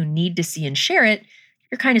people who need to see and share it,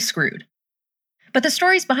 you're kind of screwed. But the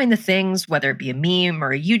stories behind the things, whether it be a meme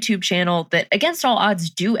or a YouTube channel, that against all odds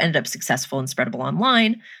do end up successful and spreadable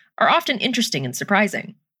online, are often interesting and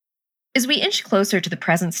surprising. As we inch closer to the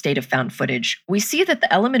present state of found footage, we see that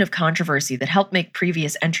the element of controversy that helped make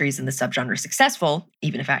previous entries in the subgenre successful,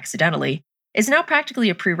 even if accidentally, is now practically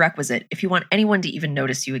a prerequisite if you want anyone to even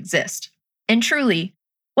notice you exist. And truly,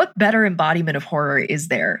 what better embodiment of horror is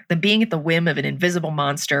there than being at the whim of an invisible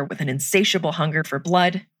monster with an insatiable hunger for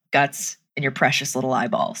blood, guts, and your precious little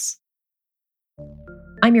eyeballs?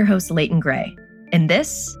 I'm your host, Leighton Gray, and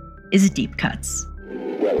this is Deep Cuts.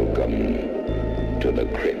 Welcome to the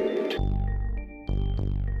crypt.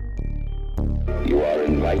 You are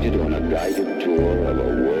invited on a guided tour of a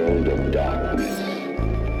world of darkness,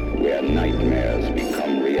 where nightmares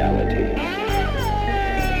become reality.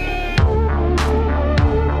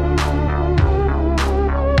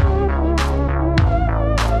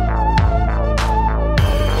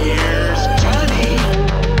 Here's Johnny!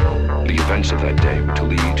 The events of that day were to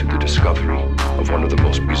lead to the discovery of one of the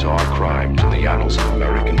most bizarre crimes in the annals of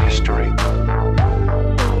American history.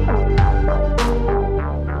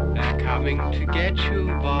 Coming to get you,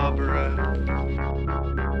 Barbara.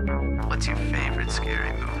 What's your favorite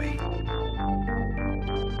scary movie?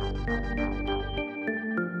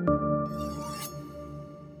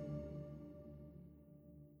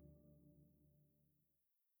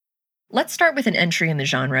 Let's start with an entry in the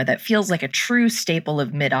genre that feels like a true staple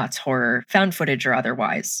of mid-aughts horror, found footage or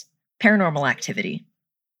otherwise: Paranormal Activity.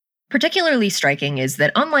 Particularly striking is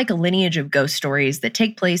that unlike a lineage of ghost stories that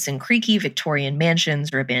take place in creaky Victorian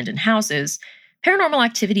mansions or abandoned houses, Paranormal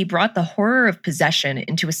Activity brought the horror of possession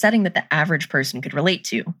into a setting that the average person could relate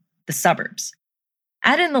to: the suburbs.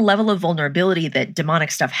 Add in the level of vulnerability that demonic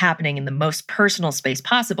stuff happening in the most personal space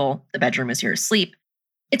possible, the bedroom as you're asleep,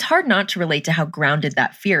 it's hard not to relate to how grounded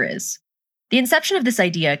that fear is. The inception of this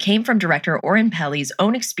idea came from director Oren Peli's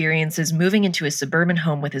own experiences moving into his suburban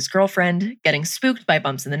home with his girlfriend, getting spooked by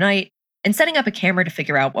bumps in the night, and setting up a camera to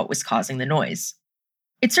figure out what was causing the noise.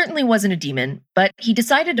 It certainly wasn't a demon, but he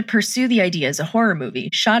decided to pursue the idea as a horror movie,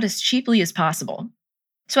 shot as cheaply as possible.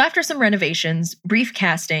 So after some renovations, brief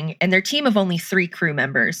casting, and their team of only 3 crew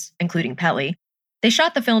members, including Peli, they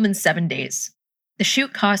shot the film in 7 days. The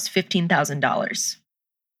shoot cost $15,000.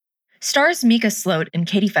 Stars Mika Sloat and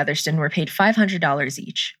Katie Featherston were paid $500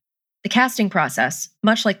 each. The casting process,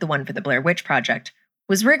 much like the one for the Blair Witch Project,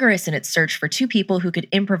 was rigorous in its search for 2 people who could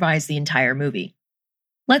improvise the entire movie.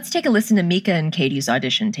 Let's take a listen to Mika and Katie's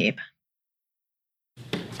audition tape.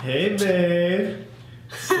 Hey, babe.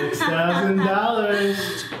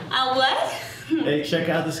 $6,000. What? Hey, check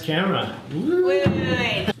out this camera.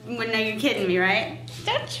 Wait. Well, now you're kidding me, right?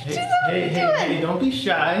 Hey, don't be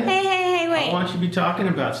shy. Hey, wait. I want you to be talking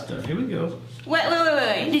about stuff. Here we go. Wait.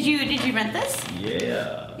 Did you rent this?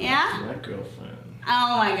 Yeah. Yeah? My girlfriend.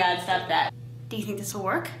 Oh my God, stop that. Do you think this will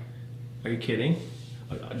work? Are you kidding?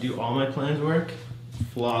 Do all my plans work?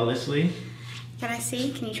 Flawlessly? Can I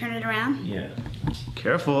see? Can you turn it around? Yeah.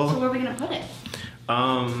 Careful. So where are we gonna put it?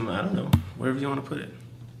 I don't know. Wherever you want to put it.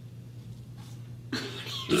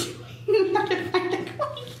 I'm not gonna find a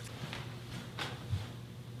coin.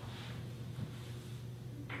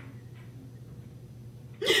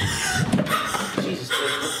 Jesus.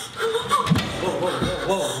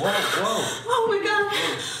 Whoa. Oh my God.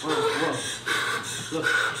 Whoa. Look.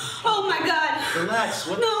 Oh my God. Relax.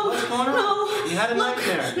 What's going on? No. You had a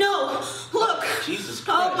nightmare. No. Look. Jesus Christ.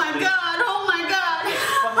 Oh my God. No.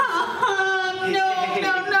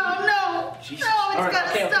 Jesus. No, it's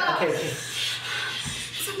gotta stop. Okay.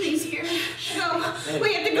 Something's here. No.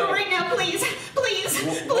 We have to go right now, please. Please.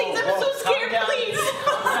 I'm so scared. Please.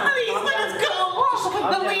 Let us go.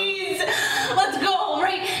 Please. Let's go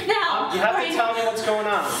right now. You have to tell me what's going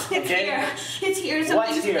on. It's here.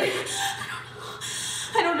 What's here?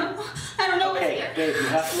 I don't know. Okay, babe, you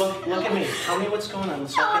have to look at me. Tell me what's going on.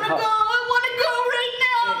 Let's I want to go right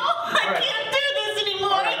now. Hey, I can't do this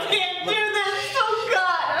anymore. I can't do this. Oh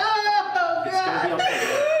God. It's gonna be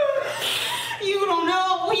okay. You don't know.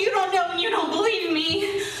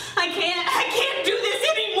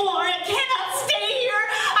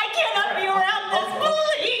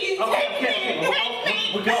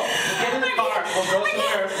 We'll go. We'll get in the car. We'll go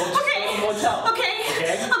somewhere. We'll just go to a motel. Okay.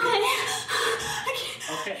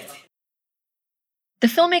 The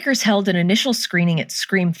filmmakers held an initial screening at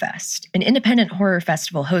Screamfest, an independent horror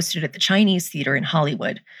festival hosted at the Chinese Theater in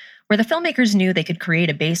Hollywood, where the filmmakers knew they could create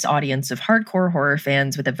a base audience of hardcore horror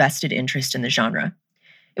fans with a vested interest in the genre.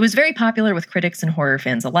 It was very popular with critics and horror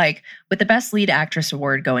fans alike, with the Best Lead Actress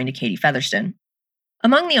award going to Katie Featherston.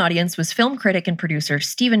 Among the audience was film critic and producer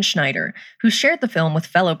Steven Schneider, who shared the film with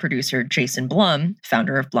fellow producer Jason Blum,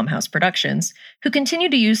 founder of Blumhouse Productions, who continued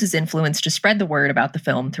to use his influence to spread the word about the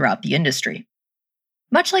film throughout the industry.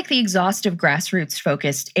 Much like the exhaustive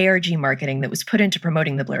grassroots-focused ARG marketing that was put into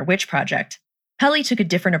promoting the Blair Witch Project, Peli took a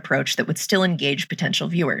different approach that would still engage potential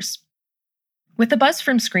viewers. With the buzz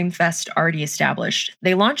from Screamfest already established,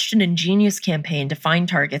 they launched an ingenious campaign to find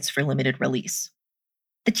targets for limited release.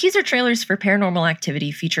 The teaser trailers for Paranormal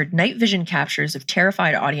Activity featured night vision captures of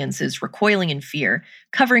terrified audiences recoiling in fear,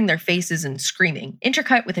 covering their faces and screaming,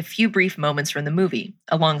 intercut with a few brief moments from the movie,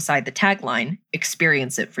 alongside the tagline,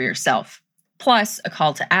 "Experience it for yourself," plus a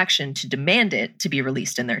call to action to demand it to be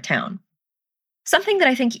released in their town. Something that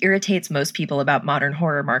I think irritates most people about modern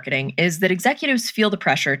horror marketing is that executives feel the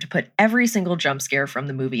pressure to put every single jump scare from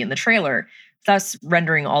the movie in the trailer, thus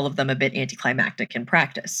rendering all of them a bit anticlimactic in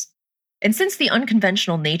practice. And since the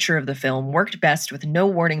unconventional nature of the film worked best with no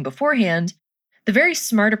warning beforehand, the very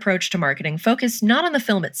smart approach to marketing focused not on the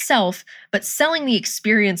film itself, but selling the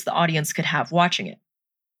experience the audience could have watching it.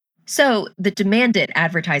 So, the Demand It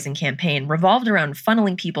advertising campaign revolved around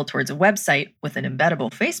funneling people towards a website with an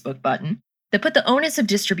embeddable Facebook button that put the onus of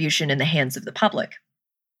distribution in the hands of the public.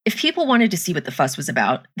 If people wanted to see what the fuss was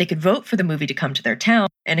about, they could vote for the movie to come to their town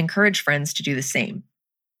and encourage friends to do the same.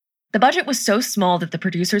 The budget was so small that the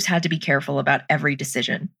producers had to be careful about every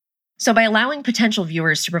decision. So by allowing potential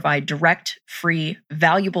viewers to provide direct, free,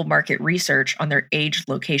 valuable market research on their age,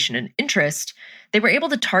 location, and interest, they were able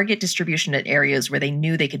to target distribution at areas where they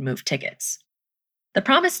knew they could move tickets. The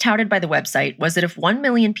promise touted by the website was that if 1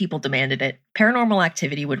 million people demanded it, Paranormal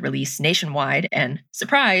Activity would release nationwide, and,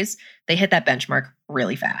 surprise, they hit that benchmark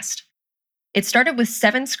really fast. It started with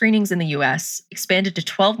 7 screenings in the US, expanded to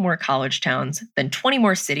 12 more college towns, then 20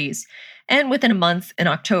 more cities, and within a month, in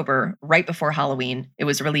October, right before Halloween, it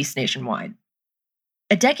was released nationwide.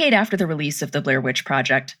 A decade after the release of the Blair Witch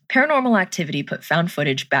Project, Paranormal Activity put found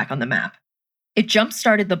footage back on the map. It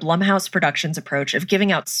jump-started the Blumhouse Productions approach of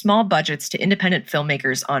giving out small budgets to independent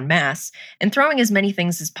filmmakers en masse and throwing as many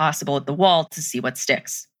things as possible at the wall to see what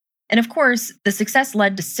sticks. And of course, the success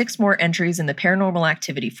led to 6 more entries in the Paranormal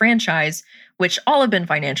Activity franchise, which all have been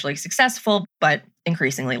financially successful, but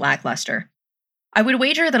increasingly lackluster. I would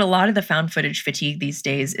wager that a lot of the found footage fatigue these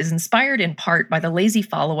days is inspired in part by the lazy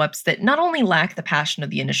follow-ups that not only lack the passion of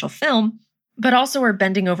the initial film, but also are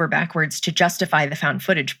bending over backwards to justify the found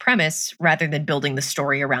footage premise rather than building the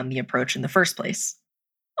story around the approach in the first place.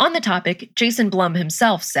 On the topic, Jason Blum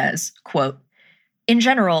himself says, quote, "In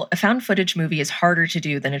general, a found footage movie is harder to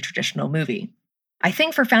do than a traditional movie. I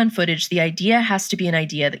think for found footage, the idea has to be an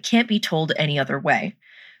idea that can't be told any other way.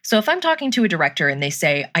 So if I'm talking to a director and they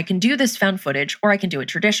say, I can do this found footage or I can do it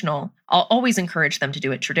traditional, I'll always encourage them to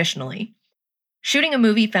do it traditionally. Shooting a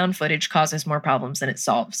movie found footage causes more problems than it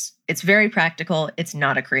solves. It's very practical, it's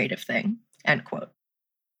not a creative thing." End quote.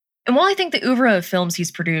 And while I think the oeuvre of films he's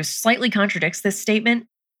produced slightly contradicts this statement,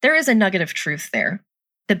 there is a nugget of truth there.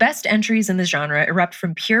 The best entries in the genre erupt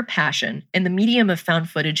from pure passion, and the medium of found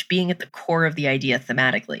footage being at the core of the idea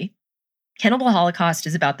thematically. Cannibal Holocaust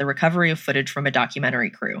is about the recovery of footage from a documentary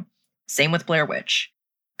crew. Same with Blair Witch.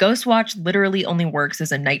 Ghostwatch literally only works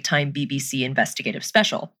as a nighttime BBC investigative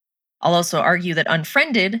special. I'll also argue that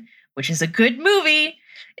Unfriended, which is a good movie,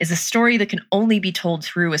 is a story that can only be told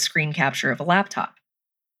through a screen capture of a laptop.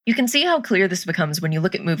 You can see how clear this becomes when you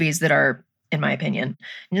look at movies that are, in my opinion,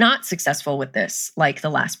 not successful with this, like The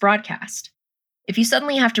Last Broadcast. If you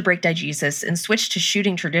suddenly have to break diegesis and switch to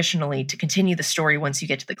shooting traditionally to continue the story once you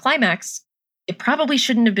get to the climax, it probably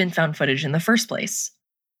shouldn't have been found footage in the first place.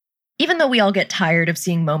 Even though we all get tired of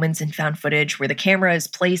seeing moments in found footage where the camera is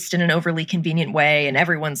placed in an overly convenient way and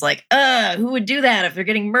everyone's like, who would do that if they're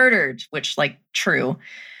getting murdered? Which, true.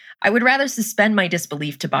 I would rather suspend my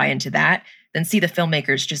disbelief to buy into that than see the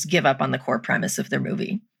filmmakers just give up on the core premise of their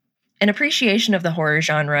movie. An appreciation of the horror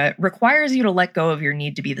genre requires you to let go of your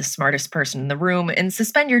need to be the smartest person in the room and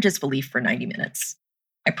suspend your disbelief for 90 minutes.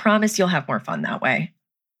 I promise you'll have more fun that way.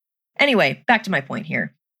 Anyway, back to my point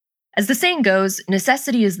here. As the saying goes,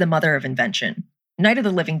 necessity is the mother of invention. Night of the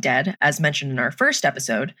Living Dead, as mentioned in our first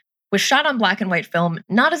episode, was shot on black and white film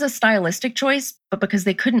not as a stylistic choice, but because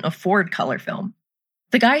they couldn't afford color film.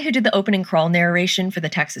 The guy who did the opening crawl narration for the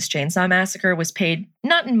Texas Chainsaw Massacre was paid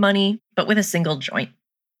not in money, but with a single joint.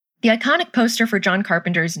 The iconic poster for John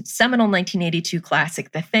Carpenter's seminal 1982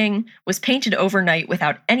 classic, The Thing, was painted overnight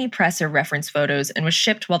without any press or reference photos and was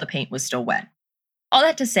shipped while the paint was still wet. All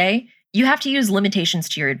that to say, you have to use limitations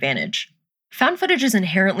to your advantage. Found footage is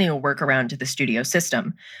inherently a workaround to the studio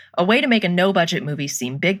system, a way to make a no-budget movie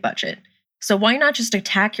seem big budget. So why not just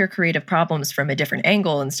attack your creative problems from a different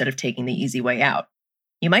angle instead of taking the easy way out?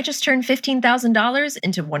 You might just turn $15,000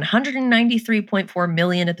 into $193.4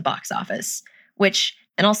 million at the box office, which,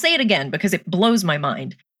 and I'll say it again because it blows my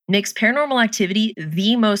mind, makes Paranormal Activity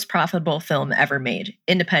the most profitable film ever made,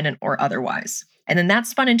 independent or otherwise. And then that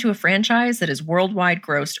spun into a franchise that has worldwide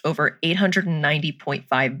grossed over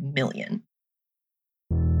 $890.5 million.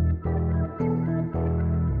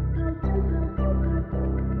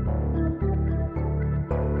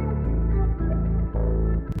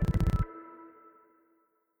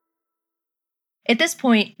 At this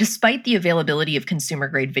point, despite the availability of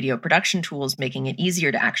consumer-grade video production tools making it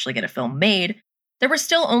easier to actually get a film made, there were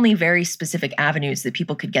still only very specific avenues that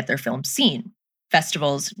people could get their films seen.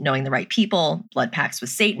 Festivals, knowing the right people, blood pacts with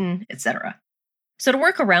Satan, etc. So to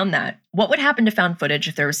work around that, what would happen to found footage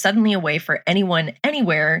if there was suddenly a way for anyone,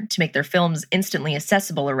 anywhere, to make their films instantly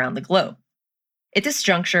accessible around the globe? At this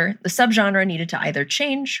juncture, the subgenre needed to either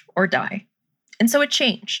change or die. And so it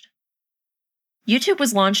changed. YouTube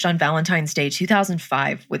was launched on Valentine's Day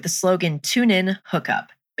 2005 with the slogan "Tune in, hook up,"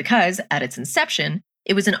 because, at its inception,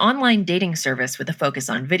 it was an online dating service with a focus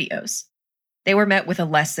on videos. They were met with a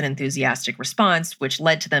less than enthusiastic response, which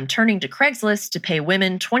led to them turning to Craigslist to pay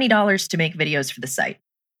women $20 to make videos for the site.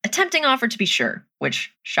 A tempting offer to be sure,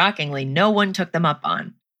 which, shockingly, no one took them up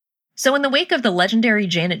on. So in the wake of the legendary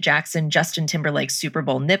Janet Jackson-Justin Timberlake Super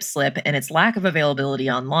Bowl nip slip and its lack of availability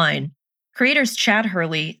online, creators Chad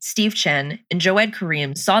Hurley, Steve Chen, and Joed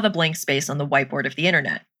Karim saw the blank space on the whiteboard of the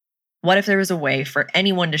internet. What if there was a way for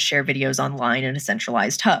anyone to share videos online in a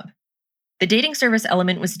centralized hub? The dating service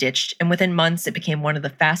element was ditched, and within months it became one of the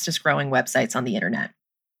fastest growing websites on the internet.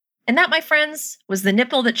 And that, my friends, was the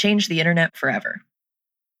nipple that changed the internet forever.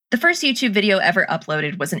 The first YouTube video ever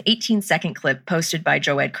uploaded was an 18-second clip posted by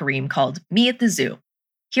Joed Karim called "Me at the Zoo."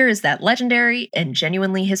 Here is that legendary and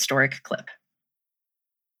genuinely historic clip.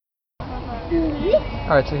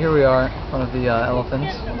 Alright, so here we are in front of the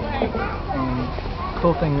elephants.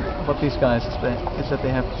 Cool thing about these guys is that they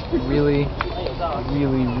have really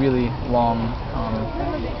long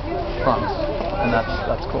fronts, and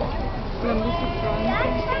that's cool.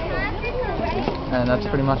 And that's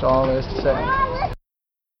pretty much all there is to say.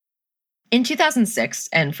 In 2006,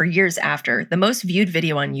 and for years after, the most viewed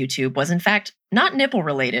video on YouTube was in fact not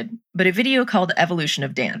nipple-related, but a video called "Evolution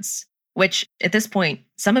of Dance," which, at this point,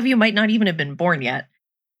 some of you might not even have been born yet.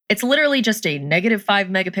 It's literally just a -5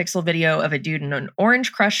 megapixel video of a dude in an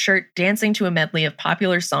orange Crush shirt dancing to a medley of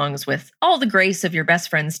popular songs with all the grace of your best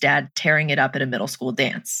friend's dad tearing it up at a middle school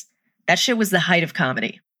dance. That shit was the height of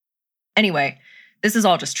comedy. Anyway, this is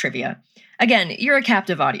all just trivia. Again, you're a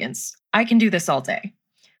captive audience. I can do this all day.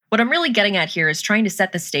 What I'm really getting at here is trying to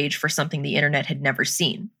set the stage for something the internet had never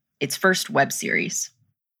seen, its first web series.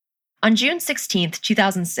 On June 16th,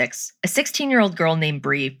 2006, a 16-year-old girl named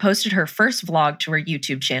Bree posted her first vlog to her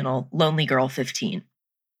YouTube channel, Lonely Girl 15.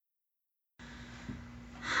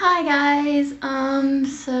 Hi guys,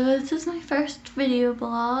 so this is my first video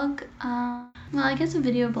blog. Well, I guess a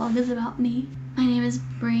video blog is about me. My name is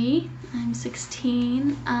Bree, I'm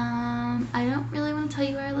 16. I don't really want to tell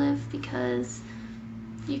you where I live because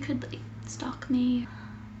you could stalk me.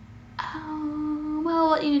 Well,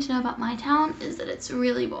 what you need to know about my town is that it's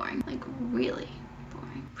really boring. Like, really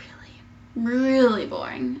boring. Really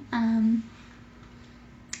boring.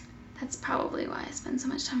 That's probably why I spend so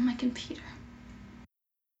much time on my computer.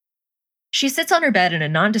 She sits on her bed in a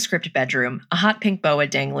nondescript bedroom, a hot pink boa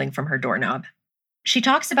dangling from her doorknob. She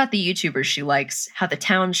talks about the YouTubers she likes, how the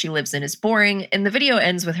town she lives in is boring, and the video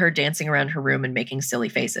ends with her dancing around her room and making silly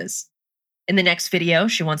faces. In the next video,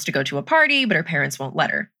 she wants to go to a party, but her parents won't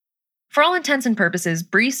let her. For all intents and purposes,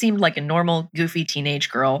 Bree seemed like a normal, goofy teenage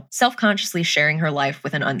girl, self-consciously sharing her life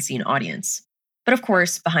with an unseen audience. But of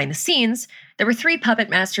course, behind the scenes, there were 3 puppet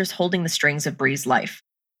masters holding the strings of Bree's life: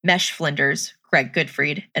 Mesh Flinders, Greg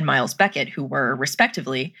Goodfried, and Miles Beckett, who were,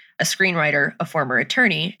 respectively, a screenwriter, a former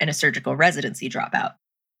attorney, and a surgical residency dropout.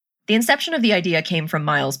 The inception of the idea came from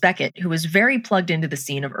Miles Beckett, who was very plugged into the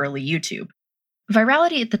scene of early YouTube.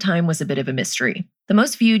 Virality at the time was a bit of a mystery. The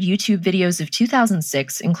most viewed YouTube videos of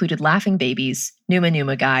 2006 included Laughing Babies, Numa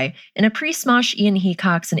Numa Guy, and a pre-Smosh Ian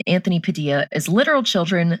Hecox and Anthony Padilla as literal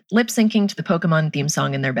children lip-syncing to the Pokemon theme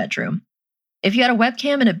song in their bedroom. If you had a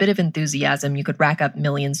webcam and a bit of enthusiasm, you could rack up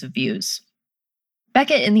millions of views.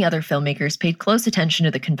 Beckett and the other filmmakers paid close attention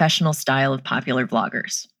to the confessional style of popular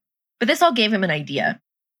vloggers. But this all gave him an idea.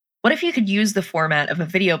 What if you could use the format of a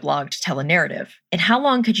video blog to tell a narrative, and how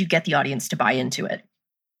long could you get the audience to buy into it?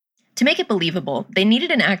 To make it believable, they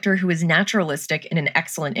needed an actor who was naturalistic and an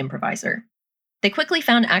excellent improviser. They quickly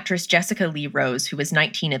found actress Jessica Lee Rose, who was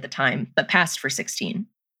 19 at the time, but passed for 16.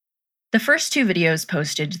 The first 2 videos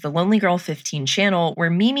posted to the Lonely Girl 15 channel were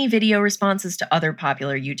Mimi video responses to other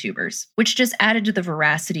popular YouTubers, which just added to the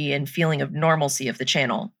veracity and feeling of normalcy of the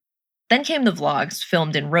channel. Then came the vlogs,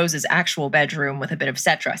 filmed in Rose's actual bedroom with a bit of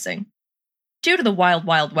set dressing. Due to the wild,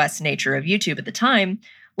 wild west nature of YouTube at the time,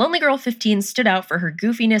 Lonely Girl 15 stood out for her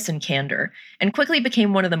goofiness and candor, and quickly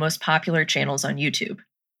became one of the most popular channels on YouTube.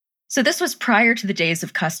 So this was prior to the days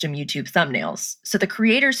of custom YouTube thumbnails, so the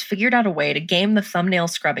creators figured out a way to game the thumbnail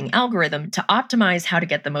scrubbing algorithm to optimize how to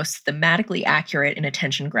get the most thematically accurate and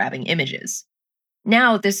attention-grabbing images.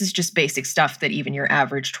 Now, this is just basic stuff that even your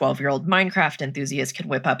average 12-year-old Minecraft enthusiast can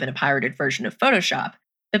whip up in a pirated version of Photoshop.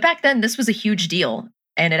 But back then, this was a huge deal,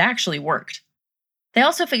 and it actually worked. They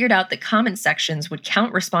also figured out that comment sections would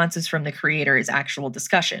count responses from the creator as actual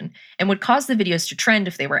discussion, and would cause the videos to trend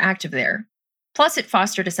if they were active there. Plus, it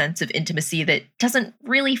fostered a sense of intimacy that doesn't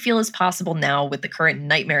really feel as possible now with the current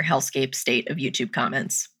nightmare hellscape state of YouTube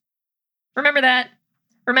comments. Remember that?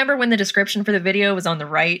 Remember when the description for the video was on the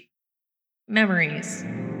right? Memories.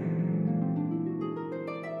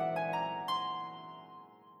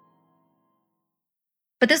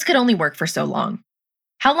 But this could only work for so long.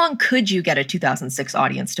 How long could you get a 2006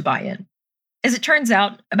 audience to buy in? As it turns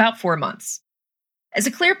out, about 4 months. As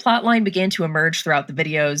a clear plotline began to emerge throughout the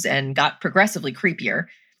videos and got progressively creepier,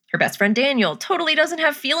 her best friend Daniel totally doesn't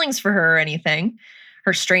have feelings for her or anything.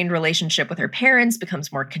 Her strained relationship with her parents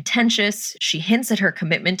becomes more contentious. She hints at her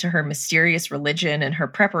commitment to her mysterious religion and her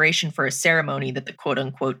preparation for a ceremony that the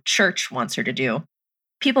quote-unquote church wants her to do.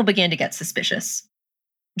 People began to get suspicious.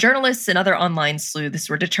 Journalists and other online sleuths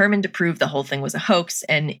were determined to prove the whole thing was a hoax,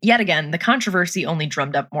 and yet again, the controversy only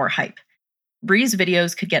drummed up more hype. Bree's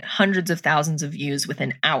videos could get hundreds of thousands of views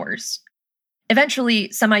within hours.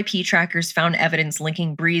 Eventually, some IP trackers found evidence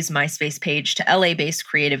linking Bree's MySpace page to LA-based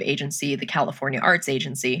creative agency, the California Arts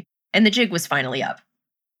Agency, and the jig was finally up.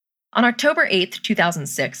 On October 8,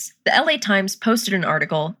 2006, the LA Times posted an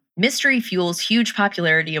article, "Mystery Fuels Huge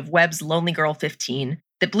Popularity of Webb's Lonely Girl 15,"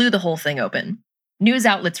 that blew the whole thing open. News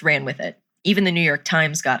outlets ran with it. Even the New York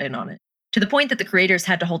Times got in on it, to the point that the creators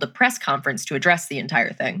had to hold a press conference to address the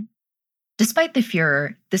entire thing. Despite the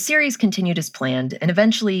furor, the series continued as planned, and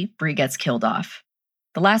eventually, Bree gets killed off.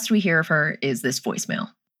 The last we hear of her is this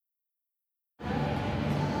voicemail.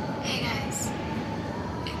 Hey guys,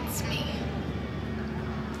 it's me.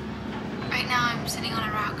 Right now I'm sitting on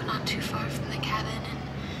a rock not too far from the cabin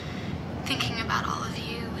and thinking about all of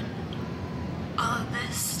you and all of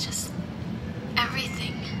this, just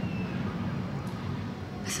everything.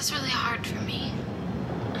 This is really hard for me.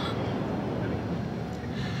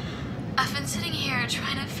 I've been sitting here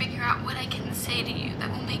trying to figure out what I can say to you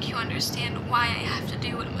that will make you understand why I have to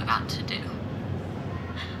do what I'm about to do.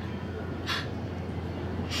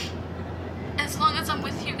 As long as I'm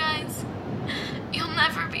with you guys, you'll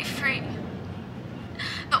never be free.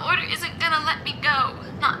 The Order isn't gonna let me go,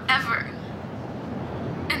 not ever.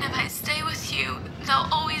 And if I stay with you, they'll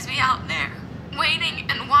always be out there, waiting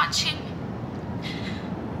and watching.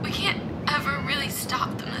 We can't ever really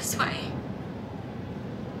stop them this way.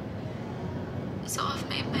 So I've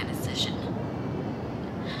made my decision.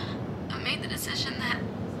 I've made the decision that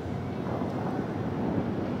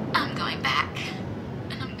I'm going back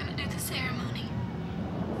and I'm gonna do the ceremony.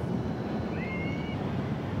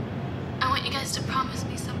 I want you guys to promise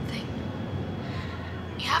me something.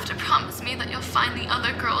 You have to promise me that you'll find the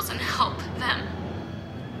other girls and help them.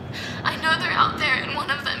 I know they're out there and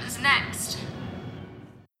one of them is next.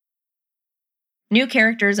 New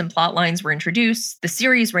characters and plot lines were introduced, the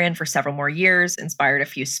series ran for several more years, inspired a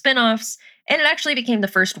few spin-offs, and it actually became the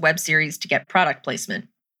first web series to get product placement.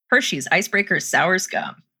 Hershey's Icebreakers Sours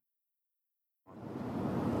Gum.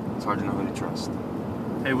 It's hard to know who to trust.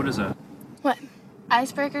 Hey, what is that? What?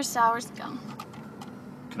 Icebreakers Sours Gum.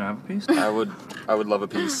 Can I have a piece? I would love a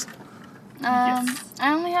piece. I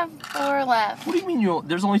only have 4 left. What do you mean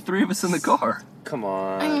there's only 3 of us in the car? Come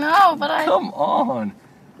on. I know, but Come on.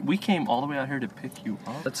 We came all the way out here to pick you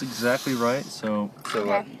up. That's exactly right. So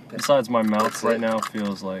Okay. Besides, my mouth right now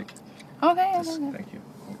feels like. Okay. Thank you.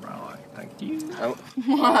 All right. Thank you.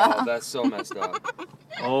 Oh, that's so messed up.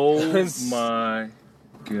 Oh my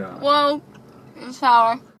God. Whoa.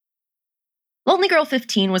 Sour. Lonely Girl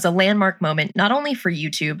 15 was a landmark moment not only for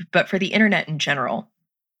YouTube, but for the internet in general.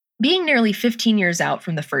 Being nearly 15 years out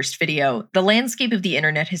from the first video, the landscape of the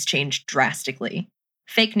internet has changed drastically.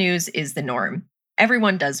 Fake news is the norm.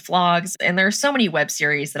 Everyone does vlogs, and there are so many web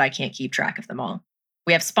series that I can't keep track of them all.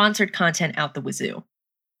 We have sponsored content out the wazoo.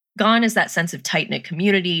 Gone is that sense of tight-knit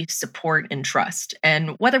community, support, and trust.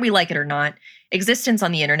 And whether we like it or not, existence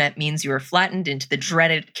on the internet means you are flattened into the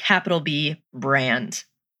dreaded capital B brand.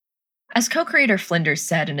 As co-creator Flinders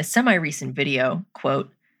said in a semi-recent video,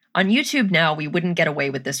 quote, "On YouTube now, we wouldn't get away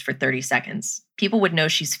with this for 30 seconds. People would know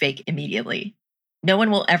she's fake immediately. No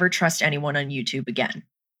one will ever trust anyone on YouTube again."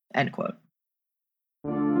 End quote.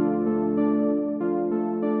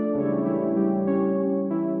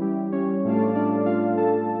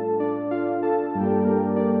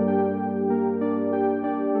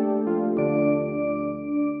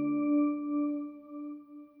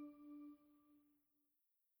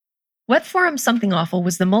 Web forum Something Awful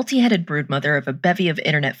was the multi-headed broodmother of a bevy of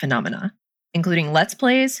internet phenomena, including Let's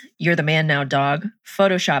Plays, You're the Man Now Dog,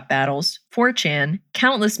 Photoshop battles, 4chan,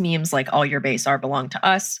 countless memes like All Your Base Are Belong to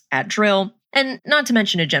Us, @Drill, and not to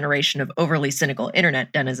mention a generation of overly cynical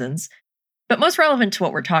internet denizens. But most relevant to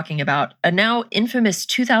what we're talking about, a now infamous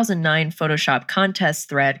 2009 Photoshop contest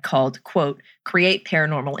thread called, quote, "Create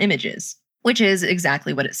Paranormal Images," which is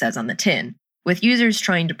exactly what it says on the tin, with users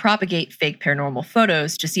trying to propagate fake paranormal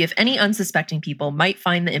photos to see if any unsuspecting people might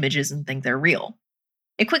find the images and think they're real.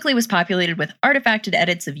 It quickly was populated with artifacted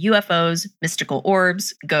edits of UFOs, mystical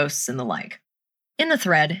orbs, ghosts, and the like. In the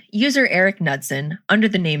thread, user Eric Knudsen, under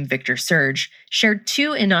the name Victor Surge, shared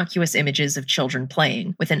 2 innocuous images of children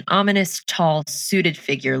playing, with an ominous, tall, suited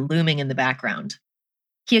figure looming in the background.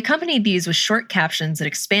 He accompanied these with short captions that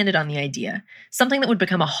expanded on the idea, something that would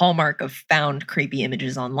become a hallmark of found creepy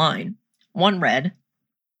images online. One read,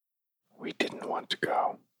 "We didn't want to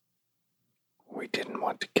go. We didn't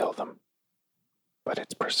want to kill them. But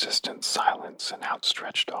its persistent silence and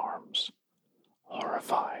outstretched arms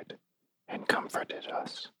horrified and comforted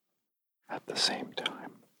us at the same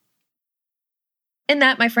time." And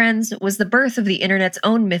that, my friends, was the birth of the internet's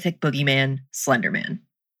own mythic boogeyman, Slenderman.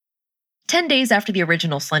 10 days after the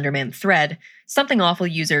original Slenderman thread, Something Awful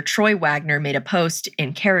user Troy Wagner made a post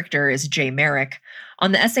in character as Jay Merrick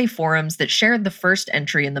on the SA forums that shared the first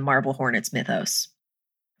entry in the Marble Hornets mythos.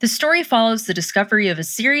 The story follows the discovery of a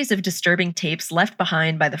series of disturbing tapes left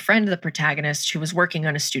behind by the friend of the protagonist who was working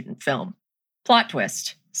on a student film. Plot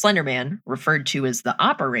twist: Slenderman, referred to as the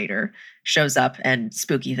Operator, shows up and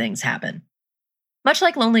spooky things happen. Much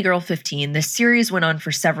like Lonely Girl 15, this series went on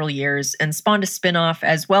for several years and spawned a spin-off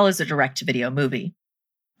as well as a direct-to-video movie.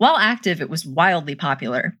 While active, it was wildly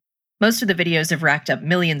popular. Most of the videos have racked up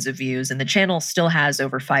millions of views, and the channel still has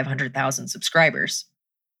over 500,000 subscribers.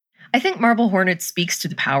 I think Marble Hornets speaks to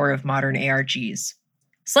the power of modern ARGs.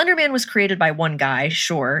 Slenderman was created by one guy,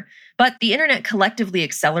 sure, but the internet collectively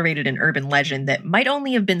accelerated an urban legend that might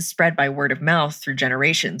only have been spread by word of mouth through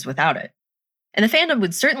generations without it. And the fandom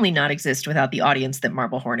would certainly not exist without the audience that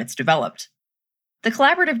Marble Hornets developed. The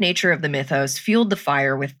collaborative nature of the mythos fueled the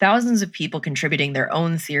fire, with thousands of people contributing their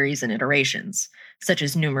own theories and iterations, such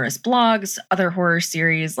as numerous blogs, other horror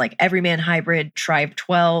series like Everyman Hybrid, Tribe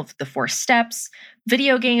 12, The 4 Steps,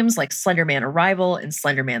 video games like Slenderman Arrival and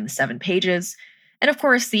Slenderman: The 7 Pages, and of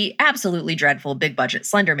course the absolutely dreadful big-budget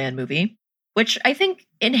Slenderman movie, which I think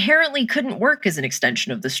inherently couldn't work as an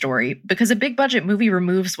extension of the story because a big-budget movie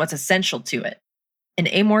removes what's essential to it: an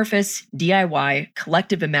amorphous, DIY,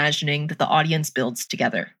 collective imagining that the audience builds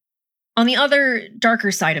together. On the other,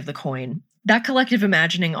 darker side of the coin, that collective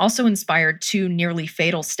imagining also inspired 2 nearly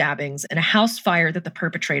fatal stabbings and a house fire that the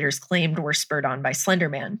perpetrators claimed were spurred on by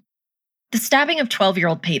Slenderman. The stabbing of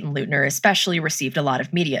 12-year-old Peyton Leutner especially received a lot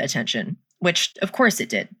of media attention, which of course it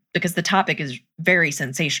did, because the topic is very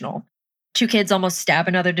sensational. 2 kids almost stab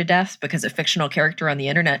another to death because a fictional character on the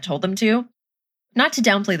internet told them to. Not to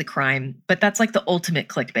downplay the crime, but that's like the ultimate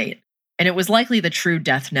clickbait, and it was likely the true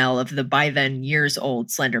death knell of the by then years-old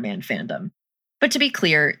Slenderman fandom. But to be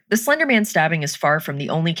clear, the Slenderman stabbing is far from the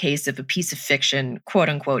only case of a piece of fiction,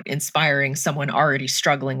 quote-unquote, inspiring someone already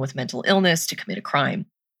struggling with mental illness to commit a crime.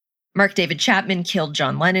 Mark David Chapman killed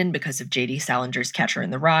John Lennon because of J.D. Salinger's Catcher in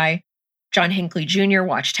the Rye. John Hinckley Jr.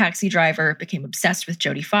 watched Taxi Driver, became obsessed with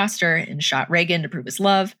Jodie Foster, and shot Reagan to prove his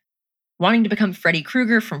love. Wanting to become Freddy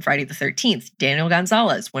Krueger from Friday the 13th, Daniel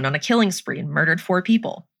Gonzalez went on a killing spree and murdered 4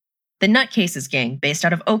 people. The Nutcases gang, based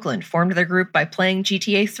out of Oakland, formed their group by playing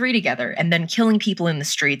GTA 3 together and then killing people in the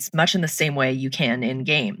streets much in the same way you can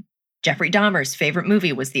in-game. Jeffrey Dahmer's favorite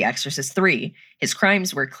movie was The Exorcist 3. His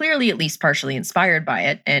crimes were clearly at least partially inspired by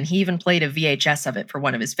it, and he even played a VHS of it for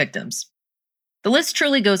one of his victims. The list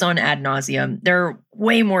truly goes on ad nauseum. There are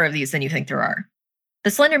way more of these than you think there are. The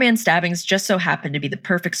Slender Man stabbings just so happened to be the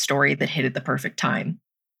perfect story that hit at the perfect time.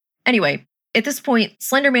 Anyway, at this point,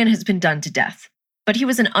 Slender Man has been done to death, but he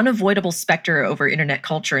was an unavoidable specter over internet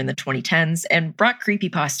culture in the 2010s and brought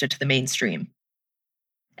creepypasta to the mainstream.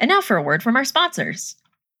 And now for a word from our sponsors.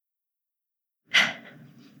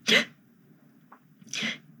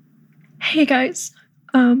 Hey guys,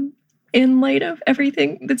 in light of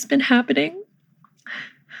everything that's been happening,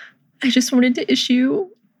 I just wanted to issue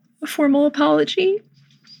a formal apology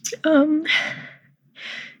to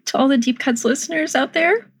all the Deep Cuts listeners out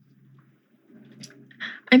there.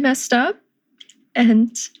 I messed up,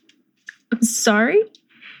 and I'm sorry.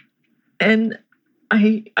 And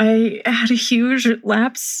I had a huge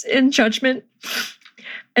lapse in judgment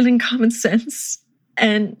and in common sense,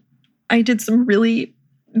 and I did some really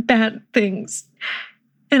bad things.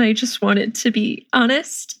 And I just wanted to be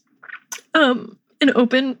honest and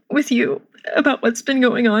open with you about what's been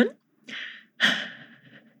going on.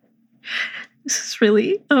 This is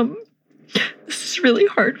really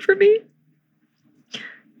hard for me.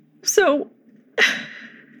 So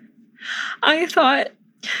I thought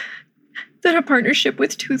that a partnership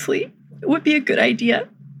with Toothly would be a good idea.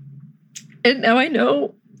 And now I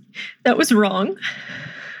know that was wrong.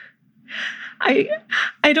 I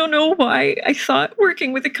don't know why I thought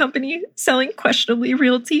working with a company selling questionably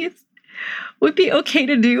real teeth would be okay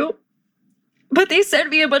to do. But they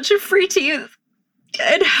sent me a bunch of free teeth.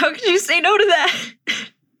 And how could you say no to that?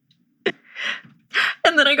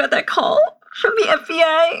 And then I got that call from the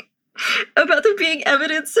FBI about there being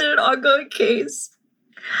evidence in an ongoing case.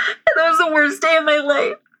 And that was the worst day of my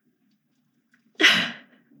life.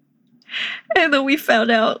 And then we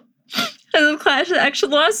found out that the class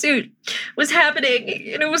action lawsuit was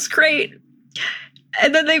happening, and it was great.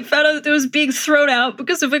 And then they found out that it was being thrown out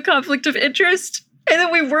because of a conflict of interest. And then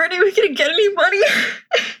we weren't even going to get any money.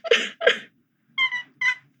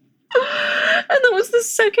 And that was the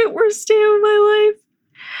second worst day of my life.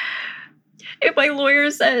 And my lawyer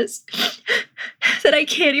says that I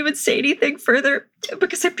can't even say anything further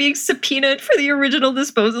because I'm being subpoenaed for the original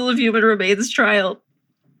disposal of human remains trial.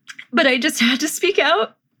 But I just had to speak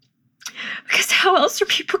out because how else are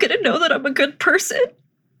people going to know that I'm a good person?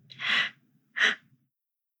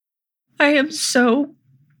 I am so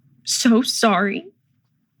sorry.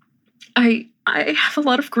 I have a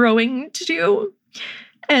lot of growing to do,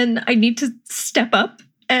 and I need to step up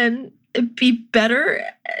and be better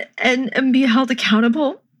and be held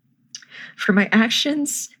accountable for my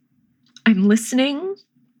actions. I'm listening.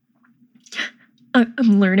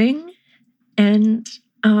 I'm learning, and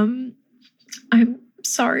I'm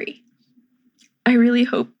sorry. I really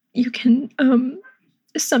hope you can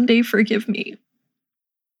someday forgive me.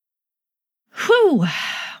 Whew. Well,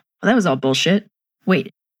 that was all bullshit.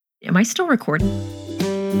 Wait, am I still recording?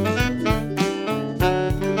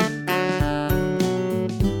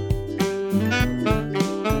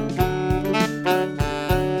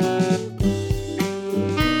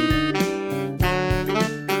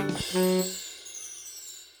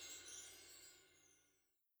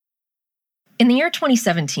 In the year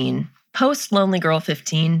 2017, post Lonely Girl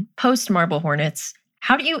 15, post Marble Hornets,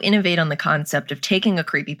 how do you innovate on the concept of taking a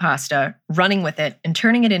creepypasta, running with it, and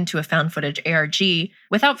turning it into a found footage ARG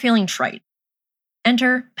without feeling trite?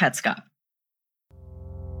 Enter Petscop.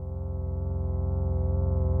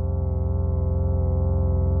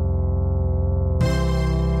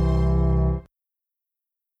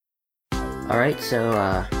 Alright,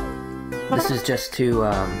 so this is just to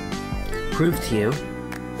prove to you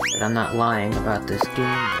that I'm not lying about this game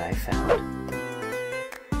that I found.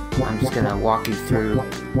 I'm just gonna walk you through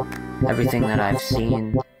everything that I've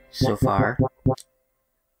seen so far,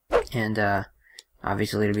 and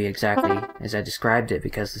obviously it'll be exactly as I described it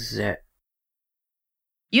because this is it.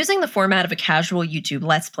 Using the format of a casual YouTube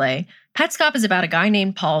Let's Play, Petscop is about a guy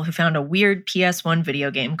named Paul who found a weird PS1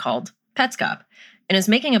 video game called Petscop and is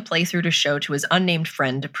making a playthrough to show to his unnamed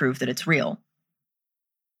friend to prove that it's real.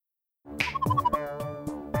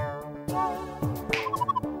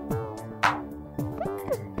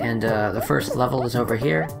 And the first level is over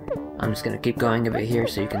here. I'm just gonna keep going a bit here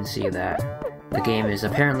so you can see that the game is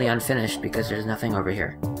apparently unfinished because there's nothing over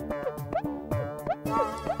here.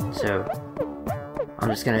 So I'm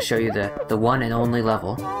just gonna show you the one and only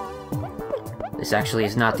level. This actually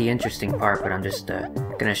is not the interesting part, but I'm just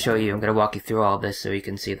gonna show you, I'm gonna walk you through all of this so you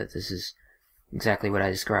can see that this is exactly what I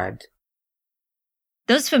described.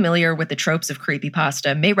 Those familiar with the tropes of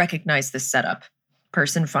creepypasta may recognize this setup.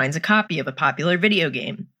 Person finds a copy of a popular video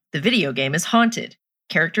game. The video game is haunted.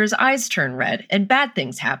 Characters' eyes turn red, and bad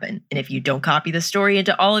things happen. And if you don't copy the story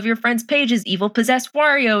into all of your friends' pages, evil possessed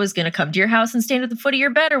Wario is gonna come to your house and stand at the foot of your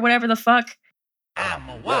bed or whatever the fuck. I'm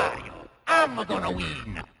a Wario. I'm gonna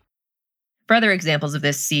win. For other examples of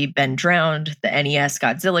this, see Ben Drowned, the NES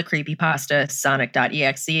Godzilla creepypasta,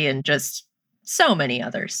 Sonic.exe, and just so many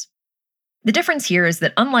others. The difference here is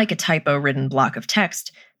that unlike a typo-ridden block of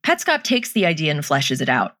text, Petscop takes the idea and fleshes it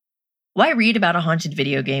out. Why read about a haunted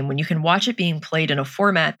video game when you can watch it being played in a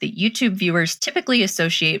format that YouTube viewers typically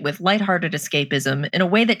associate with lighthearted escapism in a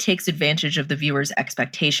way that takes advantage of the viewer's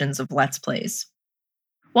expectations of Let's Plays?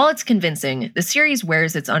 While it's convincing, the series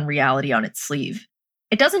wears its unreality on its sleeve.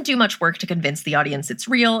 It doesn't do much work to convince the audience it's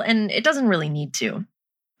real, and it doesn't really need to.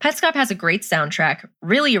 Petscop has a great soundtrack,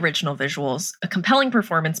 really original visuals, a compelling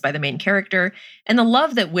performance by the main character, and the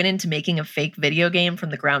love that went into making a fake video game from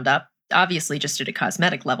the ground up, obviously just at a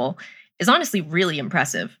cosmetic level, is honestly really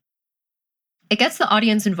impressive. It gets the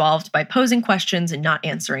audience involved by posing questions and not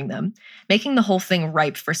answering them, making the whole thing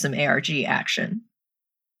ripe for some ARG action.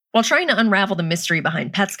 While trying to unravel the mystery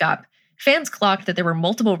behind Petscop, fans clocked that there were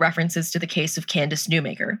multiple references to the case of Candace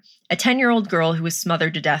Newmaker, a 10-year-old girl who was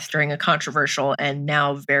smothered to death during a controversial and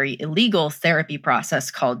now very illegal therapy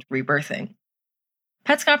process called rebirthing.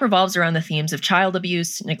 Petscop revolves around the themes of child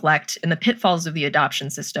abuse, neglect, and the pitfalls of the adoption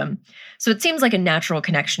system, so it seems like a natural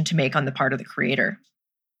connection to make on the part of the creator.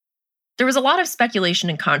 There was a lot of speculation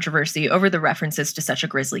and controversy over the references to such a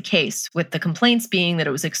grisly case, with the complaints being that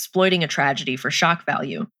it was exploiting a tragedy for shock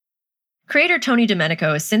value. Creator Tony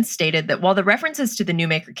Domenico has since stated that while the references to the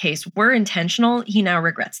Newmaker case were intentional, he now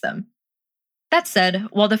regrets them. That said,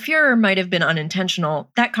 while the furor might have been unintentional,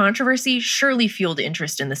 that controversy surely fueled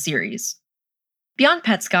interest in the series. Beyond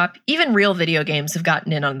Petscop, even real video games have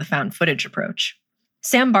gotten in on the found footage approach.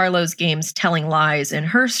 Sam Barlow's games Telling Lies and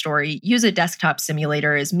Her Story use a desktop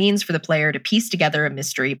simulator as means for the player to piece together a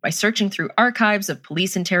mystery by searching through archives of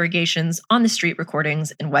police interrogations, on-the-street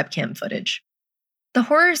recordings, and webcam footage. The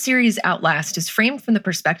horror series Outlast is framed from the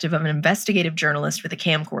perspective of an investigative journalist with a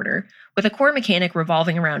camcorder, with a core mechanic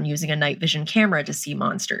revolving around using a night vision camera to see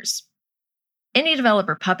monsters. Indie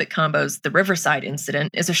developer Puppet Combo's The Riverside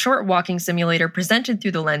Incident is a short walking simulator presented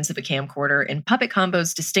through the lens of a camcorder in Puppet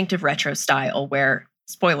Combo's distinctive retro style where,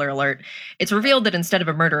 spoiler alert, it's revealed that instead of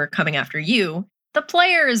a murderer coming after you, the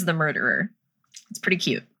player is the murderer. It's pretty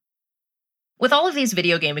cute. With all of these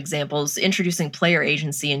video game examples introducing player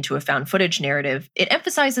agency into a found footage narrative, it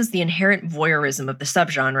emphasizes the inherent voyeurism of the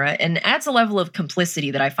subgenre and adds a level of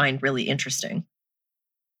complicity that I find really interesting.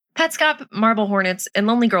 Petscop, Marble Hornets, and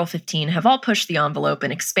Lonely Girl 15 have all pushed the envelope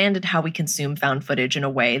and expanded how we consume found footage in a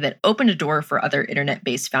way that opened a door for other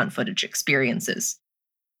internet-based found footage experiences.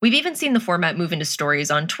 We've even seen the format move into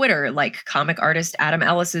stories on Twitter, like comic artist Adam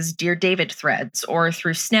Ellis's Dear David threads, or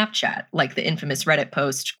through Snapchat, like the infamous Reddit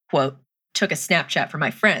post, quote, "Took a Snapchat for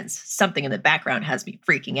my friends. Something in the background has me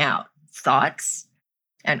freaking out. Thoughts?"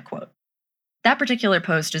 End quote. That particular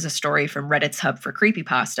post is a story from Reddit's hub for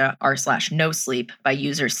creepypasta, r/nosleep, by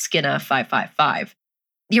user Skinna555.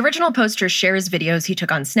 The original poster shares videos he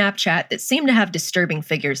took on Snapchat that seem to have disturbing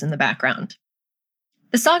figures in the background.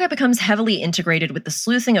 The saga becomes heavily integrated with the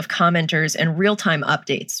sleuthing of commenters and real-time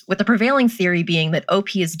updates, with the prevailing theory being that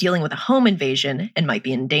OP is dealing with a home invasion and might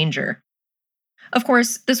be in danger. Of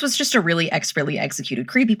course, this was just a really expertly executed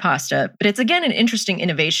creepypasta, but it's again an interesting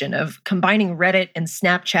innovation of combining Reddit and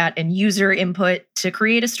Snapchat and user input to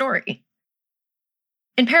create a story.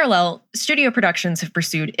 In parallel, studio productions have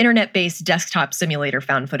pursued internet-based desktop simulator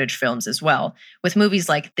found footage films as well, with movies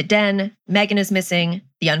like The Den, Megan is Missing,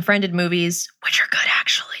 The Unfriended movies, which are good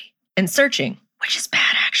actually, and Searching, which is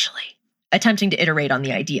bad actually, attempting to iterate on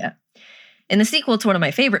the idea. In the sequel to one of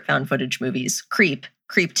my favorite found footage movies, Creep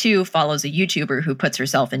 2 follows a YouTuber who puts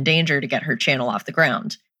herself in danger to get her channel off the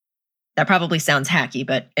ground. That probably sounds hacky,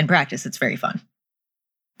 but in practice, it's very fun.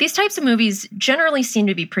 These types of movies generally seem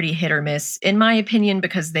to be pretty hit or miss, in my opinion,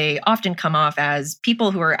 because they often come off as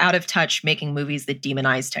people who are out of touch making movies that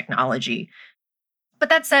demonize technology. But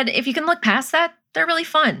that said, if you can look past that, they're really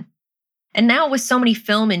fun. And now with so many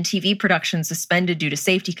film and TV productions suspended due to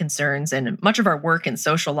safety concerns and much of our work and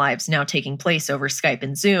social lives now taking place over Skype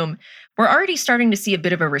and Zoom, we're already starting to see a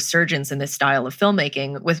bit of a resurgence in this style of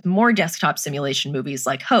filmmaking with more desktop simulation movies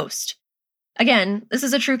like Host. Again, this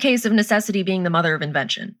is a true case of necessity being the mother of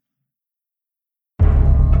invention.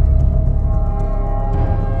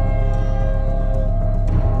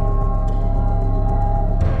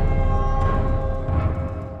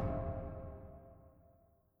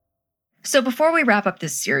 So before we wrap up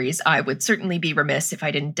this series, I would certainly be remiss if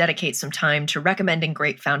I didn't dedicate some time to recommending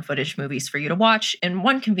great found footage movies for you to watch in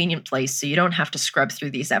one convenient place so you don't have to scrub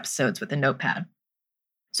through these episodes with a notepad.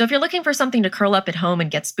 So if you're looking for something to curl up at home and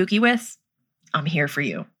get spooky with, I'm here for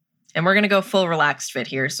you. And we're going to go full relaxed fit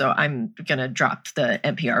here, so I'm going to drop the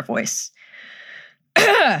NPR voice.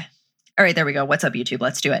 All right, there we go. What's up, YouTube?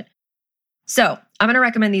 Let's do it. So I'm going to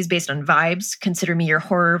recommend these based on vibes. Consider me your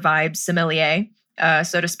horror vibe sommelier,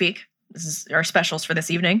 so to speak. This is our specials for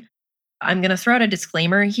this evening. I'm going to throw out a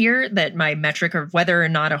disclaimer here that my metric of whether or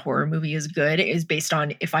not a horror movie is good is based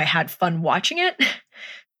on if I had fun watching it.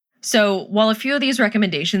 So while a few of these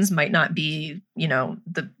recommendations might not be,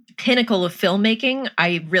 the pinnacle of filmmaking,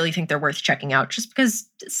 I really think they're worth checking out just because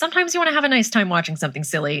sometimes you want to have a nice time watching something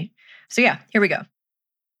silly. So yeah, here we go.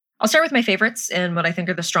 I'll start with my favorites and what I think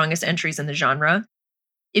are the strongest entries in the genre.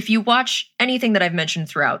 If you watch anything that I've mentioned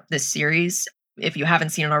throughout this series, if you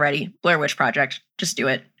haven't seen it already, Blair Witch Project, just do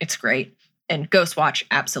it. It's great. And Ghost Watch,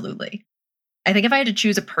 absolutely. I think if I had to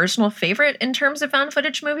choose a personal favorite in terms of found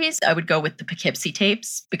footage movies, I would go with the Poughkeepsie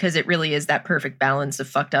tapes because it really is that perfect balance of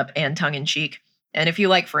fucked up and tongue-in-cheek. And if you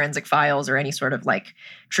like Forensic Files or any sort of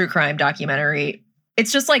true crime documentary,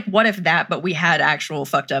 it's just like, what if that, but we had actual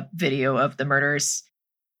fucked up video of the murders?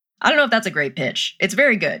 I don't know if that's a great pitch. It's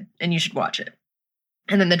very good, and you should watch it.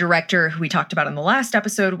 And then the director, who we talked about in the last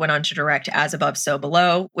episode, went on to direct As Above, So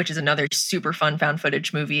Below, which is another super fun found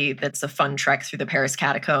footage movie that's a fun trek through the Paris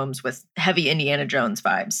catacombs with heavy Indiana Jones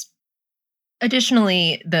vibes.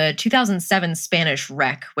 Additionally, the 2007 Spanish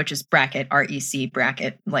Rec, which is bracket, R-E-C,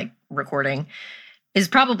 bracket, recording, is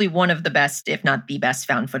probably one of the best, if not the best,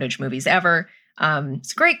 found footage movies ever.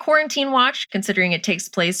 It's a great quarantine watch, considering it takes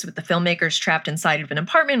place with the filmmakers trapped inside of an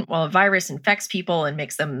apartment while a virus infects people and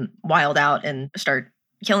makes them wild out and start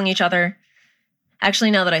killing each other.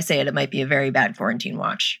 Actually, now that I say it, it might be a very bad quarantine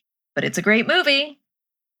watch, but it's a great movie.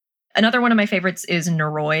 Another one of my favorites is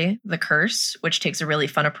Noroi, The Curse, which takes a really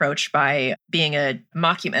fun approach by being a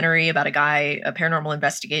mockumentary about a guy, a paranormal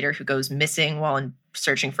investigator who goes missing while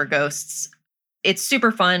searching for ghosts. It's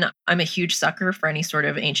super fun. I'm a huge sucker for any sort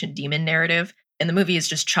of ancient demon narrative, and the movie is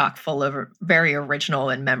just chock full of very original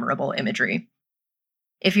and memorable imagery.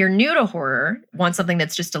 If you're new to horror, want something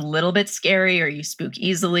that's just a little bit scary or you spook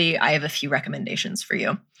easily, I have a few recommendations for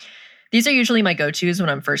you. These are usually my go-tos when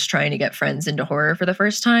I'm first trying to get friends into horror for the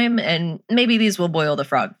first time, and maybe these will boil the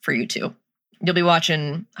frog for you too. You'll be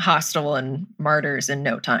watching Hostel and Martyrs in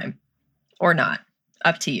no time. Or not.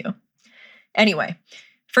 Up to you. Anyway,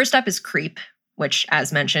 first up is Creep, which,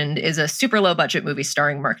 as mentioned, is a super low-budget movie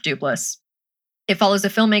starring Mark Duplass. It follows a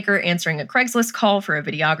filmmaker answering a Craigslist call for a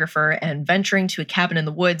videographer and venturing to a cabin in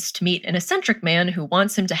the woods to meet an eccentric man who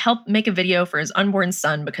wants him to help make a video for his unborn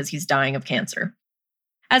son because he's dying of cancer.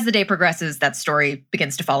 As the day progresses, that story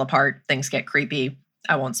begins to fall apart. Things get creepy.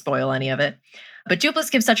 I won't spoil any of it. But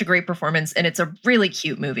Duplass gives such a great performance, and it's a really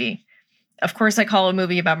cute movie. Of course, I call a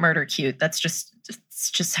movie about murder cute. It's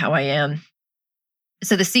just how I am.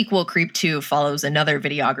 So the sequel, Creep 2, follows another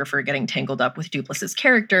videographer getting tangled up with Duplass's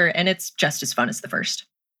character, and it's just as fun as the first.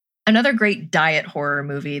 Another great diet horror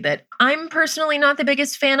movie that I'm personally not the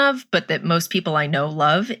biggest fan of, but that most people I know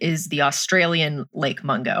love, is the Australian Lake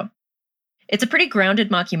Mungo. It's a pretty grounded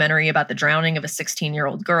mockumentary about the drowning of a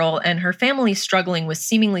 16-year-old girl and her family struggling with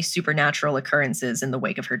seemingly supernatural occurrences in the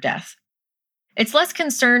wake of her death. It's less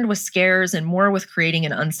concerned with scares and more with creating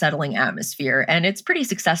an unsettling atmosphere, and it's pretty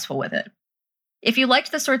successful with it. If you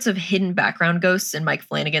liked the sorts of hidden background ghosts in Mike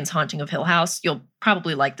Flanagan's Haunting of Hill House, you'll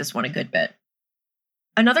probably like this one a good bit.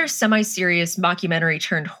 Another semi-serious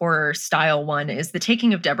mockumentary-turned-horror style one is The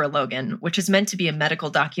Taking of Deborah Logan, which is meant to be a medical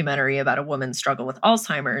documentary about a woman's struggle with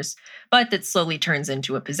Alzheimer's, but that slowly turns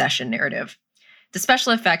into a possession narrative. The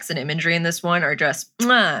special effects and imagery in this one are just,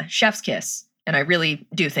 chef's kiss, and I really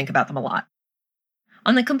do think about them a lot.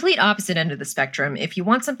 On the complete opposite end of the spectrum, if you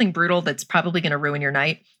want something brutal that's probably going to ruin your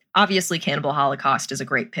night, obviously Cannibal Holocaust is a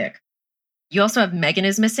great pick. You also have Megan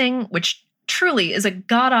is Missing, which truly is a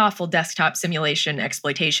god-awful desktop simulation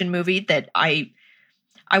exploitation movie that I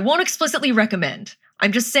won't explicitly recommend.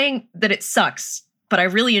 I'm just saying that it sucks, but I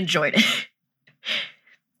really enjoyed it.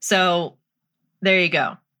 So, there you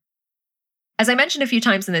go. As I mentioned a few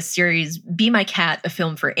times in this series, Be My Cat, A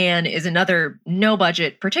Film for Anne is another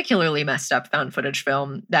no-budget, particularly messed up found footage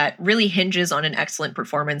film that really hinges on an excellent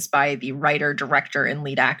performance by the writer, director, and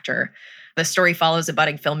lead actor. The story follows a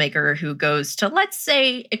budding filmmaker who goes to, let's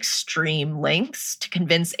say, extreme lengths to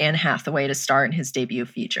convince Anne Hathaway to star in his debut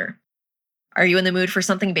feature. Are you in the mood for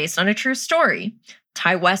something based on a true story?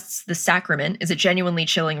 Ty West's The Sacrament is a genuinely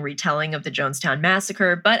chilling retelling of the Jonestown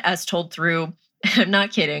Massacre, but as told through, I'm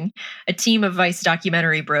not kidding, a team of Vice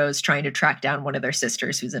documentary bros trying to track down one of their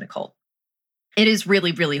sisters who's in a cult. It is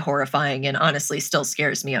really, really horrifying and honestly still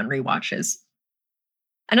scares me on rewatches.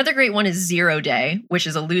 Another great one is Zero Day, which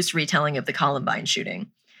is a loose retelling of the Columbine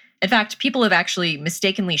shooting. In fact, people have actually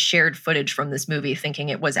mistakenly shared footage from this movie thinking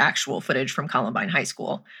it was actual footage from Columbine High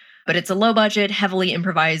School. But it's a low-budget, heavily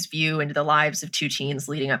improvised view into the lives of two teens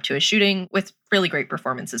leading up to a shooting with really great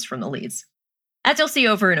performances from the leads. As you'll see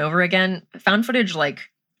over and over again, found footage,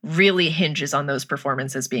 really hinges on those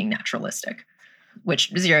performances being naturalistic,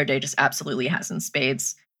 which Zero Day just absolutely has in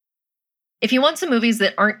spades. If you want some movies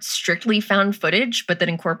that aren't strictly found footage, but that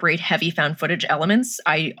incorporate heavy found footage elements,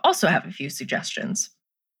 I also have a few suggestions.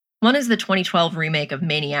 One is the 2012 remake of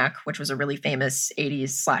Maniac, which was a really famous 80s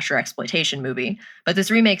slasher exploitation movie. But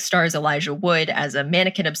this remake stars Elijah Wood as a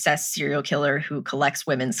mannequin-obsessed serial killer who collects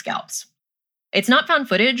women's scalps. It's not found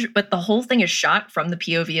footage, but the whole thing is shot from the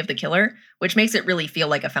POV of the killer, which makes it really feel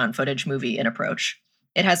like a found footage movie in approach.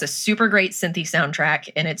 It has a super great synthy soundtrack,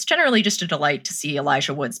 and it's generally just a delight to see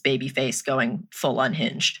Elijah Wood's baby face going full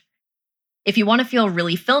unhinged. If you want to feel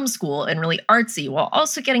really film school and really artsy while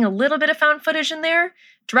also getting a little bit of found footage in there,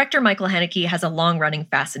 director Michael Haneke has a long-running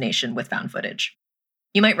fascination with found footage.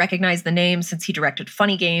 You might recognize the name since he directed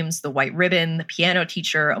Funny Games, The White Ribbon, The Piano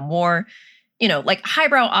Teacher, Amour,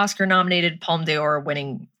 highbrow Oscar-nominated Palme d'Or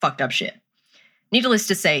winning fucked up shit. Needless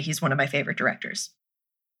to say, he's one of my favorite directors.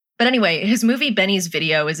 But anyway, his movie Benny's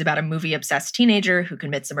Video is about a movie-obsessed teenager who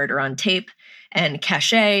commits a murder on tape, and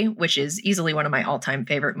Cachet, which is easily one of my all-time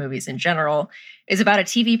favorite movies in general, is about a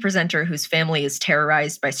TV presenter whose family is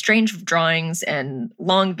terrorized by strange drawings and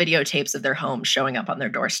long videotapes of their home showing up on their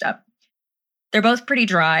doorstep. They're both pretty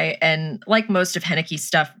dry, and like most of Haneke's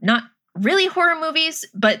stuff, not really horror movies,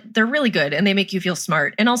 but they're really good and they make you feel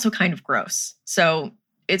smart and also kind of gross. So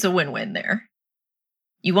it's a win-win there.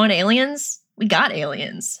 You want aliens? We got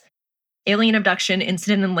aliens. Alien Abduction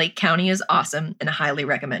Incident in Lake County is awesome and highly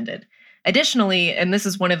recommended. Additionally, and this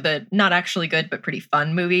is one of the not actually good but pretty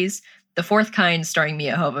fun movies, The Fourth Kind starring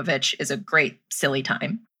Mia Jovovich is a great, silly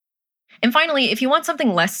time. And finally, if you want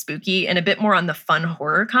something less spooky and a bit more on the fun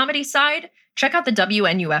horror comedy side, check out the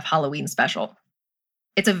WNUF Halloween special.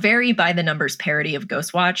 It's a very by-the-numbers parody of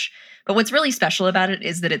Ghostwatch, but what's really special about it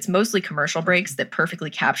is that it's mostly commercial breaks that perfectly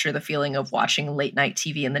capture the feeling of watching late-night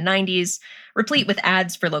TV in the 90s, replete with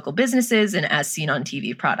ads for local businesses and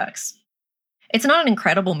as-seen-on-TV products. It's not an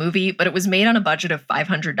incredible movie, but it was made on a budget of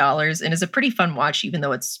 $500 and is a pretty fun watch even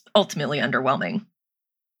though it's ultimately underwhelming.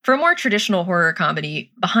 For a more traditional horror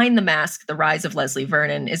comedy, Behind the Mask, The Rise of Leslie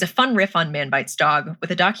Vernon is a fun riff on Man Bites Dog,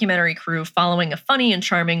 with a documentary crew following a funny and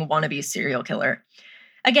charming wannabe serial killer.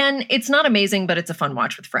 Again, it's not amazing, but it's a fun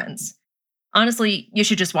watch with friends. Honestly, you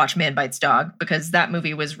should just watch Man Bites Dog, because that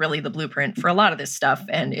movie was really the blueprint for a lot of this stuff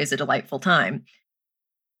and is a delightful time.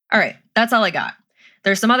 All right, that's all I got.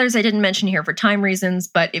 There's some others I didn't mention here for time reasons,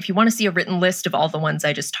 but if you want to see a written list of all the ones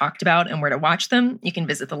I just talked about and where to watch them, you can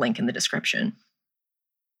visit the link in the description.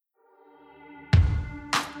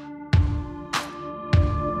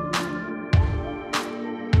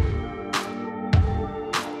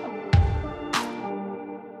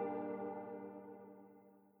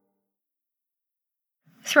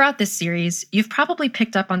 Throughout this series, you've probably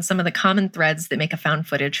picked up on some of the common threads that make a found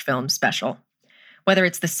footage film special. Whether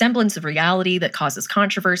it's the semblance of reality that causes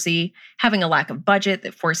controversy, having a lack of budget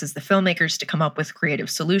that forces the filmmakers to come up with creative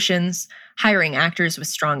solutions, hiring actors with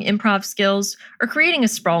strong improv skills, or creating a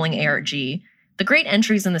sprawling ARG, the great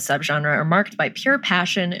entries in the subgenre are marked by pure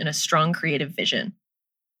passion and a strong creative vision.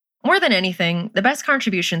 More than anything, the best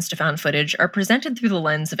contributions to found footage are presented through the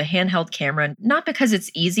lens of a handheld camera, not because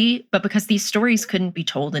it's easy, but because these stories couldn't be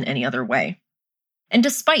told in any other way. And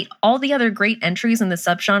despite all the other great entries in the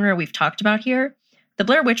subgenre we've talked about here, the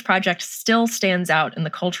Blair Witch Project still stands out in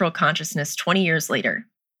the cultural consciousness 20 years later.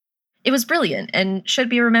 It was brilliant and should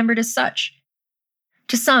be remembered as such.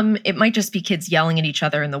 To some, it might just be kids yelling at each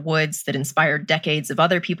other in the woods that inspired decades of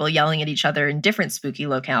other people yelling at each other in different spooky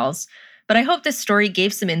locales, but I hope this story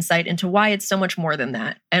gave some insight into why it's so much more than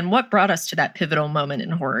that, and what brought us to that pivotal moment in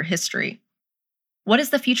horror history. What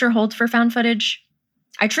does the future hold for found footage?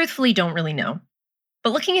 I truthfully don't really know.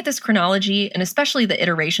 But looking at this chronology, and especially the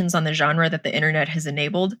iterations on the genre that the internet has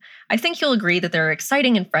enabled, I think you'll agree that there are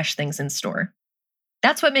exciting and fresh things in store.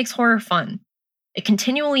 That's what makes horror fun. It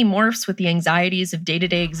continually morphs with the anxieties of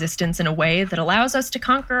day-to-day existence in a way that allows us to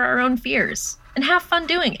conquer our own fears, and have fun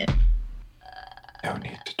doing it. No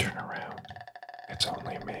need to turn around. It's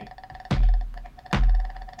only me.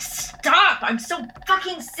 Stop! I'm so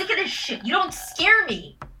fucking sick of this shit. You don't scare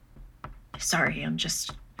me. Sorry, I'm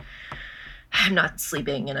not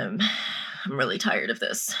sleeping and I'm really tired of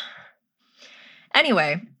this.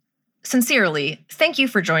 Anyway, sincerely, thank you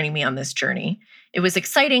for joining me on this journey. It was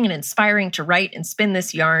exciting and inspiring to write and spin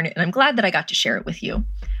this yarn, and I'm glad that I got to share it with you.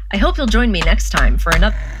 I hope you'll join me next time for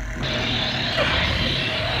another...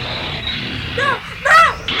 No!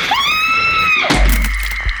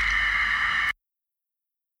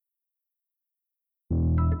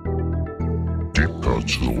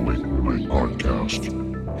 Late Podcast,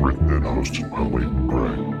 written and hosted by Leighton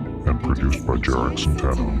Gray, and produced by Jarek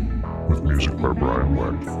Centeno, with music by Brian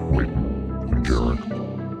Weck, Leighton, and Jarek.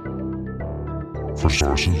 For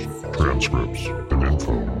sources, transcripts, and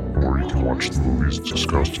info, and where you can watch the movies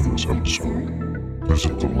discussed in this episode,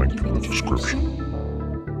 visit the link in the description.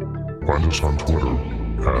 Find us on Twitter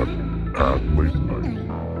at Leighton Night,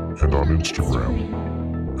 and on Instagram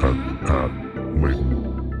at Leighton_Night.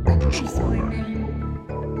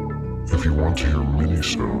 If you want to hear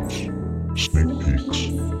mini-sodes, sneak peeks,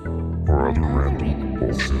 or other random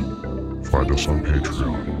bullshit, find us on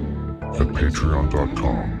Patreon at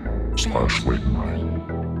patreon.com/LeightonNight.